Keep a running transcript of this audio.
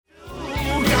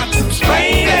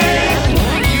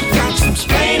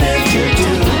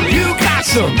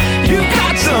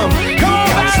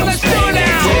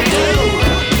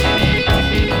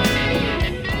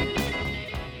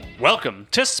Welcome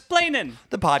to Splainin',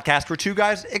 The podcast where two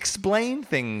guys explain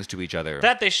things to each other.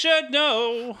 that they should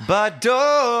know. But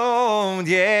don't,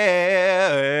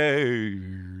 yeah.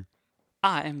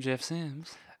 I am Jeff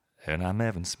Sims. And I'm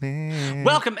Evan Smith.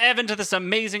 Welcome, Evan, to this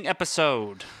amazing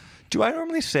episode. Do I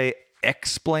normally say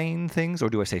explain things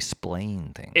or do I say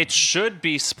splain things? It should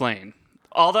be Splain.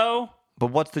 Although, But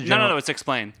what's the general... no, it's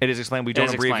Explain. It is explain. We don't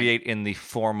is explain. abbreviate in the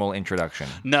formal introduction.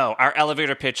 No, our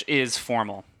elevator pitch is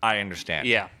formal. I understand.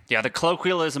 Yeah, the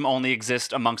colloquialism only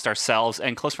exists amongst ourselves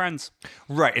and close friends.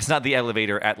 Right. It's not the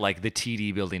elevator at like the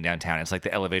TD building downtown. It's like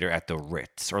the elevator at the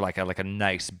Ritz or like a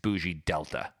nice bougie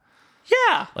Delta.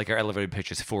 Yeah. Like our elevator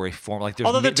pitch is for a formal... Like there's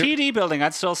Although the TD building,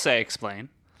 I'd still say Explain.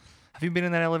 Have you been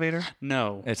in that elevator?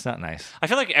 No. It's not nice. I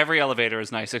feel like every elevator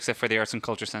is nice except for the Arts and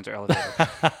Culture Center elevator.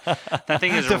 That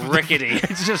thing is rickety.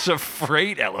 It's just a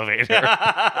freight elevator.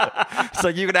 So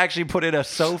you can actually put in a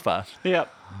sofa,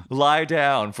 Yep. lie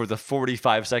down for the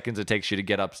 45 seconds it takes you to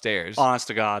get upstairs. Honest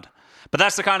to God. But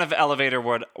that's the kind of elevator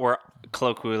where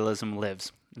colloquialism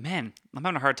lives. Man, I'm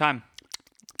having a hard time.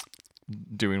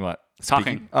 Doing what? Talking.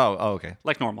 Speaking? Oh, okay.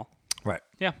 Like normal. Right.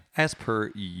 Yeah. As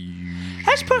per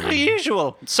usual. As per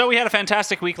usual. So we had a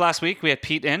fantastic week last week. We had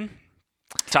Pete in.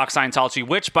 Talk Scientology,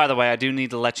 which, by the way, I do need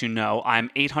to let you know, I'm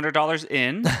 $800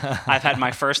 in. I've had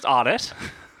my first audit.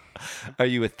 Are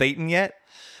you a Thetan yet?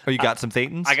 Or you got some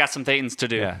Thetans? I got some Thetans to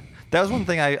do. Yeah. That was one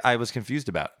thing I was confused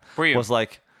about. Were you? Was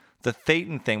like, the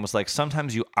Thetan thing was like,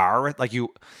 sometimes you are, like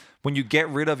when you get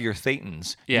rid of your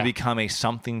Thetans, Yeah. you become a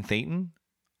something Thetan.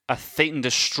 A Thetan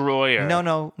destroyer.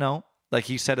 No. Like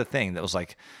he said a thing that was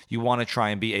like, you want to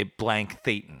try and be a blank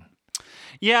Thetan.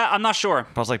 Yeah, I'm not sure.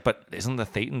 But I was like, but isn't the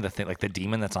Thetan the thing, like the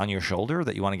demon that's on your shoulder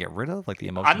that you want to get rid of? Like the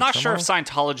emotion? I'm not sure if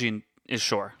Scientology is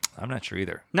sure. I'm not sure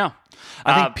either. No.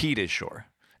 I think Pete is sure.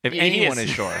 If he anyone is. is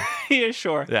sure. He is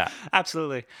sure. Yeah.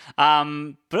 Absolutely. But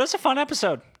it was a fun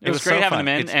episode. It was great so having fun.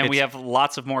 him in, and we It's- have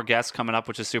lots of more guests coming up,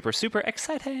 which is super, super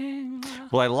exciting.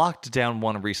 Well, I locked down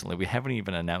one recently. We haven't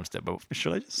even announced it, but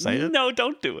should I just say it? No,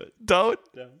 don't do it. Don't.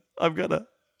 I'm gonna.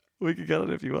 We can get it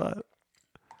if you want.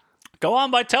 Go on,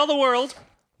 by tell the world.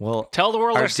 Well, Tell the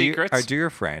world our secrets. Our dear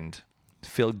friend,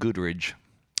 Phil Goodridge.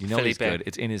 You know he's Felipe. good.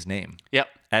 It's in his name. Yep.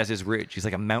 As is Ridge. He's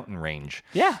like a mountain range.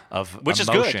 Yeah. Of Which is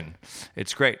good. emotion.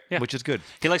 It's great. Yeah. Which is good.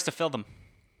 He likes to fill them.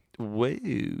 Whoa.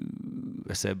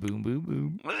 I said boom, boom,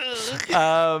 boom.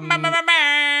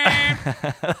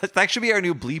 That should be our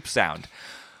new bleep sound.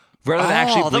 Rather than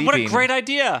actually bleeping. What a great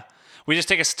idea. We just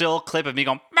take a still clip of me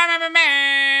going,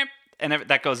 and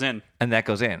that goes in. And that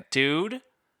goes in. Dude,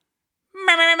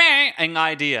 an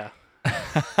idea.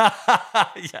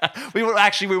 Yeah. We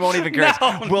won't even curse.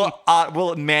 No.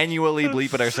 We'll manually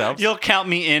bleep it ourselves. You'll count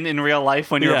me in real life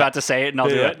when you're Yeah. about to say it, and I'll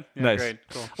do Yeah. it. Yeah, Nice. Great.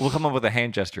 Cool. We'll come up with a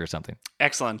hand gesture or something.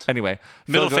 Excellent. Anyway.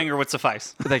 Middle Phil finger would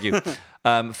suffice. Thank you.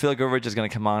 Phil Goodridge is going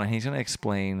to come on and he's going to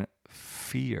explain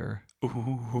fear.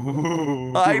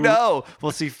 Ooh. I know.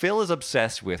 Well, see, Phil is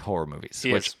obsessed with horror movies,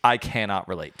 He which is. I cannot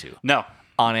relate to No.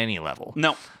 on any level.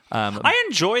 No. I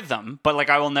enjoy them, but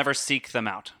I will never seek them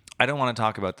out. I don't want to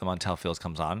talk about them until Phil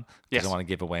comes on because Yes. I want to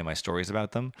give away my stories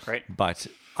about them. Great. But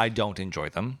I don't enjoy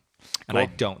them and I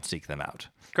don't seek them out.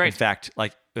 Great. In fact,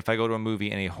 like if I go to a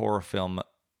movie and a horror film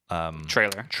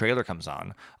trailer comes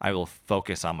on, I will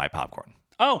focus on my popcorn.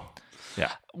 Oh.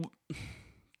 Yeah.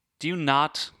 Do you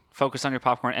not focus on your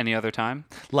popcorn any other time?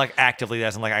 Like actively,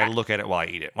 as in like I look at it while I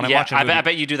eat it. When I Yeah, watch a movie, I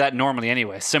bet you do that normally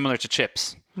anyway, similar to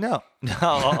chips. No. No.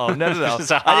 It's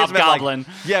a I just meant, like, hobgoblin.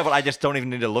 yeah, but I just don't even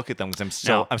need to look at them because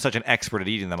No. I'm such an expert at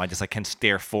eating them. I just can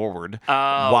stare forward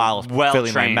while well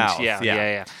filling trained. my mouth.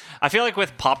 Yeah. I feel like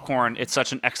with popcorn, it's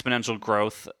such an exponential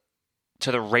growth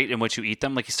to the rate in which you eat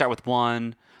them. Like you start with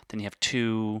one, then you have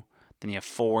two, then you have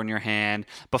four in your hand.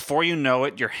 Before you know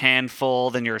it, your hand full,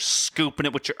 then you're scooping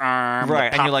it with your arm.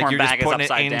 Right, The and you're popcorn just bag is putting it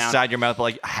upside down. inside your mouth, but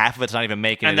like half of it's not even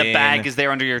making And it the in. bag is there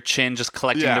under your chin, just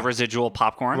collecting Yeah. the residual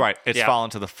popcorn. right. It's Yeah.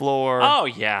 falling to the floor. Oh,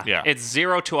 yeah. Yeah. It's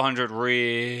 0 to 100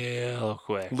 real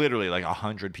quick. Literally like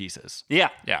 100 pieces. Yeah.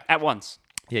 Yeah. At once.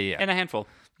 Yeah. In a handful.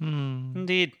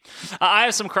 Indeed. I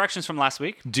have some corrections from last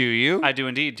week. Do you? I do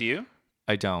indeed. Do you?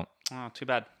 I don't. Oh, too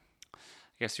bad. I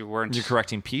guess you weren't. You're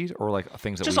correcting Pete or like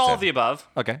things that Just we all said? of the above.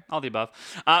 Okay. All the above.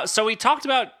 So we talked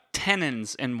about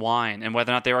tannins in wine and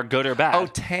whether or not they were good or bad. Oh,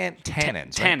 tannins.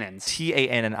 Tannins.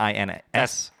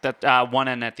 T-A-N-N-I-N-S. That one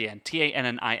N at the end.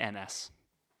 Tannins.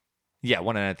 Yeah,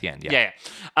 one N at the end. Yeah.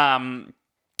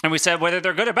 And we said whether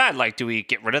they're good or bad. Like, do we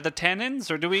get rid of the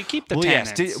tannins or do we keep the Well,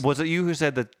 tannins? yes. Was it you who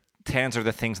said that tannins are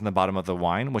the things in the bottom of the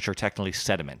wine, which are technically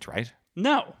sediment, right?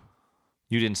 No.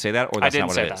 You didn't say that, or I that's didn't not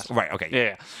what say it is? that. Right. Okay.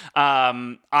 Yeah.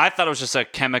 I thought it was just a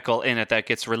chemical in it that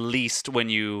gets released when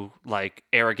you like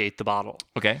irrigate the bottle.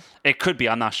 Okay. It could be,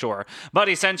 I'm not sure. But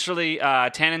essentially,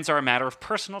 tannins are a matter of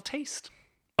personal taste.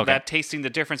 Okay. That tasting the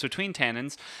difference between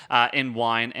tannins in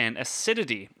wine and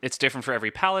acidity. It's different for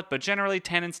every palate, but generally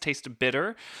tannins taste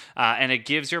bitter, and it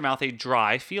gives your mouth a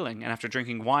dry feeling. And after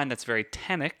drinking wine that's very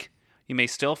tannic, you may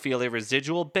still feel a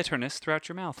residual bitterness throughout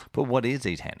your mouth. But what is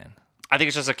a tannin? I think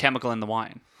it's just a chemical in the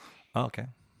wine. Oh, okay.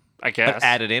 I guess.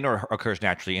 Added in or occurs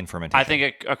naturally in fermentation? I think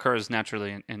it occurs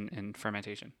naturally in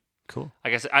fermentation. Cool. I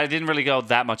guess I didn't really go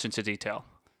that much into detail.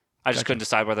 I just couldn't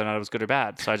decide whether or not it was good or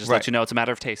bad. So I just Right. let you know it's a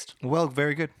matter of taste. Well,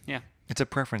 very good. Yeah. It's a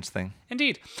preference thing.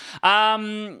 Indeed.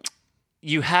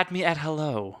 You had me at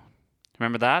hello.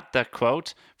 Remember that? That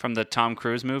quote from the Tom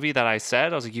Cruise movie that I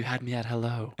said? I was like, you had me at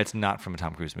hello. It's not from a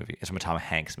Tom Cruise movie. It's from a Tom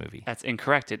Hanks movie. That's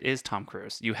incorrect. It is Tom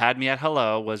Cruise. You had me at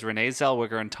hello was Renee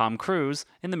Zellweger and Tom Cruise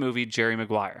in the movie Jerry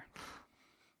Maguire.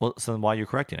 Well, so then why are you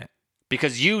correcting it?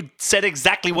 Because you said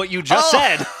exactly what you just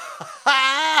said.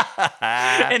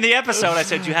 In the episode, I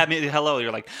said, you had me at hello.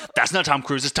 You're like, that's not Tom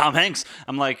Cruise. It's Tom Hanks.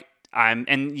 I'm like,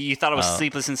 and you thought it was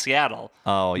Sleepless in Seattle.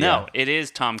 Oh, yeah. No, it is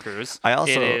Tom Cruise. It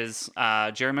is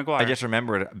Jerry Maguire. I just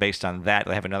remembered based on that,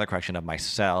 I have another correction of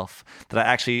myself that I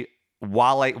actually,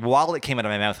 while it came out of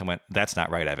my mouth, I went, that's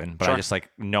not right, Evan. But I Sure. just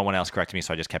no one else corrected me,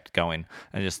 so I just kept going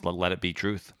and just let it be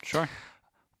truth. Sure.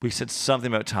 We said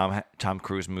something about Tom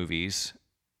Cruise movies,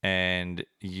 and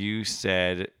you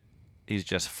said he's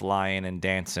just flying and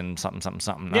dancing, something.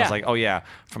 And I Yeah. was like, oh yeah,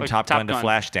 from Like Top Gun to Gun.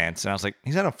 Flashdance. And I was like,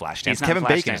 he's not in Flashdance. He's not Kevin in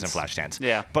Bacon is in Flashdance. Flashdance.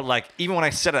 Yeah. But even when I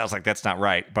said it, I was like, that's not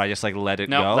right. But I just let it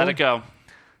No, go. let it go.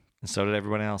 And so did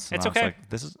everyone else. And It's I was okay.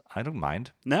 like, I don't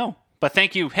mind. No. But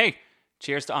thank you. Hey,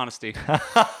 cheers to honesty.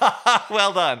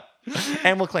 Well done.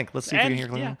 And we'll clink. Let's see if we can hear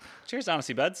clink. yeah. Cheers to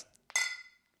honesty, buds.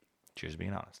 Cheers to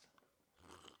being honest.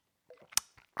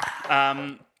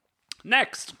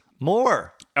 Next.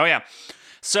 More. Oh, yeah.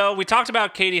 So we talked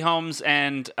about Katie Holmes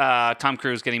and Tom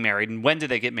Cruise getting married. And when did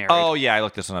they get married? Oh, yeah. I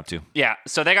looked this one up too. Yeah.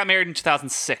 So they got married in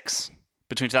 2006.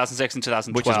 Between 2006 and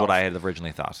 2012. Which is what I had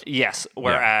originally thought. Yes.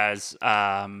 Whereas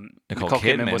Nicole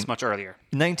Kidman was much earlier.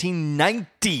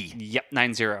 1990. Yep.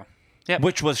 9-0. Yep.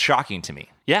 Which was shocking to me.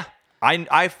 Yeah. I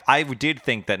did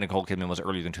think that Nicole Kidman was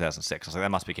earlier than 2006. I was like,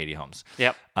 that must be Katie Holmes.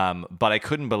 Yep. But I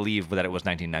couldn't believe that it was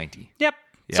 1990. Yep.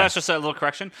 Yeah. So that's just a little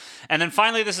correction. And then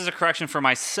finally, this is a correction for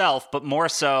myself, but more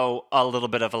so a little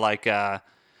bit of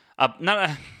not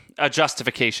a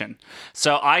justification.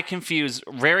 So I confused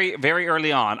very, very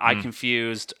early on. I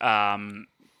confused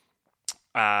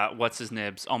what's his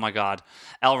nibs? Oh my God,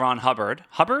 L. Ron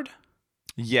Hubbard.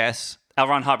 Yes. L.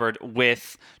 Ron Hubbard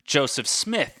with Joseph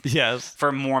Smith. Yes.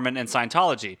 For Mormon and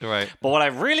Scientology. Right. But what I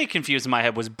really confused in my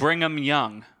head was Brigham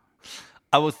Young.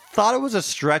 Thought it was a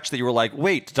stretch that you were like,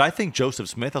 wait, did I think Joseph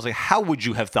Smith? I was like, how would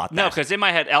you have thought that? No, because in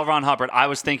my head, L. Ron Hubbard, I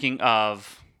was thinking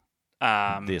of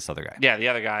this other guy. yeah, the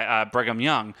other guy, Brigham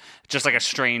Young, just like a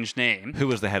strange name. Who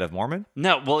was the head of Mormon?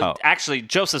 No, well, actually,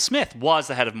 Joseph Smith was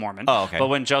the head of Mormon. Oh, okay. But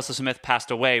when Joseph Smith passed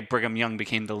away, Brigham Young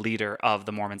became the leader of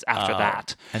the Mormons after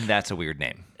that. And that's a weird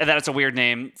name. And that's a weird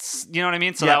name. You know what I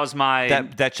mean? So that was my...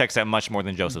 That checks out much more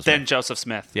than Joseph Smith. Then Joseph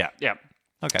Smith. Yeah. Yeah.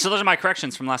 Okay. So those are my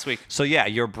corrections from last week. So yeah,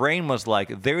 your brain was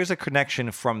like, there is a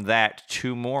connection from that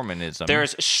to Mormonism.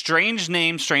 There's strange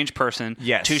name, strange person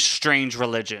Yes. to strange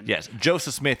religion. Yes,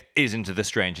 Joseph Smith isn't the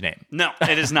strange name. No,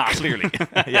 it is not. Clearly.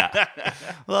 Yeah.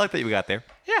 Well, I like that you got there.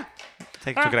 Yeah.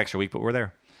 Took an extra week, but we're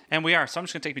there. And we are. So I'm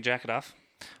just going to take my jacket off.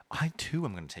 I too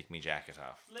am going to take my jacket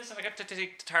off. Listen, I got to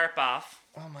take the tarp off.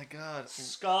 Oh my God.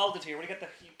 Scalded here. What do you got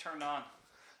the heat turned on?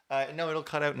 No, it'll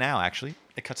cut out now, actually.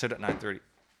 It cuts out at 9:30.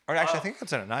 Or actually, I think it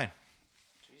cuts out at 9.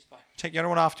 Jeez, bye. Take the other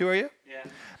one off too, are you? Yeah.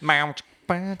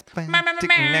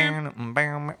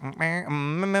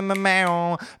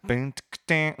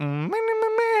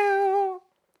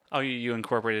 Oh, you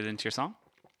incorporated it into your song?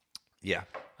 Yeah.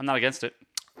 I'm not against it.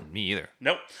 Me either.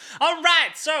 Nope. All right.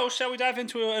 So, shall we dive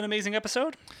into an amazing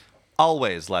episode?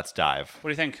 Always, let's dive. What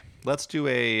do you think? Let's do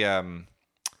a.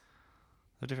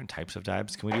 There are different types of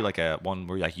dives. Can we do like a one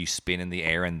where you spin in the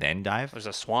air and then dive? There's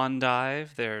a swan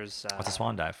dive. There's What's a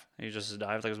swan dive? you just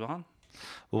dive like a swan.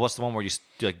 Well, what's the one where you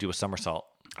do a somersault?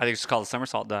 I think it's called a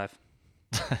somersault dive.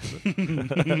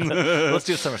 Let's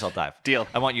do a somersault dive. Deal.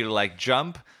 I want you to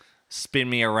jump, spin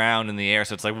me around in the air,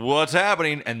 so it's like, what's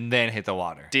happening, and then hit the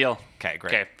water. Deal. Okay,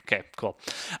 great. Okay, cool.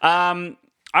 All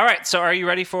right. So, are you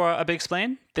ready for a big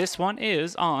explain? This one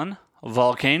is on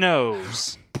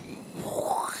volcanoes.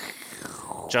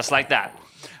 Just like that.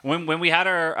 When we had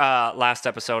our last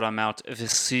episode on Mount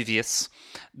Vesuvius,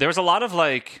 there was a lot of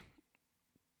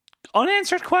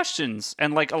unanswered questions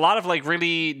and a lot of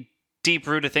really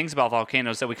deep-rooted things about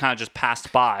volcanoes that we kind of just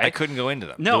passed by. I couldn't go into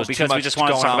them. No, There was too because we much just wanted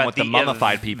to going talk on about with the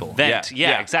mummified people. event.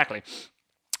 Yeah, exactly.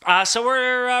 So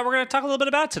we're going to talk a little bit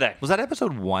about it today. Was that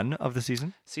episode 1 of the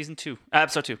season? Season 2.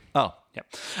 Episode 2. Oh.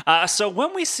 Yep. So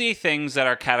when we see things that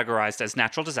are categorized as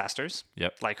natural disasters,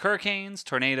 Yep. like hurricanes,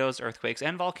 tornadoes, earthquakes,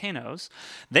 and volcanoes,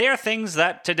 they are things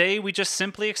that today we just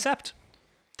simply accept.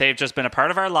 They've just been a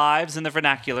part of our lives in the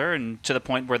vernacular, and to the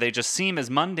point where they just seem as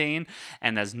mundane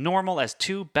and as normal as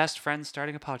two best friends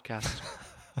starting a podcast.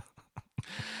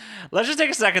 Let's just take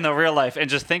a second, though, real life, and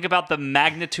just think about the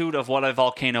magnitude of what a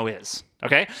volcano is.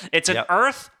 Okay? It's an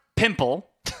earth pimple,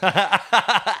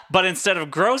 but instead of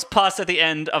gross pus at the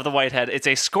end of the whitehead, it's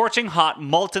a scorching hot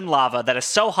molten lava that is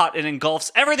so hot it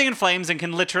engulfs everything in flames and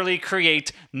can literally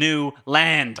create new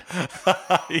land.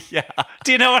 Yeah.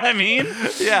 Do you know what I mean?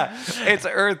 Yeah. It's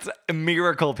Earth's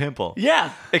miracle pimple.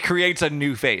 Yeah. It creates a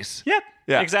new face. Yep.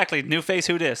 Yeah. Exactly. New face,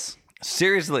 who dis?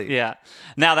 Seriously. Yeah.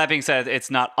 Now, that being said, it's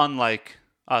not unlike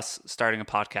us starting a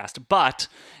podcast, but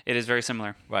it is very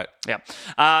similar. Right.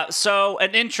 Yeah. So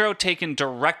an intro taken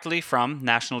directly from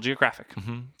National Geographic.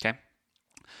 Okay.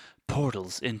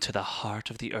 Portals into the heart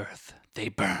of the earth. They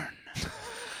burn.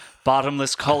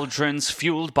 Bottomless cauldrons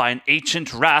fueled by an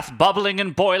ancient wrath bubbling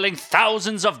and boiling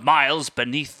thousands of miles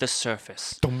beneath the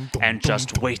surface and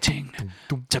just waiting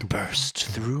to burst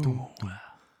through.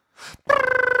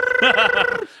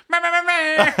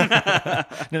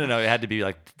 No. It had to be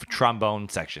like trombone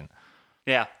section.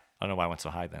 Yeah. I don't know why I went so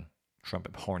high then.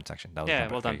 Trumpet horn section. That was Yeah,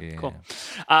 trumpet. well done. Okay, Cool.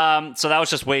 So that was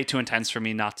just way too intense for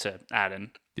me not to add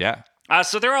in. Yeah.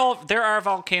 So there are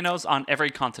volcanoes on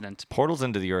every continent. Portals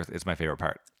into the earth is my favorite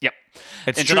part. Yep.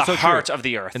 It's into true, the so heart true. of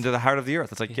the earth. Into the heart of the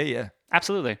earth. It's like, yeah.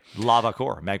 Absolutely. Lava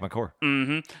core, magma core.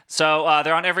 So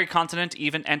they're on every continent,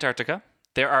 even Antarctica.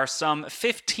 There are some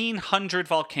 1,500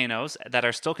 volcanoes that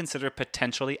are still considered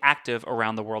potentially active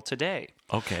around the world today.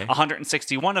 Okay.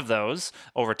 161 of those,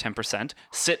 over 10%,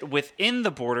 sit within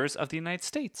the borders of the United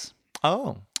States.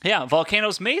 Oh. Yeah,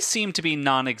 volcanoes may seem to be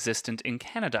non-existent in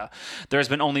Canada. There has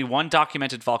been only one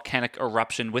documented volcanic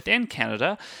eruption within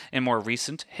Canada in more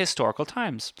recent historical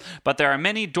times. But there are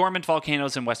many dormant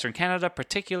volcanoes in Western Canada,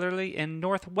 particularly in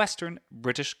northwestern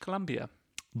British Columbia.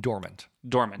 Dormant.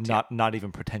 Dormant. Not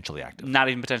even potentially active. Not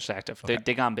even potentially active. Okay.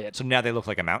 They gone bad. So now they look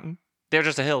like a mountain? They're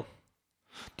just a hill.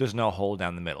 There's no hole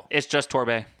down the middle. It's just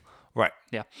Torbay. Right.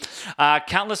 Yeah.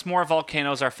 Countless more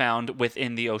volcanoes are found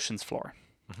within the ocean's floor.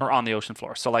 Or on the ocean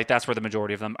floor. So, like, that's where the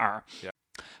majority of them are. Yeah.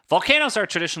 Volcanoes are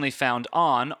traditionally found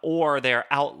on, or they're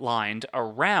outlined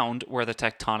around where the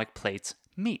tectonic plates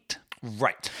meet.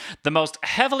 Right. The most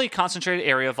heavily concentrated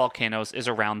area of volcanoes is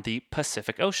around the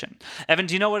Pacific Ocean. Evan,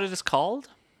 do you know what it is called?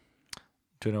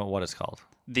 Do you know what it's called?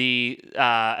 The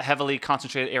heavily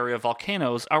concentrated area of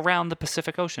volcanoes around the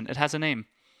Pacific Ocean. It has a name.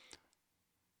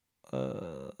 Do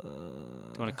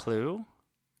you want a clue?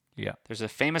 Yeah. There's a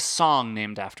famous song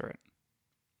named after it.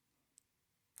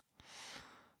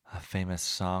 A famous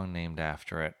song named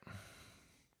after it.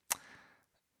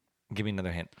 Give me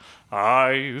another hint.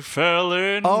 I fell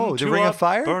into the Ring of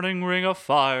Fire? burning ring of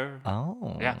fire.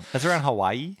 Oh. Yeah. That's around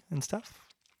Hawaii and stuff?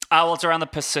 Well, it's around the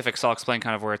Pacific, so I'll explain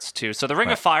kind of where it's to. So the Ring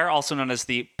of Fire, also known as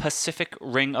the Pacific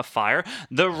Ring of Fire,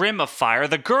 the Rim of Fire,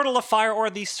 the Girdle of Fire, or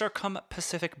the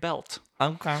Circum-Pacific Belt,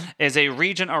 Okay. is a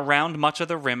region around much of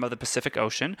the rim of the Pacific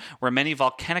Ocean where many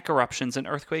volcanic eruptions and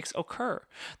earthquakes occur.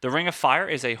 The Ring of Fire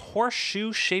is a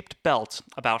horseshoe-shaped belt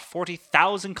about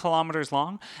 40,000 kilometers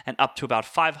long and up to about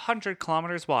 500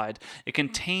 kilometers wide. It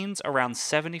contains around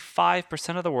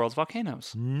 75% of the world's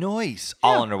volcanoes. Nice.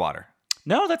 All underwater.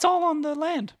 No, that's all on the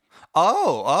land.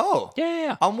 Oh.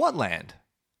 Yeah. On what land?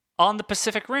 On the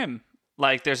Pacific Rim.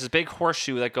 Like, there's this big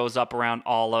horseshoe that goes up around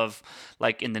all of,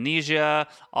 like, Indonesia,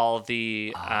 all of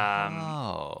the,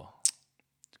 Oh.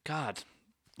 God,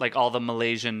 like all the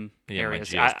Malaysian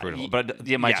areas. My geo is brutal. But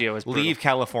my geo is brutal. Leave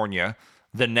California.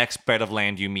 The next bed of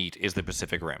land you meet is the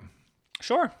Pacific Rim.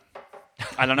 Sure.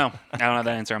 I don't know. I don't have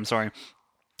that answer. I'm sorry.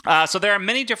 So there are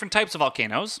many different types of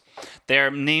volcanoes. They're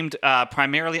named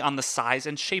primarily on the size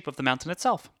and shape of the mountain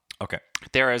itself. Okay.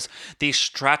 There is the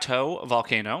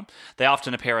stratovolcano. They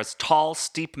often appear as tall,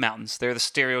 steep mountains. They're the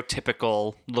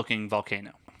stereotypical looking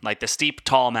volcano. Like the steep,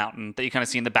 tall mountain that you kind of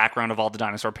see in the background of all the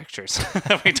dinosaur pictures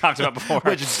that we talked about before.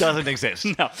 Which doesn't exist.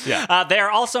 No. Yeah. They are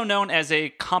also known as a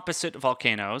composite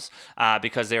volcanoes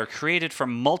because they are created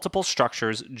from multiple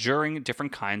structures during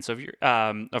different kinds of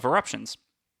eruptions.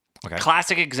 Okay.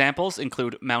 Classic examples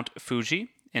include Mount Fuji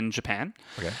in Japan,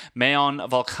 Okay. Mayon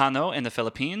Volcano in the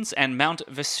Philippines, and Mount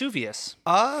Vesuvius.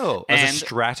 Oh. And- As a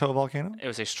stratovolcano? It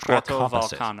was a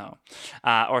composite. stratovolcano,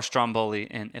 or Stromboli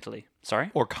in Italy.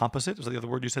 Sorry? Or composite? Is that the other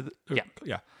word you said? Yeah.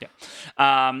 Yeah.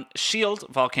 Yeah. Shield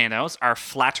volcanoes are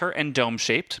flatter and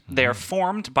dome-shaped. They are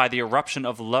formed by the eruption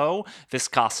of low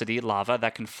viscosity lava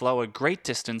that can flow a great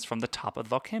distance from the top of the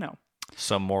volcano.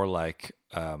 So more like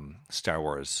Star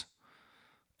Wars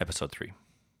Episode 3.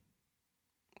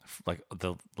 Like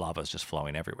the lava is just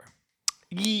flowing everywhere.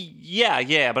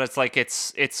 Yeah, but it's like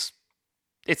it's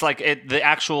like the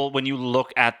actual, when you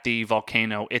look at the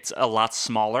volcano, it's a lot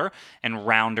smaller and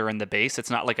rounder in the base. It's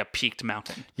not like a peaked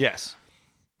mountain. Yes.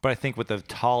 But I think with the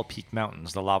tall peak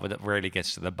mountains, the lava that rarely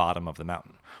gets to the bottom of the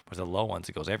mountain. Whereas the low ones,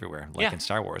 it goes everywhere. Like in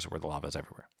Star Wars, where the lava is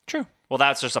everywhere. True. Well,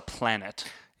 that's just a planet.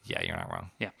 Yeah, you're not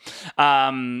wrong. Yeah.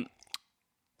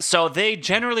 So they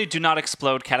generally do not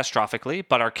explode catastrophically,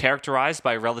 but are characterized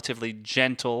by relatively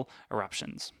gentle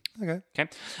eruptions. Okay. Okay.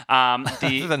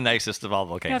 They're the nicest of all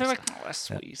volcanoes. Yeah, they're like, oh, that's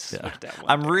sweet. Yeah. Look at that one.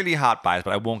 I'm really hot biased,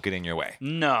 but I won't get in your way.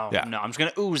 No, I'm just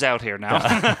going to ooze out here now.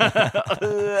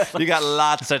 You got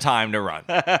lots of time to run.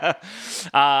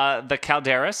 The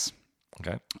calderas,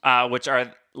 Okay. which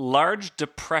are large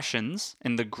depressions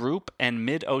in the group and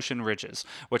mid-ocean ridges,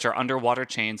 which are underwater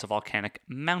chains of volcanic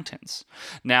mountains.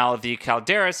 Now, the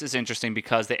calderas is interesting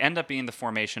because they end up being the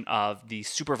formation of the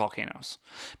supervolcanoes,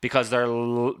 because they're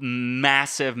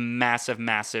massive,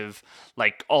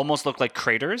 like almost look like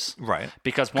craters. Right.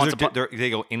 Because once they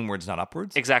go inwards, not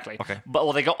upwards? Exactly. Okay. But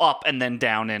well, they go up and then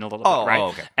down in a little bit, right? Oh,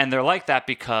 okay. And they're like that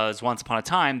because once upon a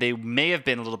time they may have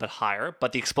been a little bit higher,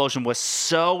 but the explosion was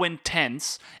so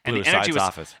intense and Blew the the energy sides was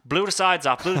off it. blew the sides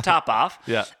off, blew the top off,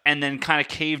 Yeah. and then kind of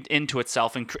caved into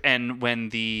itself. And when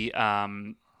the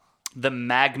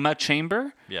magma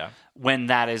chamber, when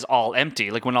that is all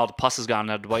empty, like when all the pus is gone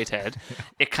out of Whitehead,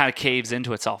 it kind of caves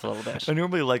into itself a little bit. I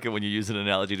normally like it when you use an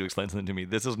analogy to explain something to me.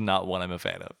 This is not one I'm a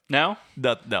fan of. No?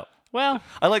 No. Well,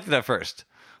 I liked it at first.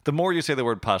 The more you say the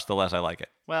word pus, the less I like it.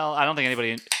 Well, I don't think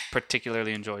anybody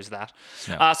particularly enjoys that.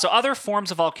 No. So other forms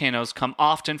of volcanoes come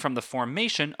often from the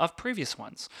formation of previous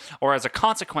ones, or as a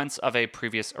consequence of a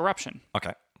previous eruption.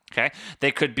 Okay. Okay,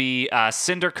 they could be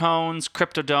cinder cones,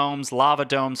 cryptodomes, lava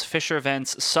domes, fissure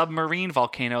vents, submarine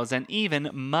volcanoes, and even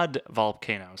mud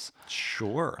volcanoes.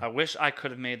 Sure. I wish I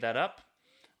could have made that up,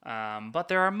 but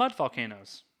there are mud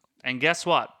volcanoes. And guess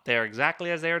what? They're exactly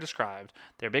as they are described.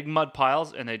 They're big mud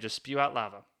piles, and they just spew out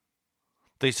lava.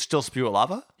 They still spew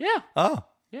lava? Yeah. Oh.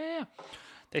 Yeah.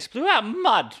 They spew out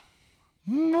mud.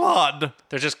 Mud.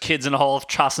 They're just kids in a hole of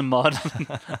chossing mud.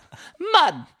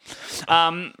 Mud.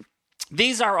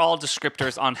 These are all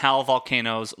descriptors on how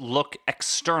volcanoes look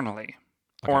externally,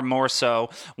 or more so,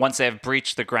 once they have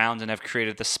breached the ground and have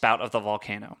created the spout of the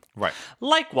volcano. Right.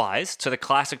 Likewise, to the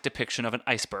classic depiction of an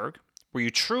iceberg, where you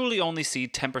truly only see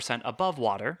 10% above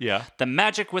water, the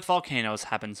magic with volcanoes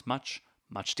happens much,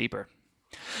 much deeper.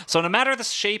 So no matter the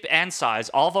shape and size,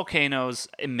 all volcanoes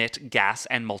emit gas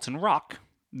and molten rock.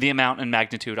 The amount and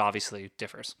magnitude obviously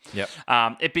differs. Yep.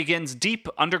 It begins deep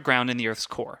underground in the Earth's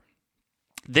core.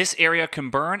 This area can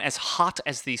burn as hot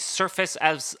as the surface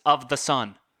of the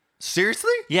sun.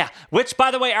 Seriously? Yeah, which,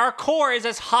 by the way, our core is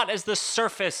as hot as the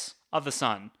surface of the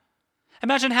sun.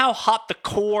 Imagine how hot the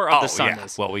core of the sun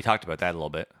is. Well, we talked about that a little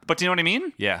bit. But do you know what I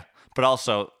mean? Yeah. But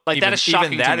also, Like, that is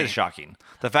shocking even to that me. is shocking.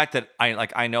 The fact that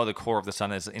I know the core of the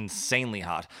sun is insanely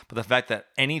hot, but the fact that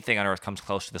anything on Earth comes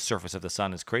close to the surface of the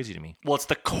sun is crazy to me. Well, it's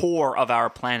the core of our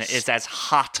planet is as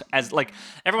hot as, like,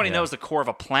 everybody knows the core of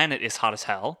a planet is hot as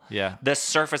hell. Yeah. The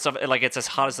surface of it, like, it's as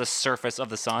hot as the surface of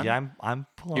the sun. Yeah, I'm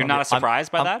pulling. You're on not the- as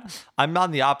surprised by that? I'm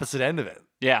on the opposite end of it.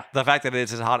 Yeah. The fact that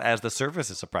it's as hot as the surface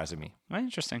is surprising me. Well,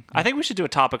 interesting. I think we should do a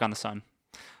topic on the sun.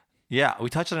 Yeah, we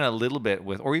touched on it a little bit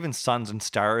with, or even suns and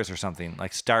stars or something,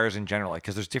 like stars in general,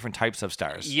 because there's different types of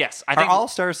stars. Yes, I think Are all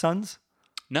stars suns?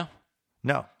 no.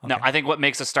 No. No, Okay. I think what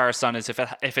makes a star a sun is if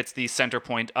it's the center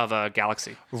point of a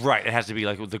galaxy. Right, it has to be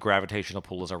like the gravitational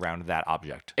pull is around that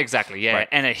object. Exactly, yeah. Right.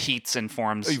 And it heats and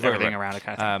forms everything around it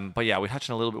kind of thing. But yeah, we touched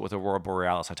on a little bit with Aurora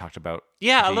Borealis. I talked about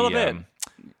Yeah, a little bit.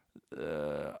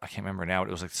 I can't remember now. It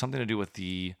was like something to do with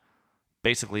the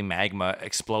basically magma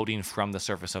exploding from the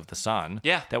surface of the sun.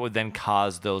 Yeah. That would then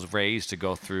cause those rays to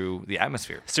go through the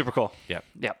atmosphere. Super cool. Yep.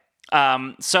 Yep.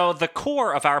 So the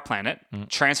core of our planet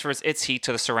transfers its heat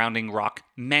to the surrounding rock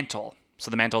mantle. So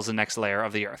the mantle is the next layer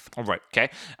of the Earth. Oh, right. Okay.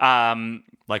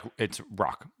 Like it's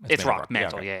rock. It's made of rock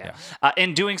mantle. okay, Yeah.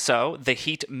 In doing so, the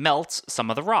heat melts some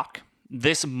of the rock.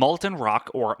 This molten rock,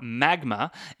 or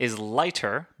magma, is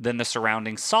lighter than the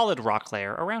surrounding solid rock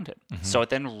layer around it. So it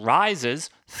then rises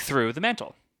through the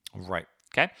mantle. Right.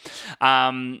 Okay.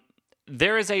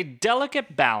 There is a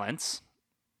delicate balance.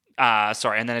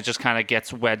 And then it just kind of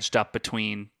gets wedged up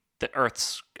between the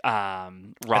Earth's rock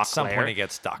At some layer. point it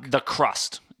gets stuck. The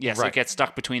crust Yes, Right. it gets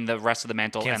stuck between the rest of the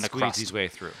mantle Can't and the squeeze crust. his way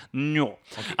through. No.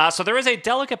 So there is a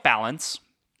delicate balance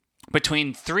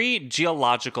between three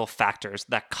geological factors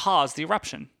that cause the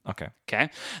eruption. Okay. Okay.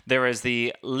 There is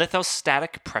the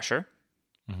lithostatic pressure,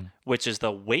 which is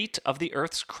the weight of the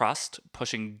Earth's crust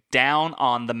pushing down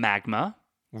on the magma.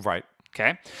 Right.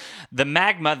 Okay. The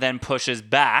magma then pushes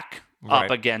back up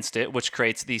Right. against it, which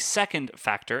creates the second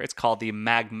factor. It's called the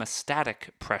magmastatic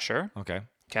pressure. Okay.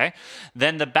 Okay.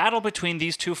 Then the battle between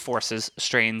these two forces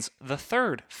strains the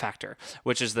third factor,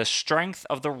 which is the strength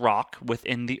of the rock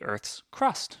within the Earth's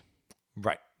crust.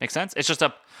 Right. Make sense? It's just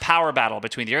a power battle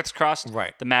between the Earth's crust,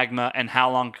 Right. the magma, and how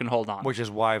long it can hold on. Which is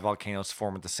why volcanoes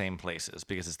form at the same places,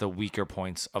 because it's the weaker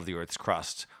points of the Earth's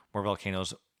crust where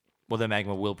volcanoes, well, the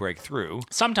magma will break through.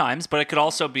 Sometimes, but it could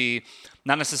also be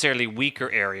not necessarily weaker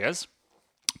areas,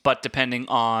 but depending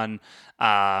on,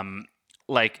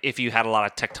 like, if you had a lot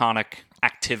of tectonic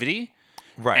activity,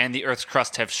 Right. and the Earth's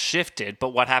crust have shifted, but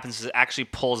what happens is it actually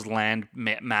pulls land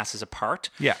masses apart,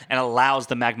 Yeah. and allows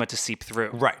the magma to seep through,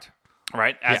 Right.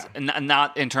 right?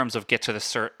 Not in terms of get to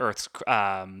the Earth's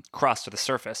crust or the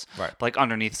surface, Right. but like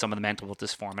underneath, some of the mantle will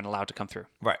disform and allow it to come through,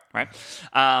 Right. right?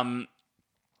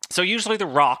 So usually the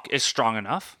rock is strong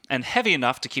enough and heavy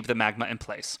enough to keep the magma in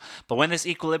place. But when this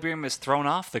equilibrium is thrown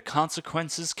off, the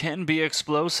consequences can be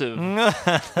explosive.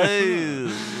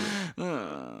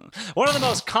 One of the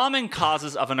most common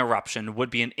causes of an eruption would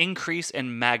be an increase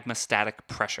in magmastatic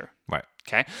pressure. Right.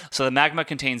 Okay, so the magma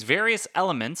contains various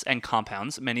elements and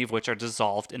compounds, many of which are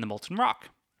dissolved in the molten rock.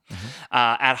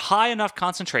 At high enough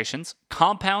concentrations,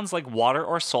 compounds like water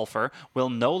or sulfur will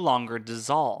no longer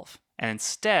dissolve and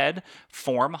instead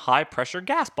form high pressure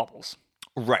gas bubbles.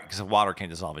 Right. Because if water can't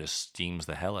dissolve, it just steams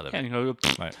the hell out of it. And you go,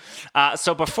 Right.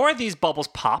 so before these bubbles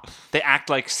pop, they act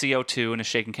like CO2 in a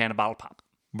shaken can of bottle pop.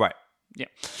 Right. Yeah.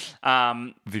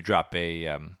 If you drop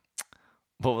a,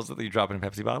 what was it that you drop in a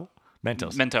Pepsi bottle?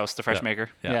 Mentos. Mentos, the fresh Yeah. maker.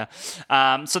 Yeah.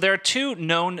 Yeah. So there are two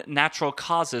known natural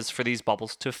causes for these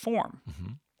bubbles to form.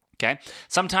 Okay.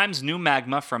 Sometimes new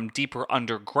magma from deeper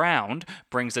underground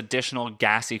brings additional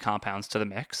gassy compounds to the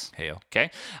mix. Hail. Okay.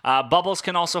 Bubbles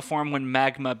can also form when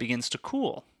magma begins to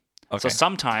cool. So Okay.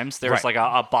 sometimes there's Right. like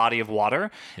a body of water,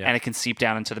 Yeah. and it can seep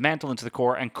down into the mantle, into the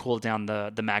core, and cool down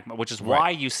the magma, which is why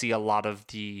you see a lot of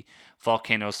the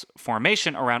volcanoes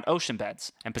formation around ocean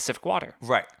beds and Pacific water.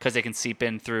 Right. Because they can seep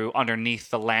in through underneath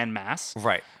the landmass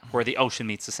Right. where the ocean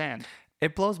meets the sand.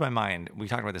 It blows my mind. We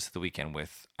talked about this at the weekend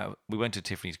with, we went to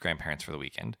Tiffany's grandparents for the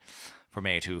weekend for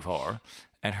May 24,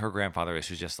 and her grandfather is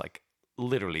just like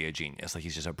literally a genius. Like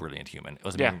he's just a brilliant human. It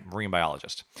was a marine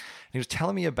biologist. And he was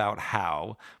telling me about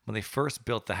how when they first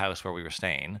built the house where we were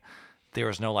staying, there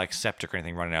was no like septic or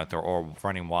anything running out there or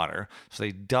running water. So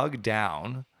they dug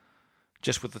down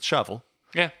just with the shovel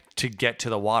Yeah. to get to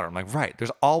the water. I'm like, right,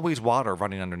 there's always water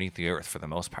running underneath the earth for the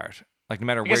most part. Like no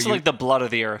matter I where guess you like the blood of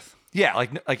the earth. yeah,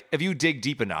 like if you dig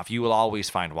deep enough, you will always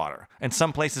find water. And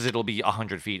some places it'll be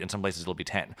 100 feet, and some places it'll be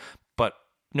 10. But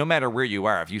no matter where you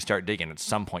are, if you start digging, at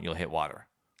some point you'll hit water.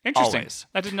 Interesting. Always.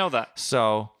 I didn't know that.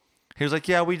 So he was like,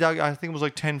 "Yeah, we dug. I think it was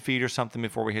like 10 feet or something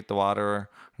before we hit the water."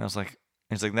 And I was like,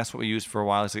 "He's like, that's what we used for a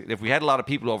while." He's like, if we had a lot of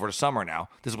people over the summer now,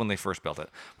 this is when they first built it.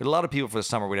 With a lot of people for the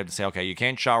summer, we'd have to say, "Okay, you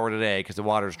can't shower today because the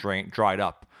water's dried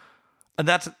up," and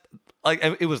that's like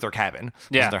it was their cabin,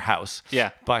 it Yeah. was their house,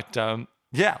 Yeah. But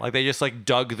yeah, like they just like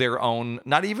dug their own,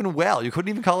 not even well. You couldn't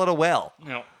even call it a well.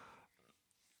 No.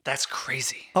 That's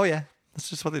crazy. Oh yeah, that's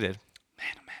just what they did.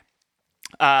 Man,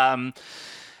 oh man.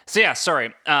 So yeah,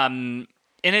 sorry. In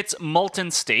its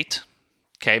molten state,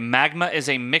 okay, magma is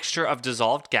a mixture of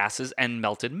dissolved gases and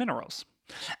melted minerals.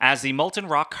 As the molten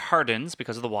rock hardens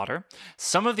because of the water,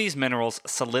 some of these minerals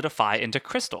solidify into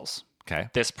crystals. Okay.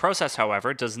 This process,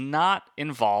 however, does not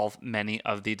involve many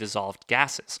of the dissolved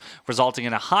gases, resulting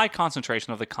in a high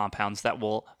concentration of the compounds that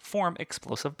will form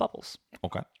explosive bubbles.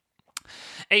 Okay.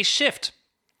 A shift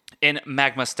in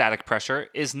magma static pressure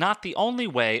is not the only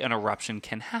way an eruption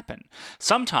can happen.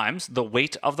 Sometimes the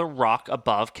weight of the rock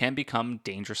above can become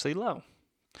dangerously low.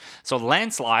 So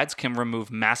landslides can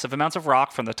remove massive amounts of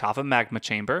rock from the top of a magma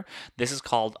chamber. This is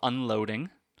called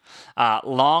unloading.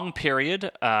 Long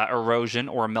period erosion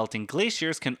or melting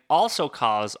glaciers can also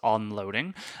cause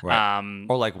unloading. Right.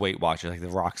 Or like Weight Watchers, like the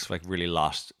rocks like really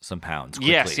lost some pounds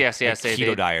quickly. Yes. Like They-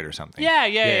 keto diet or something. Yeah,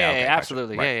 okay, gotcha.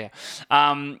 absolutely. Right.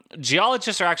 Yeah.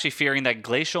 Geologists are actually fearing that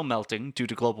glacial melting due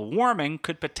to global warming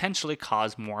could potentially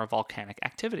cause more volcanic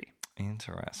activity.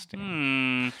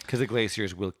 Interesting. Because the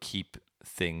glaciers will keep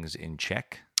things in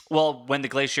check. Well, when the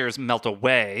glaciers melt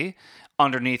away,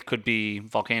 underneath could be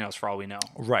volcanoes for all we know.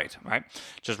 Right. Right?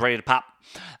 Just ready to pop.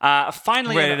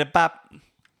 Finally, Ready to pop.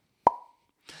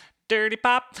 dirty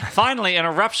pop. Finally, an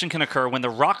eruption can occur when the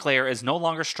rock layer is no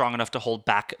longer strong enough to hold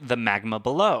back the magma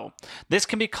below. This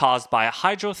can be caused by a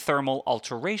hydrothermal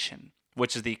alteration,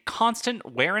 which is the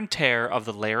constant wear and tear of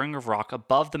the layering of rock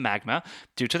above the magma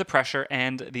due to the pressure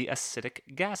and the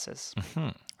acidic gases.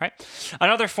 Right?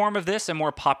 Another form of this, and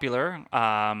more popular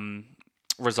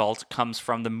result, comes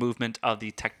from the movement of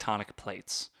the tectonic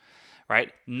plates.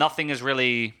 Right? Nothing is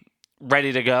really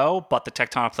ready to go, but the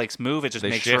tectonic plates move. It just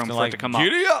makes room for it to come up.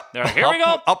 Giddy up. They're like, here we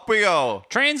go. Up we go.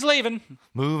 Train's leaving.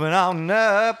 Moving on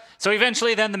up. So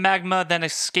eventually then the magma then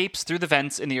escapes through the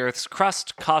vents in the Earth's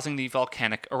crust, causing the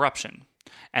volcanic eruption.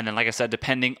 And then, like I said,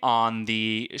 depending on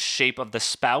the shape of the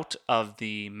spout of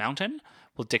the mountain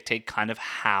will dictate kind of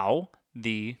how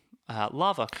the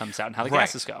lava comes out and how the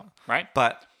gases go, right?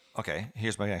 But, okay,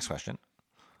 here's my next question.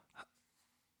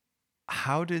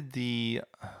 How did the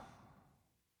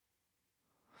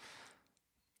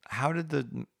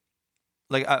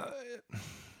like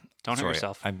Don't hurt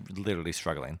yourself. I'm literally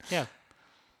struggling. Yeah.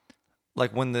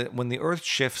 Like when the Earth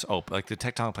shifts open, like the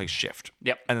tectonic plates shift.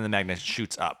 Yep. And then the magma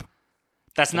shoots up.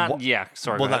 That's not.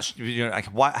 Sorry. Well, that's like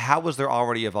why? How was there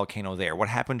already a volcano there? What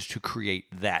happened to create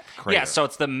that crater? Yeah. So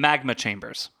it's the magma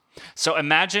chambers. So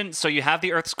imagine. So you have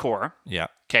the Earth's core. Yeah.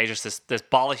 Okay. Just this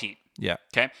ball of heat. Yeah.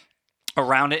 Okay.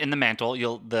 Around it in the mantle,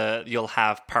 you'll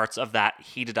have parts of that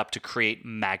heated up to create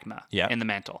magma in the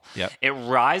mantle. Yep. It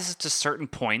rises to certain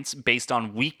points based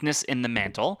on weakness in the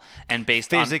mantle and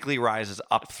physically rises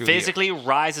up through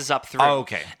rises up through. Oh,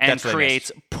 okay. And That's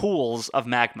creates pools of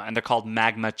magma, and they're called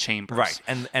magma chambers. Right.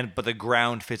 But the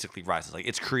ground physically rises. Like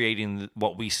it's creating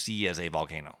what we see as a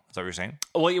volcano. Is that what you're saying?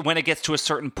 Well, when it gets to a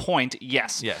certain point,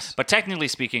 yes. Yes. But technically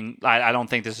speaking, I don't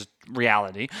think this is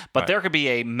reality, but there could be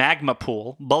a magma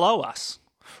pool below us.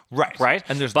 Right. Right?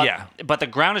 And there's but the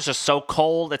ground is just so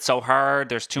cold, it's so hard,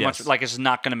 there's too much, like it's just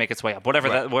not going to make its way up. Whatever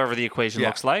the equation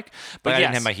looks like. But I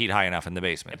didn't have my heat high enough in the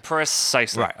basement.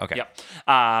 Precisely. Right, okay. Yep.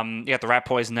 You got the rat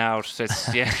poison out. It's,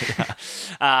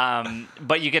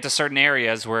 but you get to certain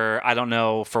areas where, I don't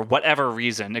know, for whatever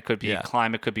reason, it could be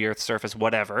climate, could be Earth's surface,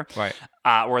 whatever. Right.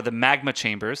 Where the magma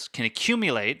chambers can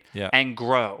accumulate and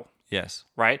grow. Yes.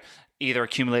 Right? Either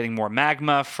accumulating more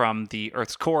magma from the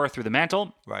Earth's core through the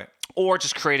mantle. Right. Or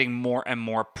just creating more and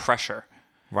more pressure.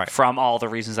 Right. From all the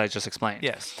reasons I just explained.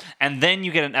 Yes. And then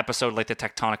you get an episode like the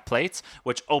tectonic plates,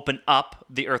 which open up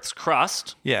the Earth's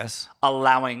crust. Yes.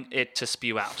 Allowing it to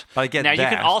spew out. But I get now,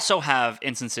 that. you can also have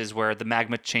instances where the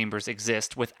magma chambers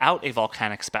exist without a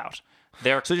volcanic spout.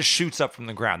 So it just shoots up from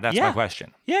the ground. That's my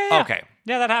question. Yeah. Okay.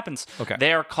 Yeah, that happens. Okay.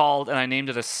 They are called, and I named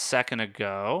it a second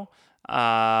ago.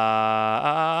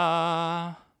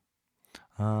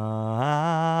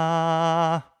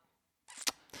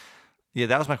 Yeah,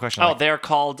 that was my question. They're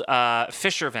called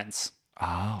fissure vents.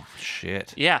 Oh,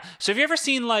 shit. Yeah. So have you ever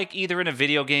seen, like, either in a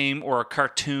video game or a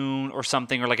cartoon or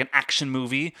something, or like an action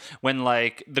movie, when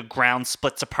like the ground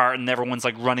splits apart and everyone's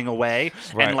like running away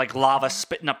and like lava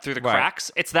spitting up through the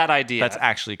cracks? It's that idea. That's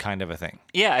actually kind of a thing.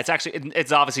 Yeah,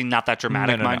 it's obviously not that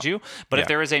dramatic, mind you. But Yeah. if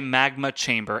there is a magma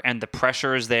chamber and the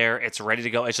pressure is there, it's ready to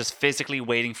go. It's just physically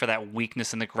waiting for that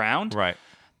weakness in the ground. Right.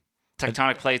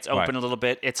 Tectonic plates open a little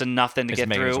bit. It's enough then to get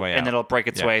making its through, way and out. then it'll break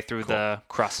its Yeah, way through cool. the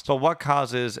crust. So what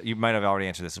causes, you might have already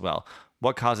answered this as well,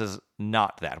 what causes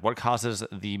not that? What causes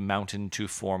the mountain to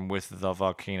form with the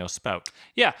volcano spout?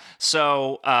 Yeah.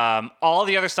 So all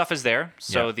the other stuff is there.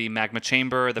 So Yeah. the magma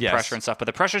chamber, the Yes. pressure and stuff. But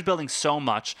the pressure is building so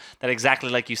much that exactly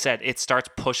like you said, it starts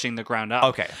pushing the ground up.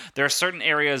 Okay. There are certain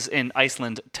areas in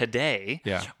Iceland today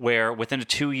where within a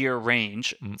 2-year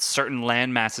range, certain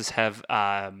land masses have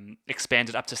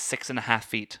expanded up to 6.5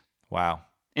 feet. Wow.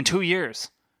 In 2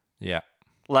 years. Yeah.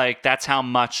 Like, that's how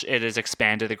much it has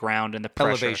expanded the ground and the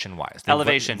pressure. Elevation-wise.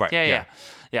 Elevation. Right. Yeah.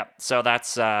 So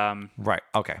that's Right.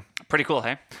 Okay. pretty cool,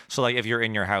 hey? So, like, if you're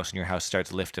in your house and your house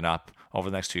starts lifting up over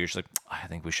the next 2 years, you're like, I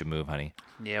think we should move, honey.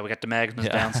 Yeah, we got the magmas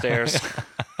downstairs.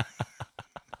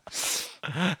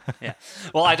 Yeah.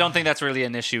 Well, I don't think that's really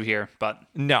an issue here, but...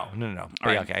 No. But,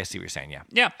 right. okay, I see what you're saying, yeah.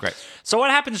 Yeah. Great. So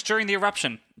what happens during the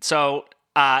eruption? So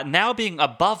now being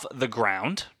above the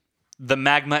ground, the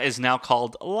magma is now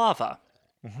called lava,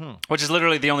 which is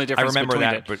literally the only I difference remember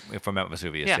between that it. from Mount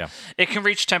Vesuvius, yeah. It can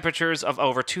reach temperatures of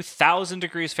over 2,000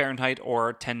 degrees Fahrenheit or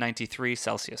 1093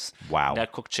 Celsius. Wow.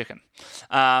 That cooked chicken.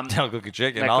 Tell cook a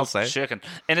chicken, I'll say. Chicken.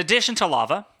 In addition to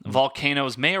lava,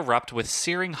 volcanoes may erupt with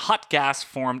searing hot gas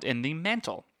formed in the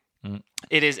mantle.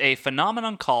 It is a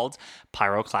phenomenon called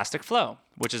pyroclastic flow,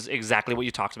 which is exactly what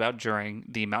you talked about during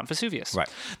the Mount Vesuvius. Right.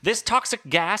 This toxic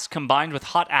gas combined with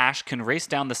hot ash can race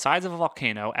down the sides of a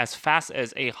volcano as fast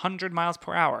as 100 miles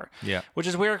per hour. Yeah. Which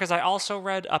is weird because I also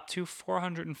read up to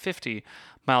 450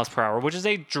 miles per hour, which is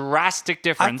a drastic I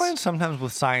difference. find sometimes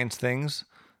with science things,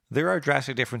 there are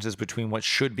drastic differences between what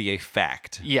should be a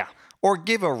fact. Yeah. Or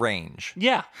give a range.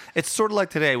 Yeah. It's sort of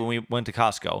like today when we went to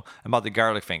Costco and bought the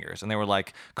garlic fingers, and they were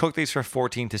like, cook these for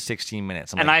 14 to 16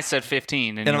 minutes. And like, I said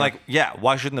 15. and I'm like, yeah,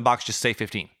 why shouldn't the box just say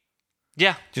 15?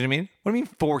 yeah. Do you know what I mean? What do you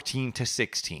mean 14 to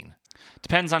 16?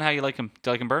 Depends on how you like them. Do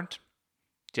you like them burnt?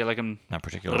 Do you like them Not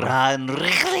particularly.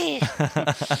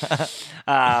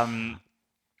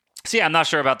 So yeah, I'm not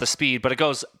sure about the speed, but it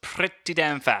goes pretty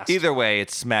damn fast. Either way,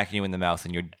 it's smacking you in the mouth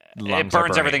and your lungs It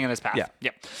burns are everything in its path. Yeah.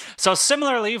 Yep. So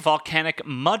similarly, volcanic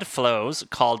mud flows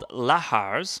called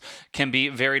lahars can be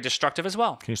very destructive as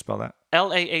well. Can you spell that?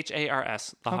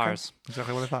 Lahars. Lahars.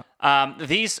 Exactly what I thought.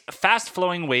 These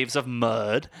fast-flowing waves of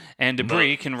mud and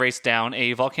debris can race down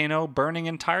a volcano, burning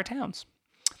entire towns.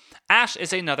 Ash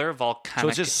is another volcanic. So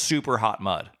it's just super hot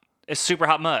mud. It's super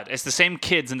hot mud. It's the same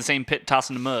kids in the same pit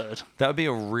tossing the mud. That would be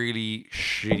a really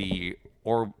shitty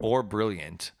or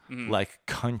brilliant like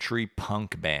country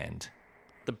punk band.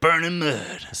 The burning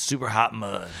mud. Super hot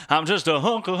mud. I'm just a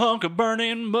hunk of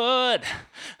burning mud.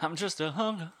 I'm just a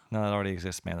hunk of... No, that already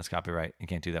exists, man. That's copyright. You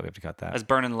can't do that. We have to cut that. That's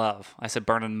burning love. I said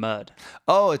burning mud.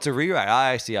 Oh, it's a rewrite.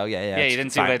 I see. Oh, yeah. Yeah, you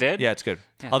didn't see what I did? Yeah, it's good.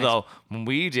 Although, when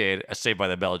we did a Saved by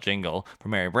the Bell jingle for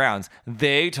Mary Brown's,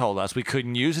 they told us we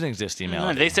couldn't use an existing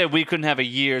melody. They said we couldn't have a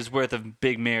year's worth of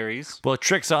Big Marys. Well,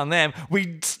 tricks on them.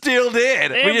 We still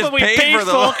did. Yeah, we just but we paid for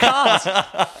full them.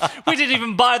 cost. We didn't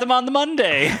even buy them on the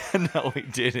Monday. No, we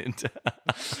didn't.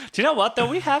 Do you know what, though?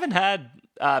 We haven't had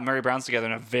Mary Brown's together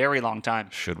in a very long time.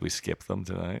 Should we skip them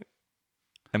tonight?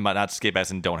 And might not skip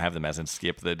as in don't have them as in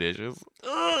skip the dishes.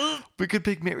 We could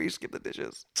Big Mary skip the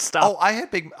dishes. Stop. Oh, I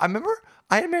remember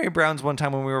I had Mary Brown's one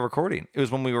time when we were recording. It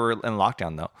was when we were in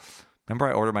lockdown though. Remember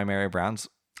I ordered my Mary Brown's?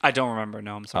 I don't remember.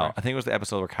 No, I'm sorry. Oh, I think it was the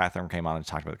episode where Catherine came on and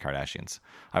talked about the Kardashians.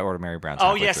 I ordered Mary Brown's. Oh,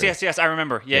 halfway yes, through. yes. I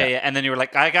remember. Yeah. And then you were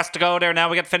like, I got to go there now.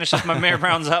 We got to finish this. My Mary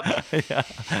Brown's up. Yeah,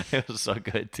 it was so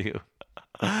good too.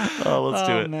 Oh, let's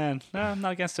do it. Oh, man. No, I'm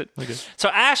not against it. Okay. So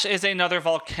ash is another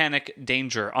volcanic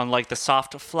danger. Unlike the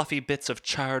soft, fluffy bits of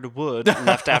charred wood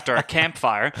left after a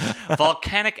campfire,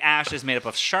 volcanic ash is made up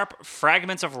of sharp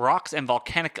fragments of rocks and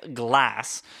volcanic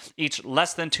glass, each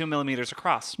less than 2 millimeters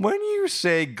across. When you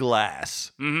say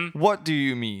glass, what do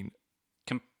you mean?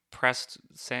 Compressed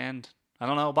sand? I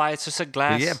don't know why. It's just a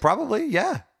glass. Yeah, probably.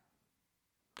 Yeah,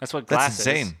 That's what glass that's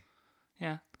insane. is.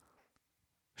 Yeah.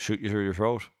 Shoot you through your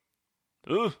throat.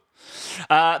 Ooh.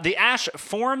 The ash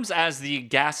forms as the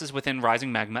gases within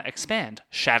rising magma expand,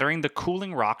 shattering the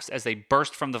cooling rocks as they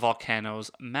burst from the volcano's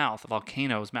mouth.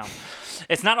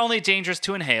 It's not only dangerous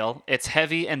to inhale, it's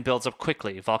heavy and builds up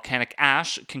quickly. Volcanic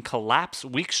ash can collapse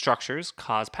weak structures,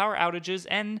 cause power outages,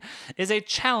 and is a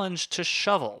challenge to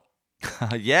shovel.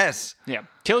 Yes. Yeah.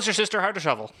 Kills your sister, hard to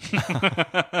shovel.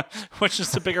 Which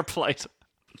is the bigger plight.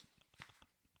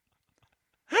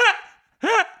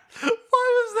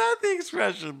 Why was that the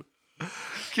expression?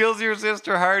 Kills your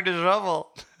sister hard to shovel.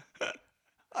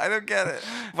 I don't get it.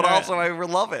 But also I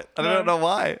love it. I don't know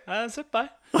why. That's it, bye.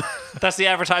 That's the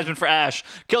advertisement for ash.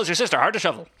 Kills your sister, hard to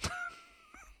shovel.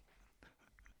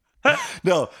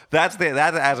 No, that's the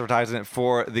advertisement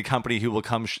for the company who will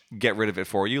come get rid of it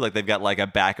for you. Like they've got like a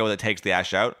backhoe that takes the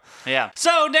ash out. Yeah.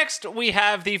 So next we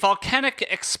have the volcanic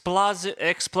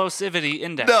explosivity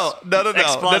index. No.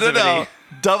 Explosivity.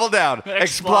 Double down.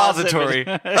 Explository.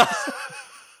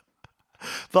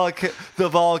 The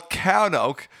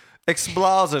volcano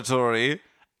explository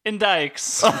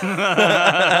Index.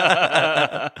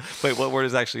 Wait, what word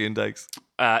is actually index?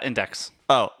 Index.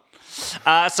 Oh.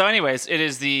 So anyways, it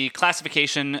is the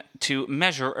classification to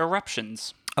measure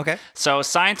eruptions. Okay. So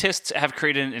scientists have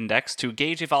created an index to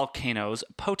gauge a volcano's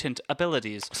potent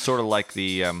abilities. Sort of like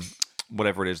the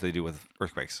whatever it is they do with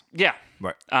earthquakes. Yeah.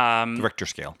 Right. The Richter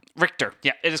scale. Richter.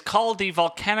 Yeah. It is called the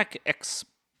volcanic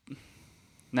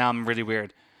Now I'm really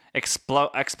weird.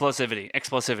 Explosivity.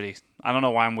 I don't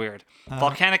know why I'm weird.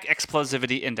 Volcanic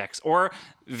Explosivity Index, or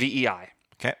VEI.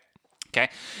 Okay. Okay.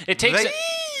 It takes...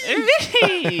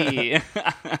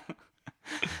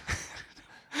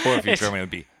 Or if you're German, it would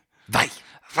be Vai.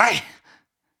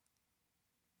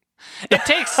 It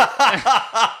takes...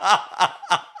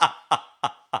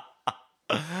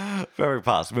 Very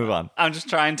pause. Move on. I'm just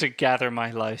trying to gather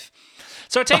my life.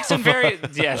 So it takes some very...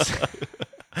 Yes.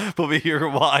 We'll be here a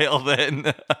while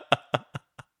then.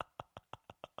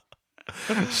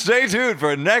 Stay tuned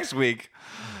for next week.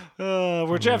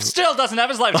 Where Jeff still doesn't have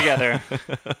his life together.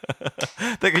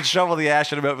 They could shovel the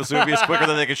ash in Mount Vesuvius quicker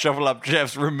than they could shovel up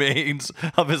Jeff's remains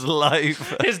of his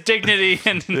life. His dignity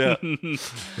and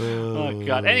oh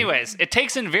god. Anyways, it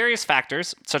takes in various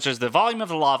factors such as the volume of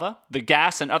the lava, the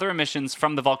gas, and other emissions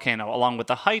from the volcano, along with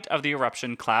the height of the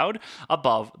eruption cloud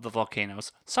above the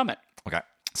volcano's summit. Okay.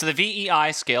 So the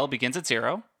VEI scale begins at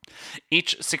 0.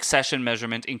 Each succession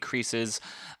measurement increases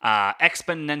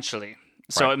exponentially.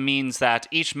 So Right. it means that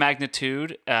each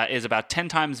magnitude is about 10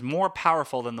 times more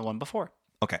powerful than the one before.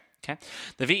 Okay. Okay.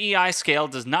 The VEI scale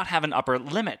does not have an upper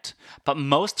limit, but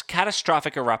most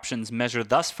catastrophic eruptions measured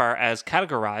thus far as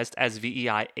categorized as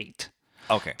VEI 8.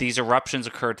 Okay. These eruptions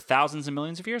occurred thousands of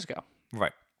millions of years ago.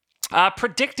 Right.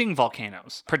 Predicting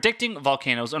volcanoes. Predicting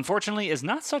volcanoes, unfortunately, is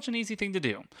not such an easy thing to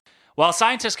do. While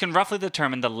scientists can roughly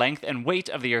determine the length and weight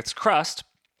of the Earth's crust,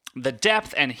 the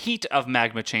depth and heat of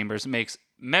magma chambers makes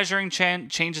measuring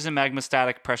changes in magma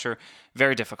static pressure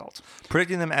very difficult.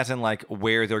 Predicting them as in like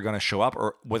where they're going to show up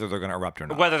or whether they're going to erupt or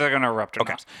not. Whether they're going to erupt or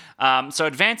not. So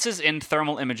advances in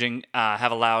thermal imaging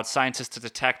have allowed scientists to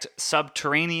detect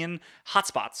subterranean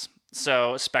hotspots.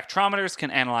 So spectrometers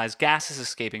can analyze gases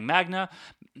escaping magma.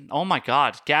 Oh my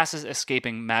God, gases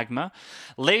escaping magma.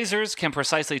 Lasers can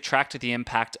precisely track the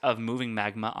impact of moving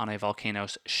magma on a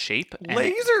volcano's shape.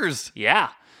 Lasers. Yeah.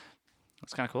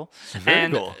 That's kind of cool.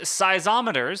 Very cool.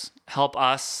 Seismometers help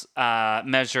us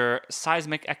measure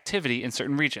seismic activity in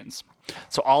certain regions.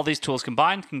 So all these tools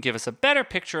combined can give us a better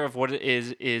picture of what it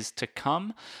is to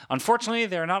come. Unfortunately,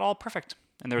 they're not all perfect.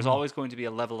 And there's always going to be a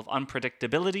level of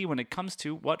unpredictability when it comes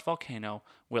to what volcano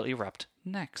will erupt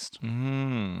next. So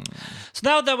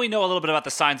now that we know a little bit about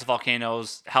the science of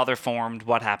volcanoes, how they're formed,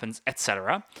 what happens,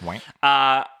 etc.,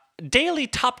 Daily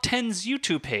Top 10's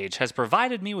YouTube page has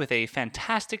provided me with a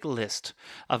fantastic list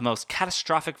of most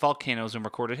catastrophic volcanoes in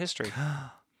recorded history.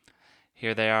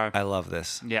 Here they are. I love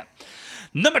this. Yeah.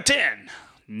 Number 10,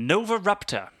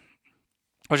 Novarupta,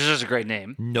 which is just a great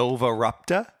name.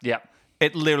 Novarupta? Yeah.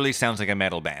 It literally sounds like a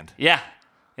metal band. Yeah.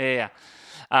 Yeah.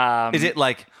 Is it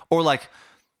like or like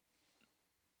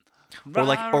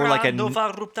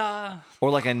Novarupta.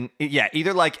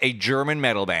 either like a German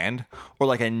metal band or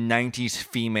like a 90s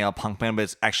female punk band, but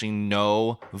it's actually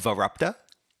Novarupta,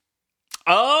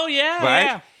 Oh yeah. right?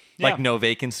 Yeah. Like No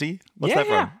Vacancy. What's Yeah, that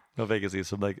from? yeah. No Vacancy is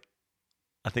some like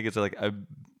I think it's like a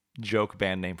joke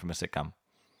band name from a sitcom.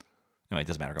 Anyway, it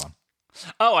doesn't matter. Go on.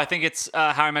 Oh, I think it's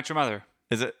How I Met Your Mother.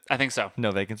 Is it I think so.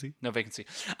 No Vacancy? No Vacancy.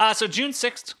 So June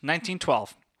 6th,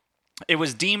 1912. It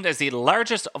was deemed as the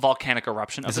largest volcanic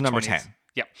eruption of This the is number 20th. 10.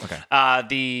 Yeah. Okay.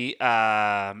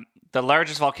 The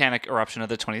largest volcanic eruption of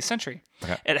the 20th century.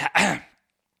 Okay.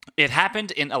 It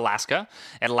happened in Alaska.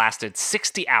 It lasted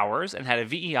 60 hours and had a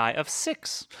VEI of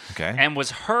 6. Okay. And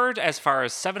was heard as far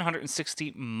as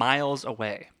 760 miles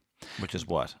away. Which is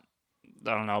what?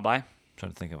 I don't know, by I'm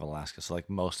trying to think of Alaska. So like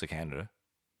most of Canada.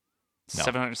 No.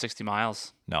 760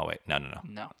 miles. No, wait. No.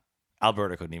 No.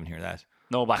 Alberta couldn't even hear that.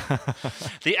 No, by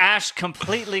the ash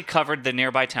completely covered the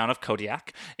nearby town of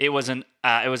Kodiak. It was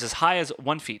as high as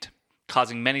 1 feet,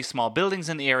 causing many small buildings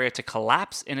in the area to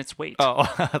collapse in its weight. Oh,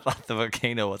 I thought the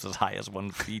volcano was as high as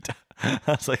 1 feet. I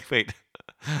was like, wait.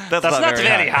 That's not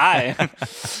very high.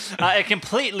 It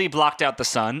completely blocked out the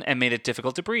sun and made it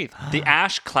difficult to breathe. The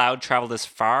ash cloud traveled as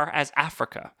far as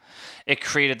Africa. It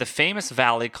created the famous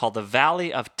valley called the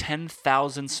Valley of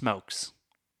 10,000 Smokes.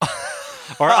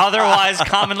 Or otherwise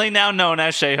commonly now known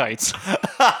as Shea Heights.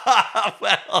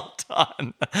 Well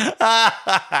done.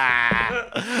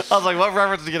 I was like, what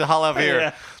reference did you get to haul up here?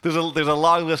 Yeah. There's a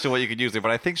long list of what you could use there,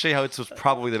 but I think Shea Heights was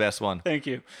probably the best one. Thank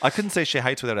you. I couldn't say Shea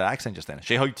Heights without an accent just then.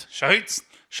 Shea Heights. Shea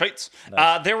Heights.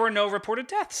 There were no reported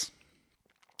deaths.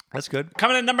 That's good.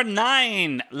 Coming in number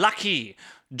 9, Laki,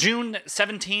 June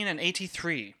 17 and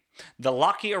 83. The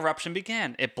Laki eruption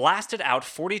began. It blasted out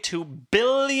 42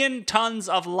 billion tons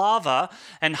of lava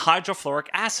and hydrofluoric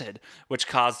acid, which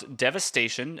caused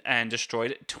devastation and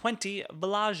destroyed 20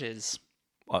 villages.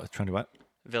 Oh, trying to what?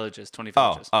 Villages, 20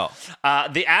 villages. Oh.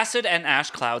 The acid and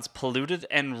ash clouds polluted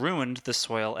and ruined the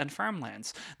soil and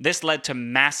farmlands. This led to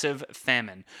massive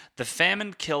famine. The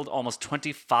famine killed almost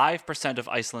 25% of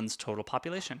Iceland's total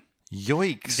population.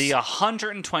 Yoicks. The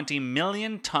 120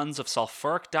 million tons of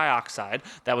sulfuric dioxide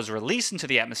that was released into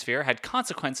the atmosphere had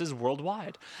consequences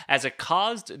worldwide, as it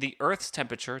caused the Earth's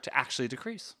temperature to actually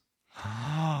decrease.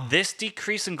 This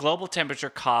decrease in global temperature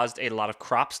caused a lot of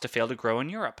crops to fail to grow in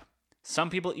Europe. Some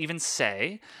people even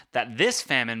say that this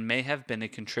famine may have been a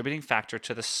contributing factor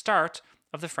to the start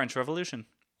of the French Revolution.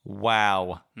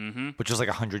 Wow. Mm-hmm. Which was like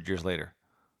 100 years later.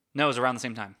 No, it was around the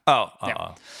same time. Oh.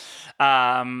 Yeah.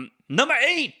 Number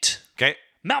 8. Okay.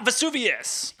 Mount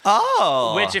Vesuvius.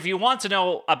 Oh. Which, if you want to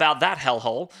know about that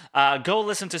hellhole, go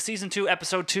listen to Season 2,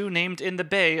 Episode 2, named In the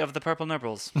Bay of the Purple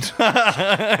Nibbles.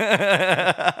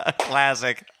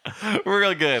 Classic.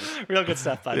 Real good. Real good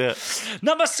stuff, bud. Yeah.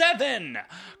 Number 7,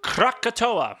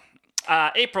 Krakatoa.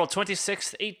 April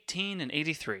 26th,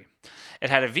 1883. It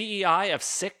had a VEI of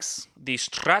 6. The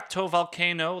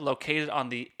stratovolcano, located on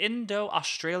the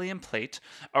Indo-Australian plate,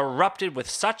 erupted with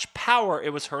such power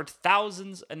it was heard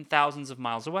thousands and thousands of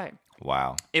miles away.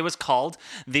 Wow. It was called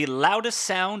the loudest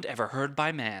sound ever heard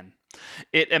by man.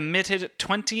 It emitted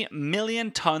 20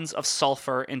 million tons of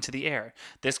sulfur into the air.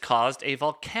 This caused a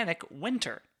volcanic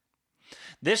winter.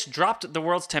 This dropped the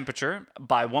world's temperature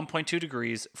by 1.2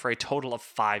 degrees for a total of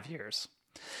 5 years.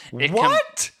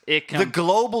 The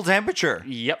global temperature.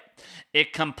 Yep.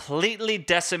 It completely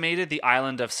decimated the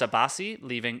island of Sabasi,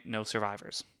 leaving no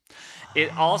survivors.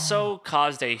 It also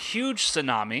caused a huge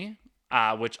tsunami,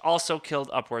 which also killed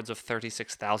upwards of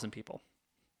 36,000 people.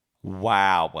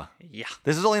 Wow. Yeah.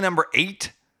 This is only number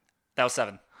 8? That was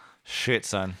 7. Shit,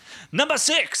 son. Number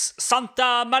 6,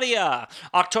 Santa Maria.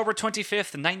 October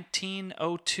 25th,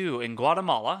 1902. In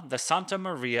Guatemala, the Santa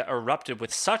Maria erupted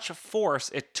with such force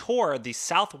it tore the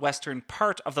southwestern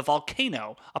part of the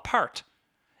volcano apart.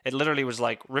 It literally was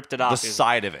like ripped it off. The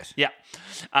side of it. Yeah.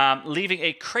 Leaving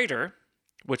a crater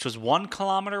which was 1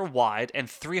 kilometer wide and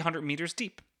 300 meters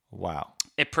deep. Wow.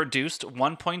 It produced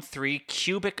 1.3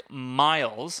 cubic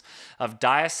miles of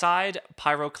diacide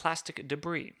pyroclastic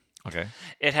debris. Okay.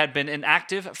 It had been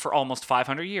inactive for almost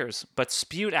 500 years, but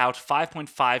spewed out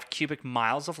 5.5 cubic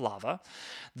miles of lava.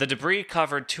 The debris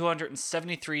covered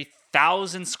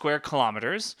 273,000 square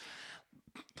kilometers.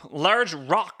 Large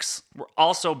rocks were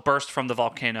also burst from the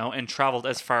volcano and traveled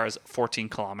as far as 14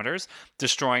 kilometers,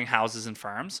 destroying houses and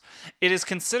farms. It is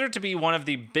considered to be one of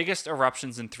the biggest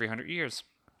eruptions in 300 years.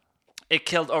 It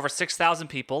killed over 6,000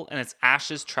 people, and its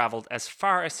ashes traveled as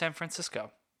far as San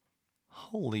Francisco.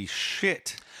 Holy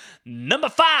shit. Number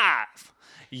 5,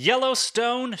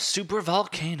 Yellowstone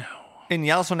supervolcano. In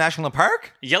Yellowstone National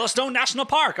Park? Yellowstone National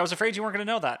Park. I was afraid you weren't going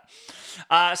to know that.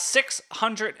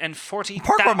 640.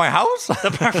 Park by my house?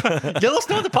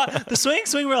 Yellowstone, the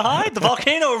swing real high. The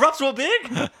volcano erupts real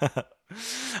big.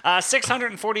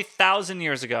 640,000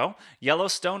 years ago,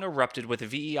 Yellowstone erupted with a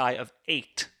VEI of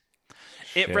 8.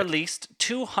 It released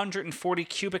 240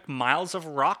 cubic miles of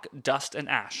rock, dust, and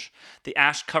ash. The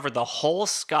ash covered the whole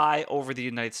sky over the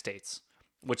United States,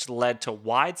 which led to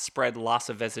widespread loss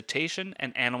of vegetation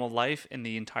and animal life in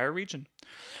the entire region.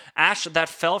 Ash that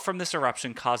fell from this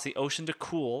eruption caused the ocean to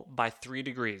cool by 3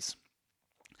 degrees.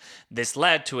 This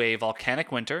led to a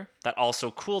volcanic winter that also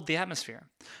cooled the atmosphere.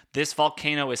 This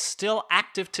volcano is still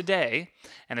active today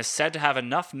and is said to have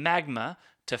enough magma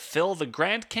to fill the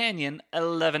Grand Canyon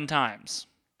 11 times.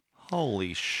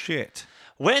 Holy shit.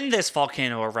 When this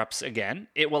volcano erupts again,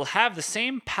 it will have the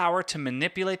same power to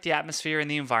manipulate the atmosphere and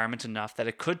the environment enough that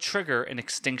it could trigger an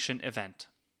extinction event.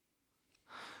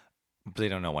 But they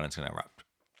don't know when it's going to erupt.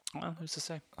 Well, who's to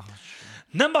say? Oh, shit.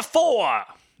 Number 4,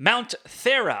 Mount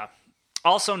Thera,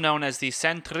 also known as the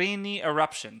Santorini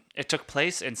eruption. It took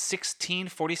place in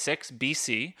 1646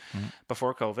 BC,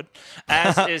 before COVID,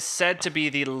 as is said to be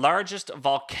the largest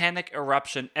volcanic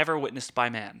eruption ever witnessed by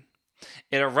man.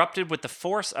 It erupted with the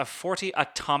force of 40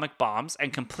 atomic bombs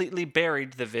and completely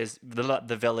buried the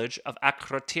village of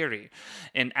Akrotiri.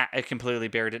 It completely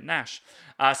buried it in ash.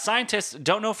 Scientists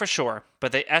don't know for sure,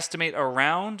 but they estimate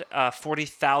around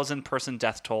 40,000 person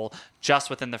death toll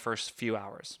just within the first few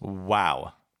hours.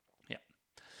 Wow. Yeah.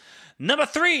 Number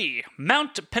 3,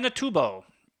 Mount Pinatubo.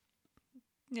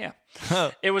 Yeah.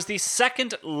 It was the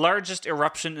second largest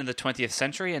eruption in the 20th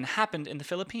century and happened in the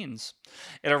Philippines.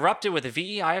 It erupted with a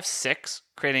VEI of 6,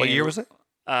 creating... What year was it?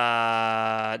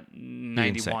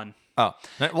 91. Oh,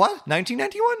 what?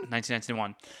 1991?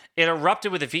 1991. It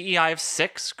erupted with a VEI of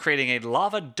 6, creating a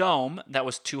lava dome that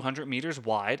was 200 meters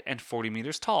wide and 40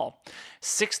 meters tall.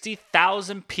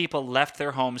 60,000 people left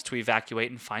their homes to evacuate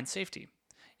and find safety.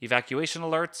 Evacuation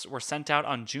alerts were sent out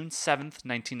on June 7th,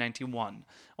 1991.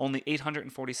 Only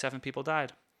 847 people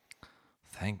died.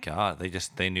 Thank God.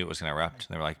 They knew it was going to erupt.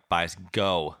 They were like, guys,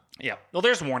 go. Yeah. Well,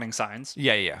 there's warning signs.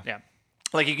 Yeah. Yeah.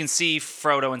 Like you can see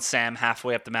Frodo and Sam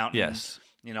halfway up the mountain. Yes.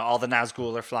 You know, all the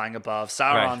Nazgul are flying above.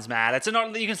 Sauron's mad.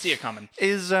 You can see it coming.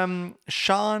 Is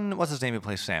Sean, what's his name who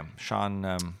plays Sam?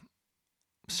 Sean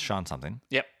something.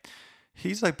 Yep.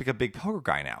 He's like a big poker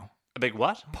guy now. A big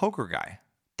what? Poker guy.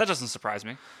 That doesn't surprise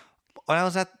me. When I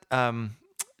was at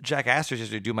Jack Astor's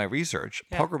just to do my research,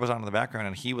 Yeah. poker was on in the background,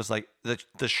 and he was like,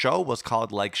 the show was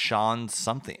called like Sean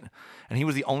something, and he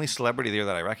was the only celebrity there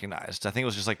that I recognized. I think it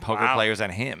was just like poker Wow. players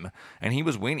and him, and he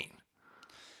was winning.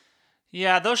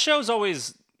 Yeah, those shows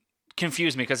always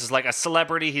confuse me because it's like a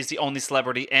celebrity, he's the only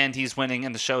celebrity, and he's winning,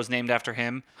 and the show's named after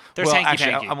him. There's Well, Hanky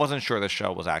actually, Panky. I wasn't sure the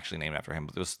show was actually named after him,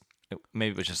 but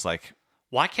maybe it was just like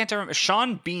Why can't I remember?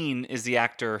 Sean Bean is the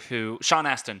actor who... Sean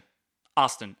Astin.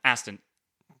 Ashton.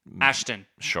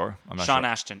 sure. I'm not Sean sure.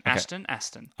 Ashton. Okay.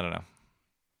 Aston. I don't know.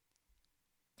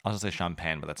 I was gonna say Sean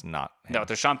Penn, but that's not him. No,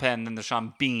 there's Sean Penn, then there's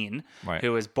Sean Bean, Right.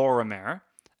 who is Boromir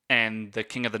and the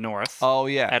King of the North. Oh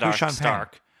yeah, Eddard who's Sean Penn?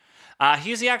 Stark.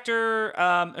 He's the actor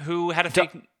who had a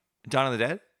fake... Dawn of the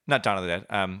Dead? Not Dawn of the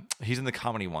Dead. He's in the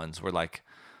comedy ones where like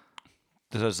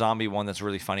there's a zombie one that's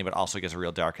really funny, but also gets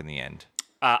real dark in the end.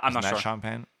 I'm Isn't not that sure. Sean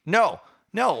Penn? No.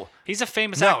 He's a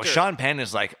famous actor. No, Sean Penn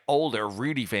is like older,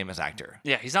 really famous actor.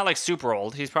 Yeah, he's not like super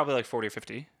old. He's probably like 40 or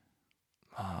 50.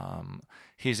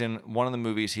 He's in one of the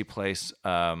movies he plays.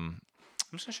 I'm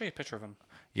just going to show you a picture of him.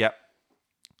 Yep.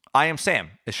 I Am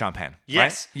Sam is Sean Penn.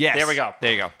 Yes. Right? Yes. There we go.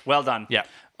 There you go. Well done. Yeah.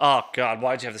 Oh, God.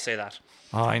 Why'd you have to say that?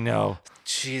 Oh, I know.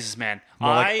 Jesus, man.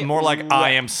 More like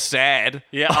I am sad.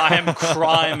 Yeah, I am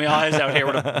crying my eyes out here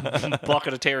with a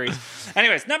bucket of Terry's.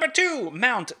 Anyways, number 2,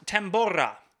 Mount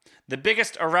Tambora. The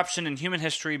biggest eruption in human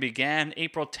history began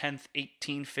April 10th,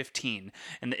 1815,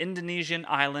 in the Indonesian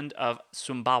island of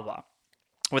Sumbawa.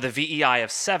 With a VEI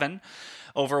of 7,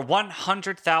 over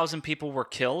 100,000 people were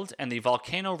killed, and the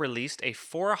volcano released a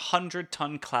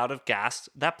 400-ton cloud of gas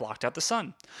that blocked out the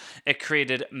sun. It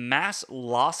created mass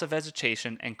loss of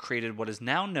vegetation and created what is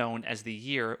now known as the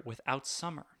year without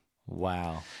summer.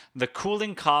 Wow. The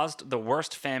cooling caused the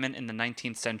worst famine in the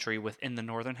 19th century within the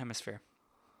Northern Hemisphere.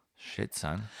 Shit,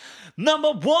 son.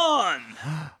 Number 1!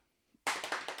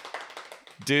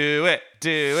 Do it.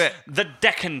 The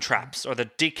Deccan traps, or the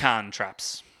Deccan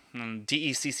traps.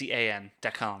 Deccan.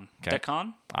 Deccan. Okay.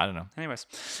 Deccan? I don't know. Anyways,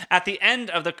 at the end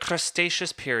of the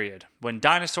Cretaceous period, when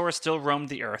dinosaurs still roamed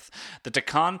the Earth, the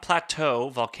Deccan Plateau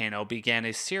volcano began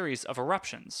a series of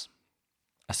eruptions.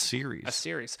 A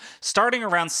series. Starting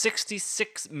around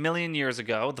 66 million years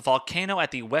ago, the volcano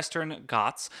at the Western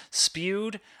Ghats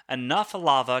spewed enough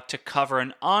lava to cover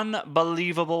an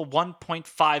unbelievable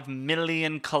 1.5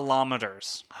 million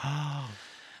kilometers.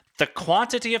 The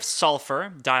quantity of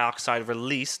sulfur dioxide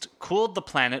released cooled the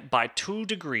planet by 2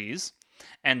 degrees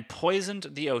and poisoned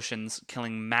the oceans,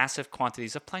 killing massive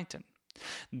quantities of plankton.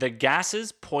 The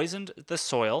gases poisoned the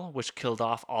soil, which killed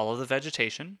off all of the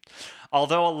vegetation.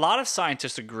 Although a lot of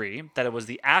scientists agree that it was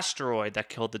the asteroid that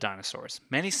killed the dinosaurs,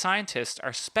 many scientists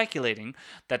are speculating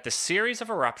that the series of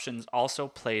eruptions also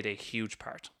played a huge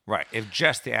part. Right. If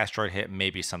just the asteroid hit,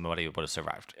 maybe somebody would have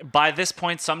survived. By this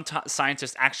point, some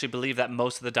scientists actually believe that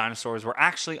most of the dinosaurs were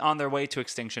actually on their way to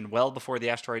extinction well before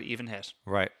the asteroid even hit.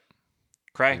 Right.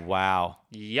 Craig? Wow.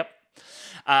 Yep.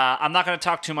 I'm not going to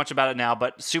talk too much about it now,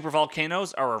 but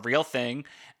supervolcanoes are a real thing,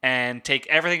 and take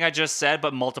everything I just said,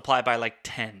 but multiply by like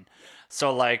 10.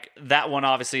 So like that one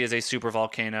obviously is a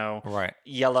supervolcano. Right.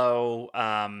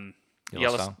 Yellowstone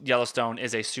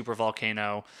is a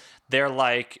supervolcano. They're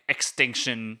like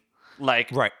extinction,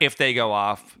 like Right. If they go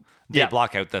off, they Yeah.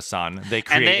 block out the sun. They and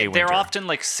create a winter. they're often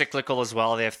like cyclical as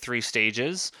well. They have 3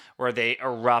 stages where they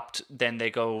erupt, then they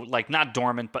go like not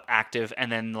dormant but active,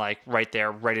 and then like right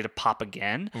there ready to pop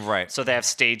again. Right. So they have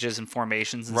stages and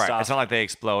formations and Right. stuff. It's not like they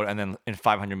explode and then in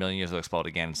 500 million years they'll explode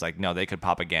again. It's like, no, they could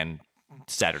pop again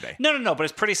Saturday. No, but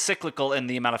it's pretty cyclical in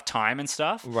the amount of time and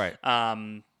stuff. Right.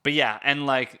 But yeah, and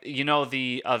like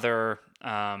the other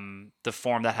the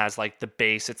form that has like the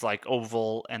base, it's like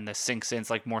oval, and the sinks in, it's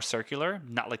like more circular,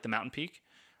 not like the mountain peak.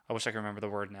 I wish I could remember the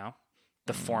word now.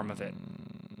 The form of it.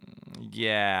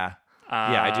 Yeah.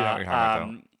 Yeah, I do know what you're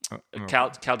talking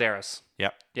about, though. Calderas.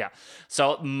 Yep. Yeah.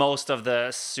 So most of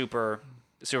the super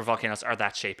volcanoes are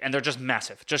that shape, and they're just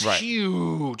massive, just Right.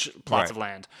 huge plots Right. of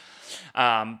land.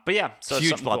 But yeah, so it's Huge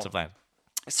something plots cool. of land.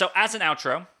 So as an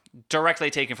outro, directly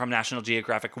taken from National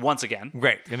Geographic once again.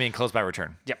 Great. I mean, close by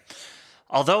return. Yep.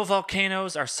 Although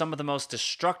volcanoes are some of the most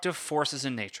destructive forces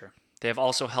in nature, they have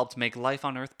also helped make life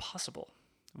on Earth possible.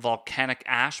 Volcanic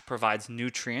ash provides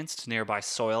nutrients to nearby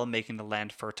soil, making the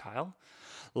land fertile.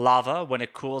 Lava, when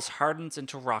it cools, hardens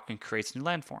into rock and creates new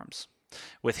landforms.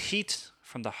 With heat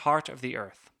from the heart of the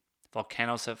Earth,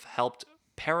 volcanoes have helped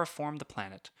terraform the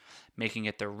planet, making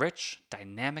it the rich,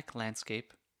 dynamic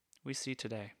landscape we see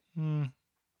today.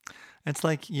 It's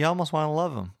like you almost want to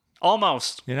love them,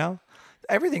 Almost. you know?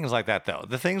 Everything is like that, though.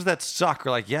 The things that suck are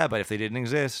like, yeah, but if they didn't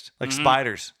exist, like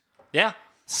spiders, Yeah.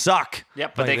 suck.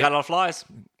 Yep, but Like, they got all flies.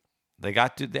 They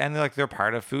got to, and they're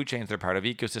part of food chains. They're part of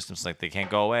ecosystems. Like they can't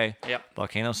go away. Yep.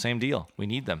 Volcanoes, same deal. We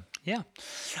need them. Yeah.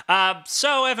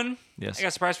 So, Evan, Yes. I got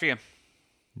a surprise for you.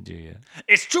 Do you?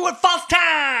 It's true and false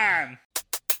time!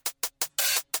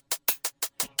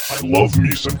 I love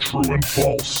me some true and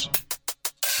false.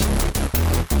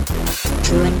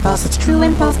 True and false, it's true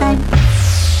and false time.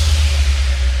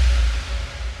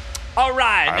 All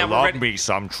right, now we're ready. me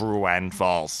some true and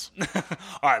false.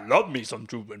 I love me some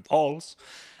true and false.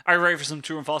 Are you ready for some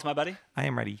true and false, my buddy? I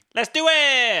am ready. Let's do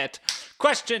it.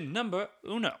 Question number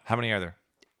uno. How many are there?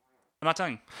 I'm not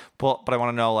telling you. Well, but I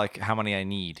want to know like how many I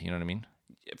need. You know what I mean?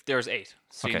 If there's 8,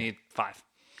 so you Okay. need 5.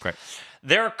 Great.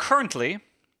 There are currently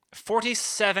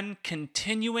 47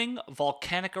 continuing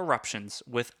volcanic eruptions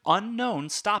with unknown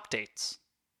stop dates.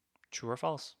 True or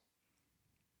false?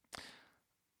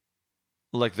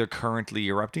 Like they're currently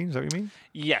erupting. Is that what you mean?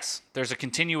 Yes, there's a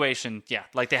continuation. Yeah,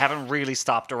 like they haven't really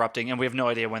stopped erupting, and we have no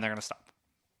idea when they're going to stop.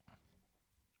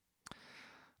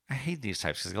 I hate these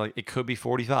types because like it could be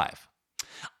 45.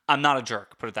 I'm not a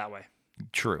jerk, put it that way.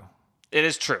 True. It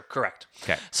is true, correct.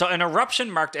 Okay. So an eruption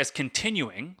marked as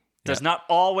continuing does Yeah. not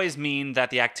always mean that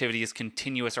the activity is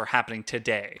continuous or happening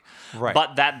today, Right.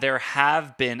 but that there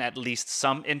have been at least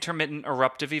some intermittent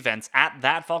eruptive events at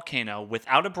that volcano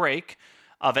without a break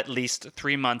of at least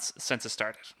 3 months since it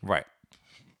started. Right.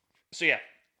 So yeah,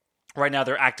 right now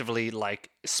they're actively like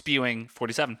spewing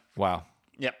 47. Wow.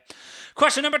 Yep.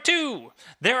 Question number 2.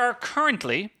 There are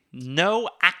currently no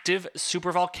active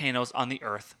supervolcanoes on the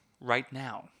Earth right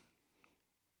now.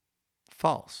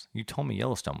 False. You told me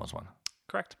Yellowstone was one.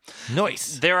 Correct.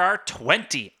 Nice. There are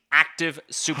 20 active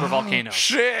supervolcanoes.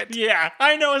 Shit. Yeah,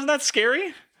 I know. Isn't that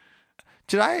scary?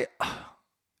 Did I?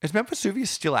 Is Mount Vesuvius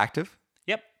still active?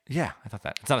 Yep. Yeah, I thought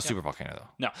that. It's not a super volcano though.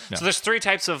 No. No. So there's 3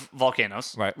 types of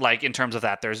volcanoes. Right. Like in terms of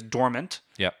that, there's dormant,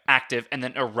 Yep. active, and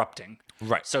then erupting.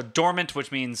 Right. So dormant,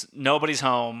 which means nobody's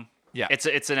home. Yeah. It's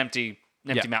an empty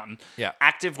Yeah. mountain. Yeah.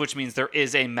 Active, which means there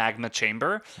is a magma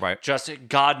chamber. Right. Just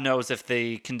God knows if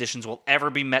the conditions will ever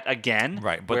be met again.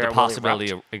 Right. But where the it will possibility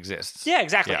erupt. exists. Yeah,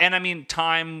 exactly. Yeah. And I mean,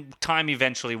 time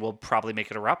eventually will probably make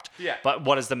it erupt. Yeah. But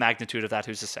what is the magnitude of that?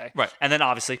 Who's to say? Right. And then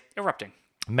obviously erupting.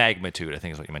 Magnitude, I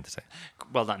think is what you meant to say.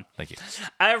 Well done. Thank you.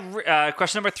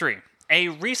 Question number 3. A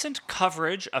recent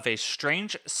coverage of a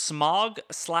strange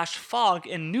smog/fog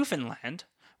in Newfoundland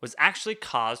was actually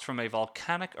caused from a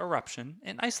volcanic eruption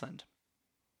in Iceland.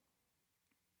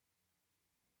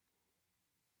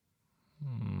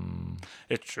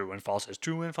 It's true and false. It's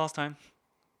true and false time.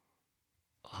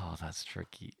 Oh, that's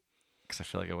tricky. Because I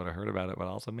feel like I would have heard about it, but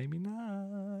also maybe not.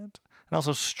 And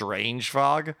also strange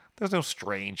fog. There's no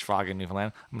strange fog in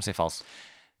Newfoundland. I'm going to say false.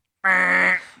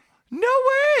 No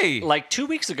way! Like 2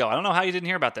 weeks ago, I don't know how you didn't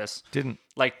hear about this. Didn't.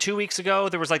 Like 2 weeks ago,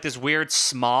 there was like this weird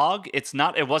smog. It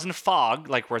wasn't fog,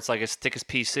 like where it's like as thick as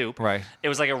pea soup. Right. It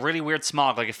was like a really weird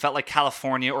smog. Like it felt like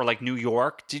California or like New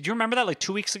York. Did you remember that like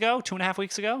 2 weeks ago, 2.5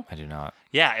 weeks ago? I do not.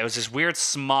 Yeah, it was this weird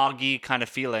smoggy kind of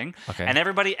feeling. Okay. And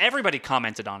everybody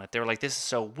commented on it. They were like, this is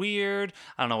so weird.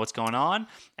 I don't know what's going on.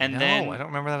 And No, then I don't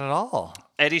remember that at all.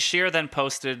 Eddie Shear then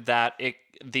posted that it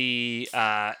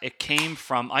came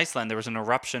from Iceland. There was an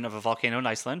eruption of a volcano in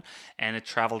Iceland, and it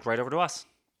traveled right over to us.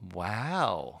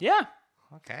 Wow. Yeah.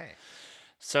 Okay.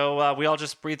 So we all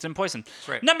just breathed in poison.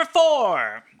 Right. Number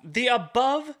 4. The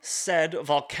above said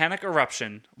volcanic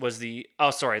eruption was the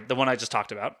one I just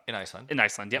talked about. In Iceland. In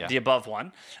Iceland, yep. Yeah. The above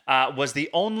one was the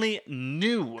only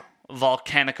new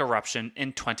volcanic eruption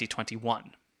in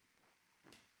 2021.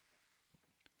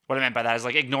 What I meant by that is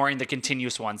like ignoring the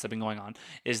continuous ones that have been going on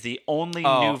is the only new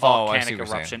I see volcanic what you're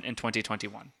eruption saying. in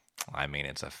 2021. I mean,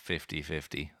 it's a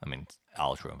 50-50. I mean,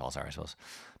 all true and false are, I suppose.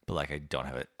 But like, I don't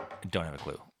have a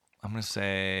clue. I'm going to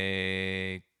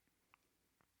say...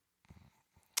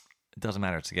 It doesn't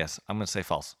matter. It's a guess. I'm going to say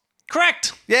false.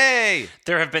 Correct! Yay!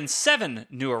 There have been 7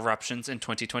 new eruptions in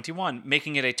 2021,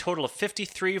 making it a total of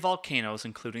 53 volcanoes,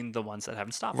 including the ones that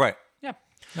haven't stopped. Right. Yeah.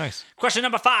 Nice. Question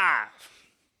number 5.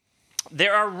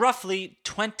 There are roughly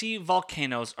 20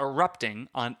 volcanoes erupting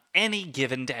on any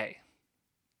given day.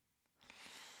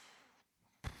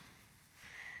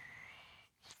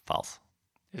 False.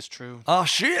 Is true. Oh,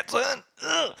 shit, son.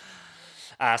 Ugh.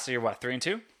 So you're what, 3 and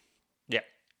 2? Yeah.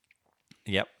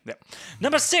 Yep. Yep.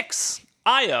 Number 6.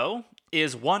 Io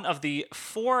is one of the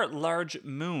 4 large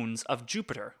moons of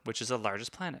Jupiter, which is the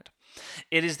largest planet.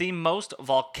 It is the most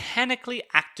volcanically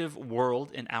active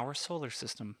world in our solar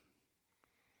system.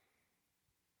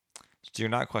 So you're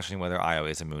not questioning whether Io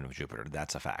is a moon of Jupiter.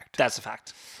 That's a fact. That's a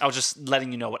fact. I was just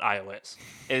letting you know what Io is.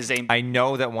 It is a I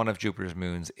know that one of Jupiter's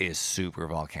moons is super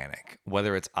volcanic.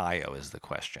 Whether it's Io is the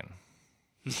question.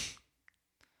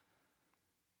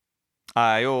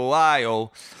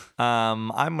 Io.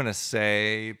 I'm going to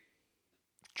say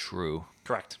true.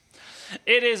 correct.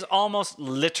 It is almost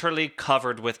literally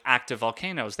covered with active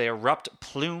volcanoes. They erupt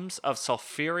plumes of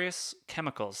sulfurous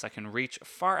chemicals that can reach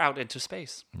far out into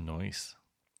space. Nice.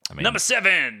 I mean, Number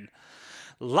 7.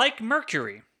 Like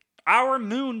Mercury, our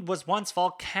moon was once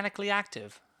volcanically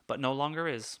active, but no longer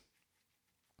is.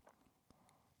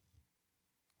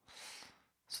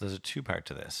 so there's a two-part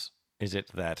to this. Is it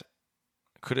that,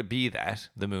 could it be that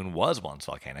the moon was once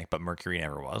volcanic, but Mercury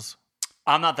never was?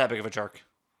 I'm not that big of a jerk.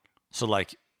 So,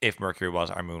 like, if Mercury was,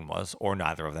 our moon was, or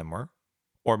neither of them were,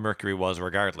 or Mercury was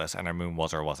regardless, and our moon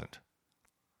was or wasn't.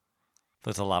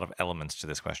 There's a lot of elements to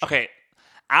this question. Okay,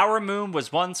 our moon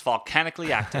was once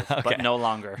volcanically active, but Okay. no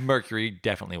longer. Mercury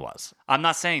definitely was. I'm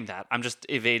not saying that. I'm just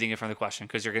evading it from the question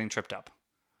because you're getting tripped up.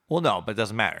 Well, no, but it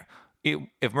doesn't matter.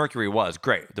 If Mercury was,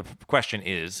 great. The question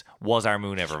is, was our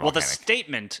moon ever volcanic? Well, the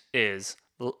statement is,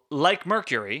 like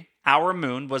Mercury, our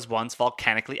moon was once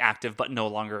volcanically active, but no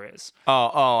longer is.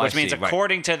 Oh, Which I means, see. Right.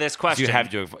 according to this question, You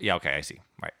have to. Yeah, okay, I see.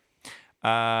 Right.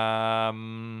 I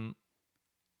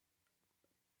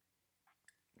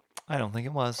don't think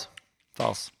it was.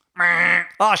 False.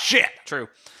 Oh shit! True.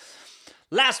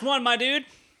 Last one, my dude.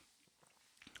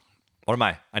 What am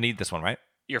I? I need this one, right?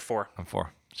 You're 4. I'm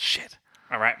 4. Shit.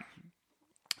 All right.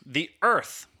 The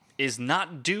Earth is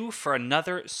not due for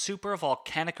another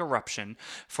supervolcanic eruption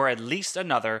for at least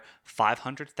another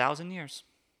 500,000 years.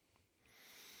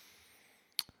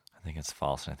 I think it's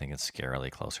false, and I think it's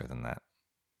scarily closer than that.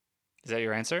 Is that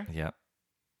your answer? Yeah.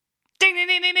 Ding, ding,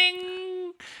 ding, ding,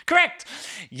 ding. Correct.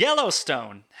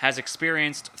 Yellowstone has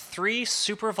experienced 3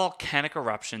 supervolcanic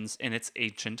eruptions in its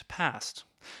ancient past.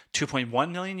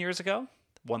 2.1 million years ago,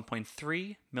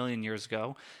 1.3 million years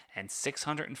ago, and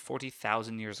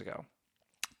 640,000 years ago.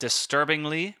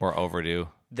 Disturbingly, We're overdue.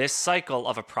 this cycle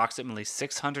of approximately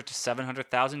 600 to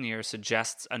 700,000 years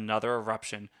suggests another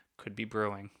eruption could be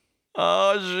brewing.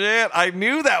 Oh shit! I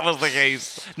knew that was the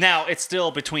case. Now, it's still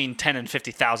between 10 and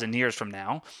 50,000 years from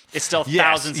now. It's still Yes,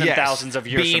 thousands and yes. thousands of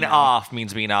years Being from now. off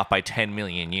means being off by 10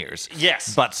 million years.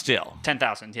 Yes. But still.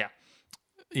 10,000, yeah.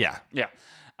 Yeah. Yeah.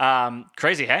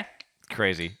 Crazy, hey?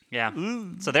 Crazy. Yeah.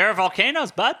 So there are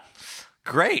volcanoes, bud.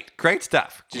 Great. Great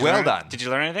stuff. Did you Well learn- done. Did you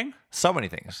learn anything? So many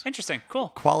things. Interesting. Cool.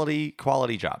 Quality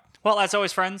job. Well, as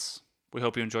always, friends, we